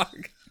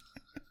dog.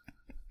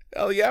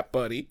 Hell yeah,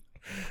 buddy.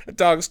 That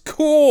dog's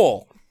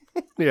cool.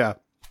 Yeah.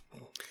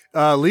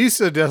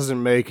 Lisa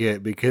doesn't make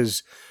it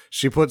because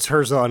she puts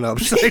hers on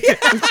upside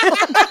down.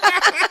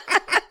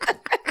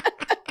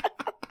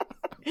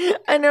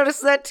 I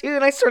noticed that too,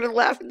 and I started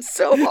laughing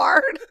so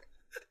hard.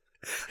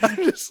 I'm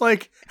just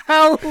like,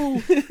 how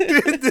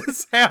did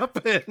this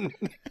happen?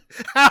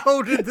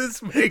 How did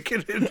this make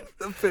it into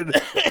the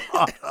finished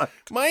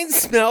product? Mine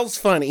smells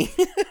funny.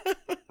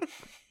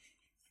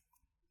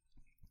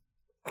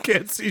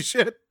 Can't see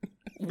shit.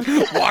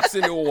 Walks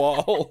into a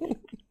wall.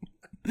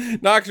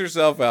 Knocks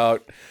herself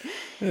out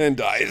and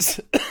dies.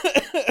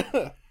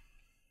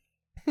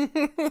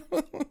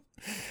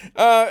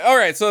 All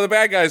right, so the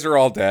bad guys are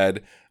all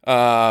dead.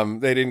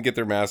 They didn't get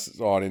their masks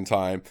on in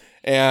time,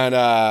 and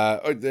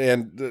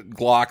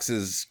Glocks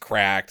is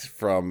cracked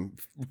from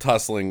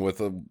tussling with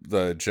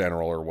the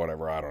general or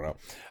whatever. I don't know.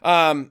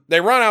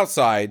 They run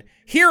outside.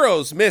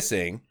 Hero's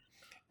missing,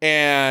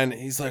 and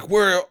he's like,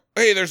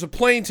 hey, there's a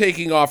plane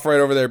taking off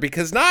right over there,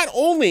 because not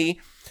only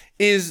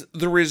is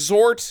the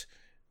resort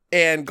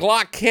and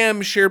Glock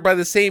Chem shared by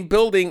the same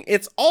building,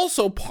 it's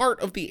also part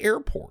of the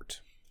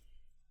airport.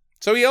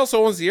 So he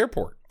also owns the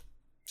airport.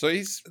 So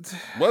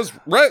was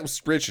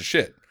rich as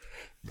shit.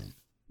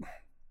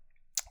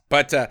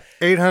 But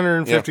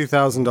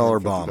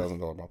 $850,000 bomb.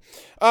 $850,000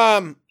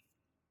 bomb.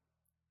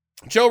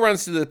 Joe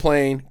runs to the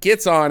plane,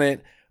 gets on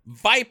it.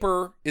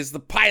 Viper is the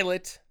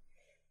pilot,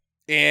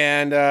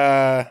 and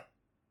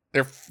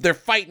they're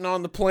fighting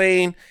on the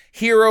plane.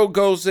 Hero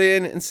goes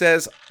in and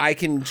says, "I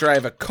can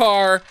drive a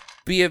car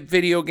via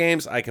video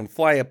games. I can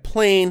fly a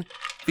plane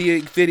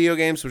via video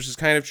games," which is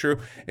kind of true,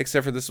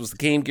 except for this was the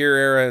Game Gear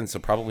era, and so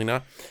probably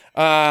not.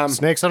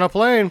 Snakes on a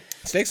plane.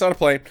 Snakes on a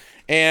plane,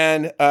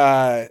 and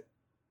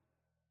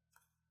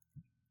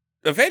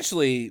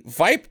eventually,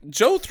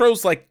 Joe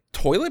throws like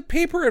toilet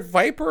paper at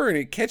Viper, and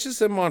it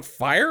catches him on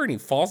fire, and he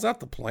falls out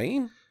the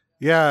plane.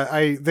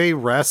 Yeah, they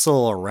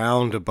wrestle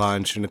around a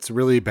bunch, and it's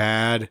really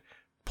bad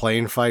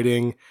plane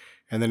fighting.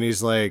 And then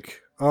he's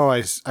like, "Oh,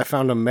 I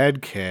found a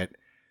med kit,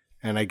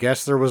 and I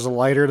guess there was a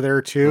lighter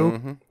there too."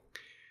 Mm-hmm.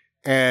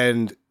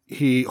 And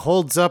he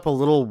holds up a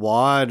little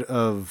wad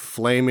of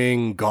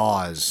flaming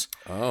gauze.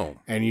 Oh,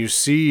 and you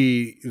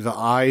see the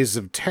eyes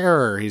of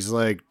terror. He's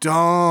like,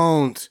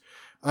 "Don't!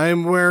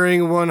 I'm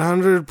wearing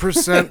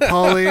 100%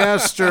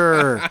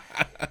 polyester."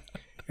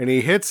 And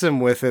he hits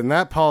him with it, and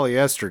that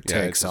polyester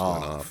takes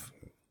off.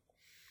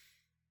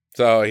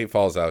 So he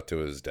falls out to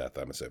his death,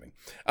 I'm assuming.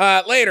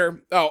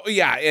 Later,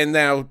 and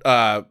now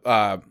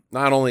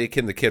not only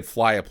can the kid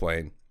fly a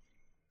plane,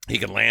 he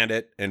can land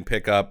it and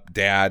pick up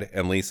Dad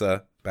and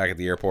Lisa back at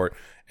the airport,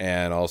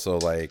 and also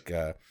like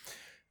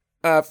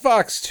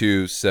Fox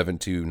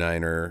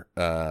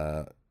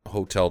 2729er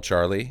Hotel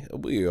Charlie,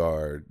 we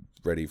are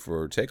ready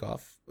for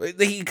takeoff.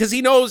 Because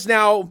he knows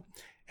now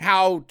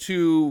how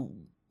to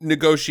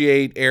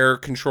negotiate air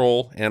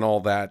control and all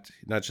that,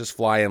 not just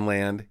fly and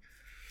land.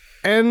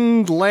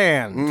 And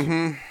land.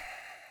 Mm-hmm.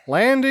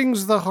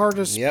 Landing's the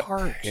hardest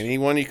part.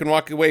 Anyone you can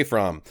walk away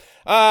from.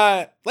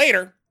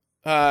 Later,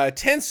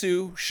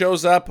 Tensu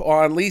shows up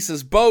on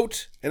Lisa's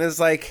boat and is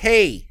like,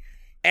 "Hey,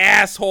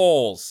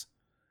 assholes,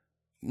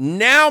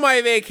 now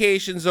my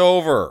vacation's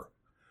over.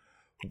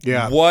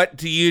 Yeah. What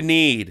do you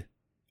need?"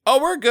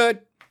 "Oh, we're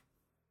good."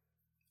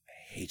 "I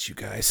hate you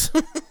guys."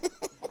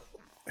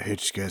 I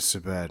hate you guys so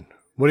bad.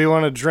 "What do you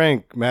want to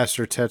drink,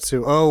 Master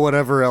Tetsu?" "Oh,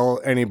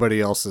 whatever anybody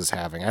else is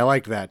having." I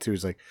liked that too.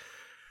 He's like,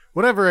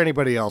 whatever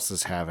anybody else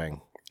is having.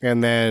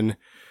 And then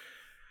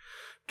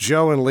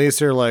Joe and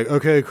Lisa are like,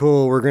 "Okay,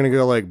 cool. We're going to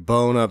go like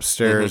bone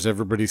upstairs.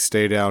 Everybody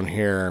stay down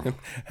here."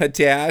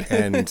 Dad.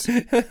 And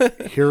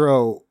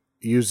Hero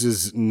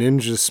uses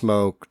ninja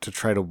smoke to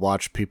try to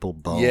watch people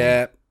bone.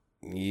 Yep.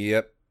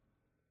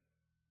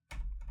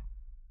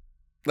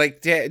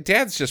 Like,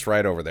 Dad's just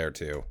right over there,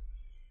 too.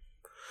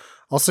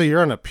 Also,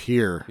 you're on a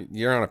pier.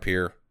 You're on a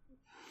pier.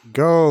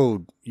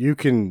 Go. You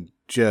can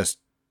just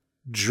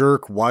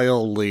jerk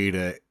wildly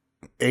to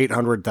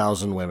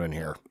 800,000 women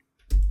here.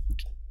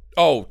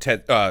 Oh,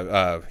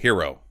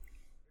 Hero.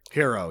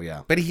 Hero,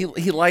 yeah. But he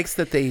likes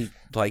that they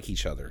like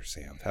each other,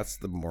 Sam. That's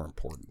the more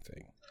important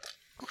thing.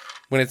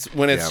 When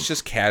it's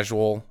just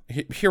casual,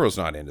 Hero's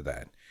not into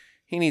that.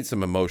 He needs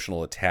some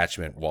emotional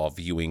attachment while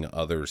viewing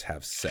others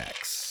have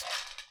sex.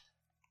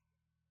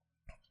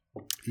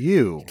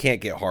 You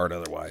can't get hard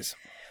otherwise.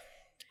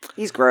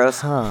 He's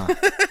gross. Huh.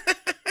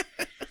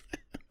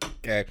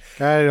 Okay.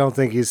 I don't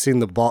think he's seen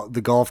the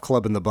golf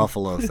club and the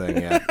buffalo thing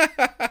yet.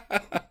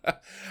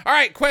 All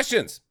right,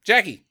 questions.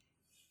 Jackie.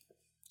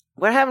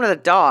 What happened to the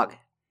dog?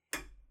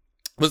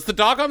 Was the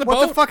dog on the boat?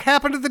 What the fuck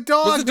happened to the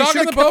dog? Was the dog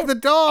on the boat? The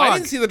dog. I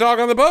didn't see the dog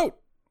on the boat.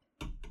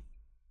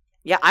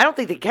 Yeah, I don't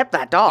think they kept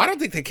that dog. I don't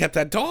think they kept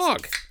that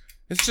dog.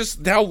 It's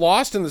just now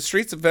lost in the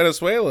streets of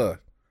Venezuela.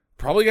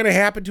 Probably going to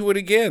happen to it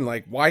again.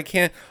 Like, why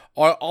can't...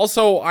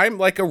 Also, I'm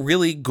like a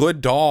really good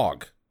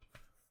dog.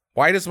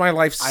 Why does my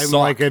life suck? I'm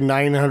like a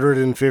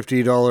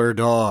 $950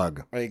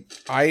 dog. Like,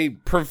 I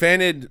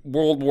prevented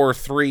World War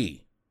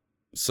III.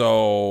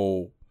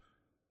 So,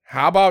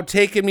 how about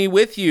taking me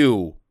with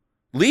you?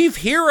 Leave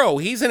Hero.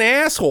 He's an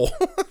asshole.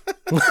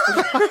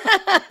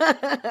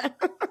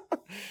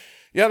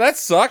 Yeah, that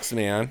sucks,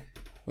 man.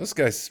 This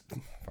guy's...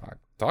 Fuck,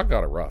 dog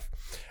got it rough.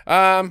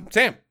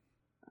 Sam.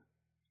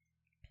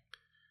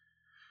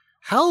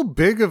 How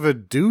big of a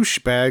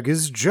douchebag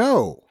is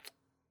Joe?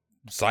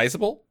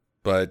 Sizable,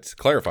 but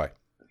clarify.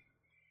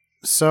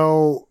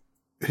 So,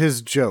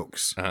 his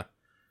jokes. Uh-huh.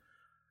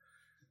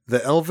 The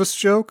Elvis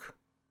joke?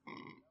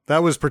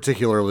 That was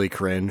particularly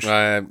cringe.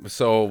 I'm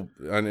so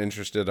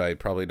uninterested, I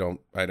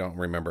don't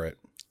remember it.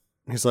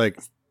 He's like,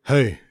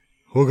 "Hey,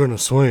 we're gonna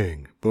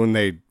swing." But when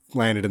they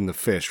landed in the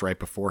fish right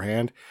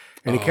beforehand,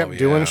 and he kept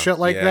doing shit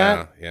like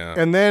that. Yeah.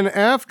 And then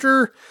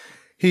after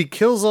he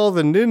kills all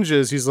the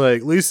ninjas, he's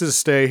like, "Lisa,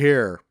 stay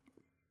here."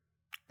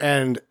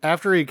 And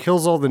after he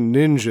kills all the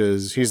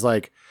ninjas, he's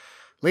like,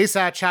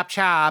 "Lisa, chop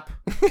chop,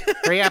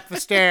 hurry up the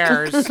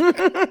stairs."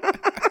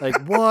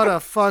 Like, what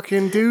a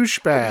fucking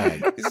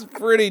douchebag. He's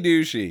pretty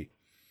douchey.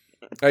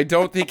 I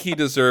don't think he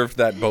deserved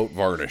that boat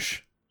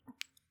varnish.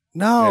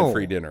 No. And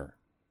free dinner.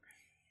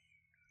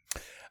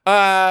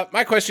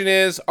 My question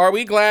is, are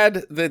we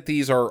glad that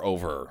these are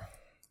over?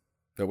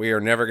 That we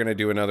are never going to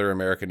do another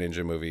American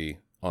Ninja movie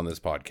on this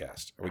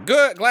podcast? Are we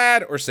good,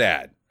 glad, or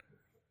sad?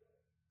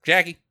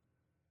 Jackie?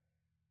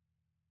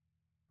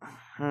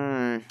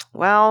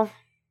 Well,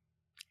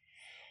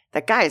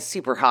 that guy is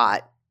super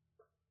hot.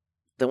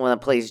 The one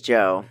that plays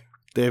Joe.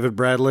 David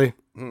Bradley.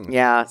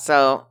 Yeah,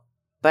 so,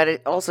 but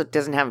it also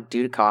doesn't have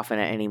Dudikoff in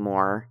it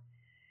anymore.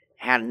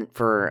 Hadn't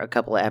for a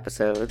couple of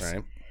episodes.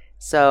 Right.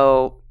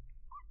 So,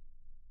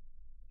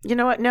 you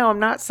know what? No, I'm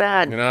not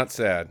sad. You're not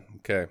sad.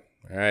 Okay.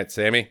 All right,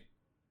 Sammy?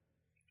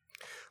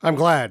 I'm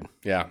glad.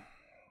 Yeah.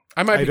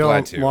 I might be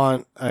glad too.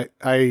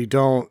 I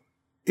don't.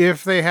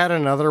 If they had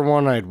another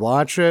one, I'd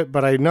watch it,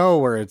 but I know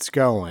where it's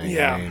going.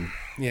 Yeah. I mean,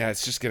 yeah,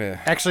 it's just going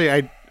to...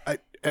 Actually,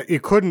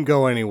 it couldn't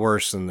go any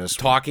worse than this.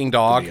 Talking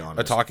dog?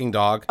 A talking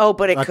dog? Oh,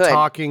 but it could. A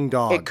talking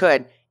dog. It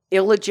could.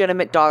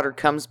 Illegitimate daughter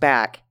comes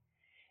back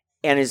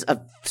and is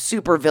a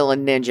super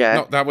villain ninja.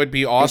 No, that would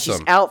be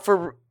awesome.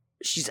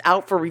 She's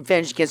out for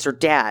revenge against her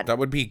dad. That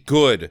would be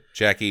good,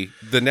 Jackie.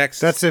 The next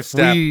That's if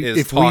step we is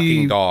if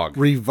talking we dog.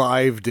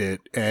 Revived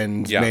it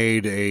and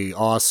made a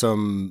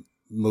awesome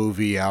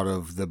movie out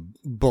of the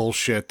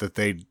bullshit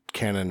that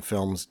Canon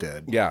Films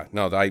did. Yeah,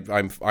 no,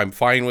 I'm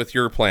fine with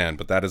your plan,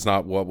 but that is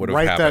not what would have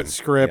happened. happened. Write that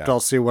script. Yeah. I'll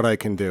see what I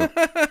can do.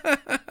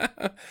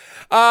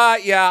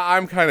 Yeah,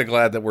 I'm kind of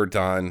glad that we're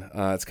done.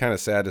 It's kind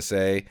of sad to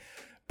say,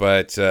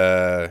 but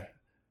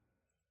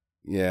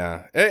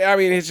yeah, I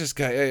mean,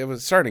 it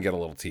was starting to get a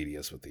little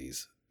tedious with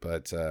these,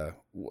 but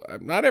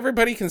not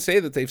everybody can say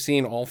that they've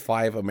seen all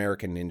 5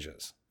 American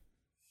Ninjas.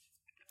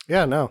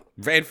 Yeah, no.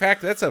 In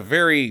fact, that's a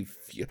very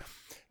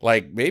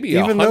like maybe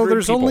even though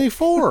there's people. Only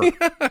 4.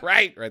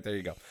 right there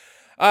you go.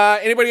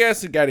 Anybody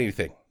else got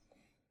anything?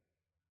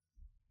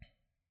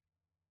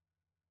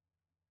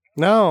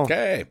 No.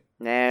 Okay.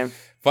 Nah.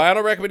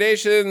 Final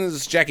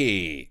recommendations,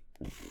 Jackie.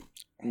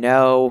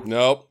 No.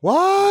 Nope.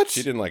 What?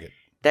 She didn't like it.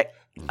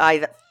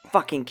 That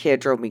fucking kid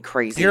drove me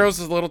crazy. Heroes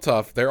is a little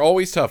tough. They're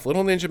always tough.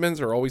 Little Ninja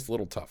Men's are always a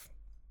little tough.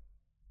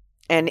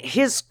 And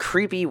his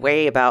creepy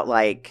way about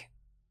like,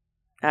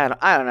 I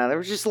don't know. There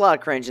was just a lot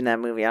of cringe in that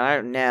movie. I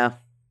don't know.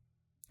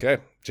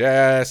 Okay,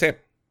 Sam.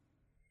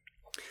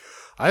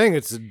 I think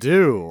it's a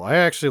do. I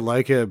actually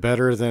like it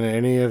better than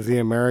any of the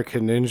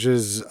American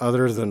Ninjas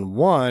other than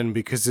one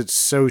because it's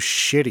so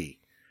shitty.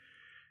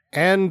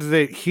 And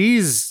that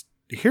Hero's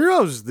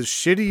the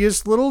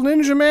shittiest little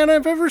ninja man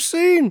I've ever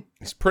seen.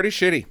 He's pretty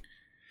shitty.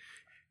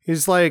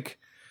 He's like,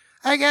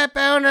 I got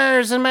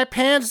boners and my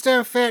pants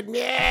don't fit.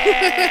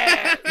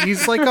 Yeah.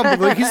 he's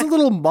a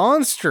little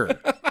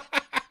monster.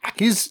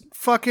 He's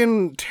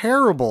fucking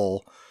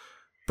terrible.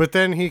 But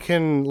then he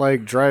can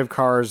like drive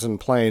cars and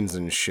planes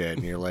and shit.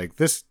 And you're like,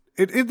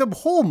 the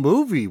whole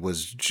movie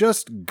was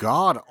just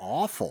god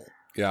awful.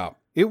 Yeah.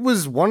 It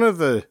was one of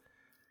the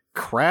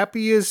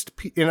crappiest,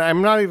 and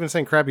I'm not even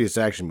saying crappiest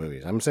action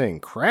movies. I'm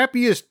saying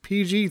crappiest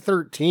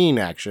PG-13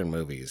 action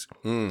movies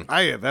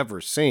I have ever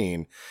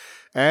seen.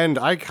 And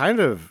I kind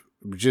of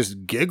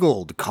just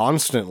giggled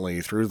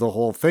constantly through the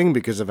whole thing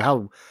because of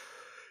how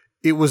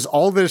it was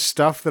all this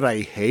stuff that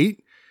I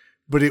hate,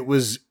 but it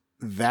was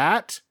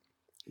that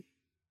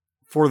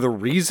for the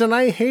reason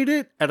I hate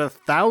it at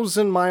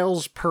 1,000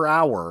 miles per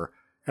hour.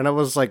 And I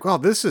was like, wow,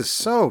 this is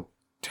so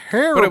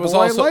terrible. But it was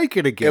also, I like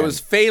it again. It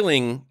was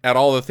failing at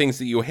all the things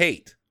that you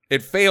hate.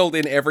 It failed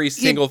in every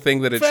single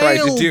thing that it tried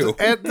to do.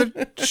 At the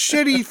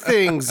shitty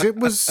things. It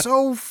was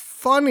so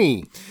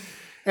funny.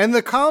 And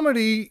the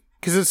comedy,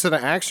 because it's an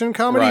action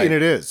comedy, right. And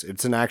it is.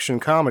 It's an action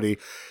comedy.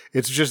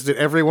 It's just that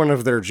every one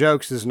of their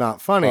jokes is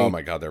not funny. Oh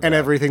my God, they're bad. And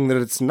everything that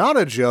it's not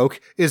a joke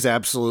is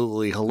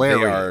absolutely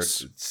hilarious.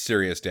 They are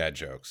serious dad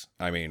jokes.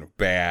 I mean,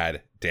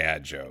 bad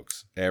dad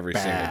jokes every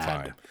single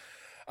time.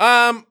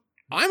 I'm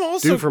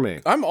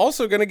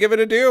also going to give it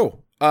a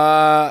do.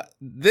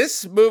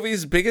 This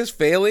movie's biggest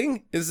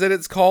failing is that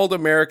it's called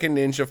American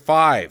Ninja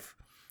 5.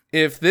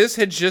 If this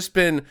had just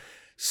been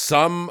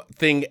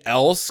something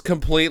else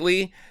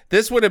completely,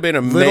 this would have been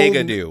a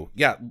mega do.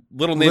 Yeah,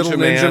 Little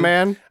Ninja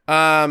Man.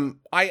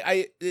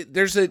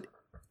 There's a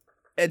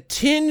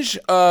tinge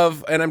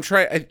of, and I'm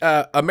trying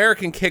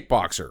American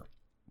Kickboxer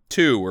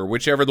 2, or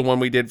whichever the one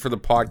we did for the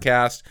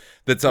podcast.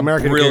 That's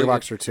American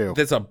Kickboxer 2.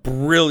 That's a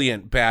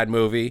brilliant bad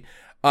movie.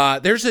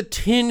 There's a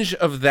tinge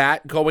of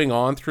that going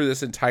on through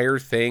this entire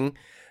thing,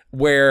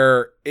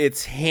 where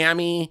it's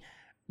hammy,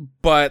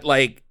 but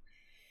like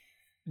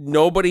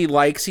nobody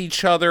likes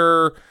each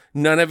other.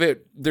 None of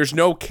it. There's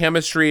no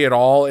chemistry at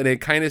all, and it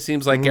kind of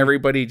seems like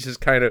everybody just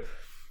kind of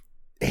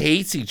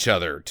hates each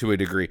other to a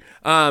degree.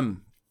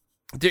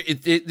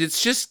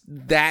 It's just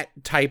that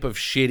type of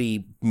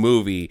shitty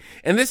movie,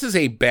 and this is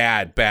a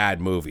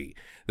bad movie.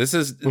 This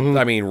is,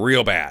 I mean,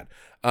 real bad.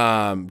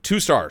 2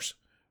 stars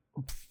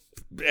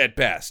at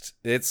best.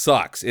 It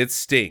sucks. It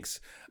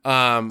stinks.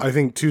 I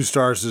think 2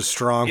 stars is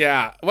strong.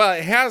 Yeah. Well,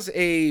 it has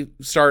a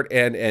start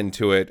and end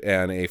to it,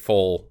 and a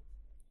full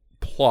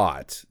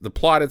plot. The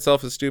plot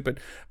itself is stupid,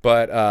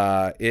 but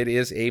it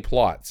is a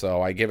plot,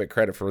 so I give it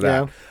credit for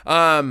that.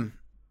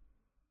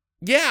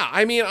 Yeah,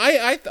 I mean,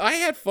 I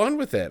had fun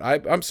with it.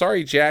 I'm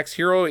sorry, Jack's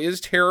hero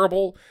is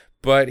terrible,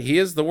 but he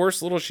is the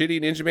worst little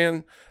shitty ninja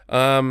man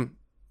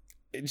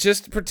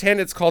just pretend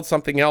it's called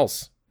something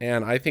else.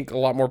 And I think a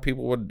lot more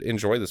people would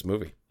enjoy this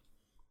movie.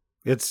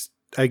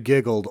 I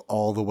giggled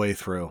all the way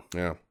through.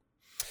 Yeah.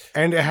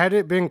 And had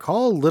it been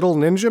called Little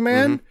Ninja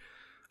Man,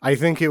 I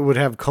think it would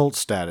have cult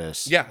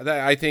status. Yeah,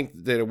 I think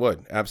that it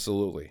would.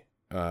 Absolutely.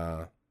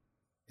 Yeah.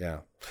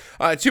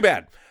 Too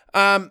bad.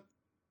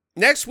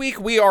 Next week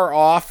we are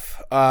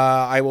off.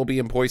 I will be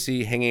in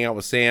Boise hanging out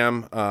with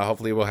Sam.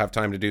 Hopefully we'll have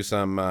time to do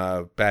some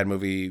bad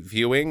movie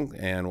viewing,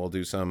 and we'll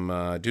do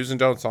some do's and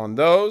don'ts on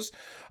those.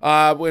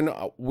 When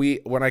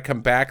I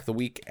come back the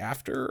week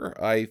after,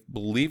 I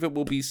believe it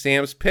will be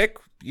Sam's pick.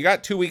 You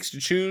got 2 weeks to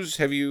choose.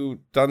 Have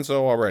you done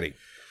so already?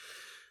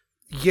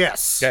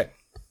 Yes.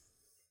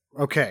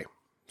 Okay.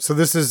 So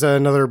this is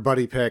another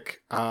buddy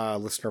pick.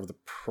 Listener of the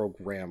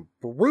program,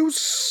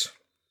 Bruce,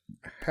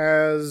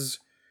 has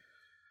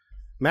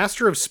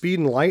Master of Speed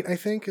and Light, I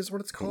think is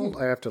what it's called.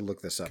 I have to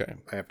look this up. Okay.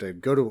 I have to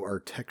go to our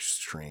text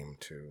stream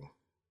to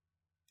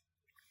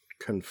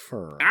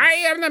confirm. I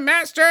am the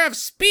Master of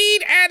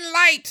Speed and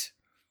Light.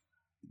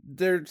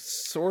 They're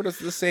sort of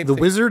the same The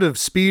thing. Wizard of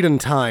Speed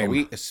and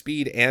Time.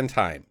 Speed and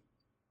Time.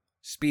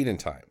 Speed and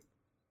Time.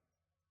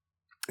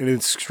 And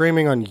it's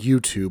streaming on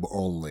YouTube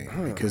only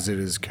because it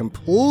is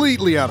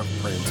completely out of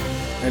print.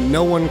 And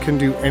no one can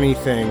do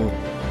anything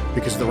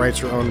because the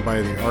rights are owned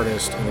by the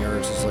artist. And the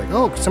artist is like,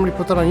 oh, somebody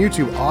put that on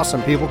YouTube.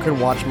 Awesome. People can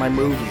watch my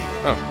movie.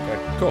 Oh,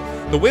 okay. Cool.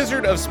 The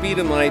Wizard of Speed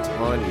and Light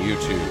on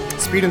YouTube.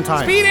 Speed and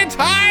Time. Speed and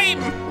Time!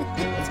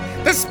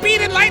 The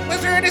Speed and Light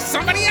Wizard is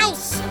somebody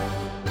else!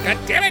 God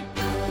damn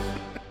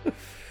it!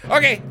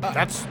 Okay.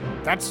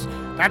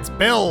 That's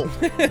Bill.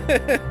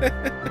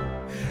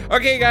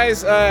 Okay,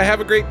 guys. Have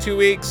a great 2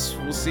 weeks.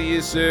 We'll see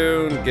you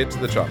soon. Get to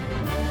the chop.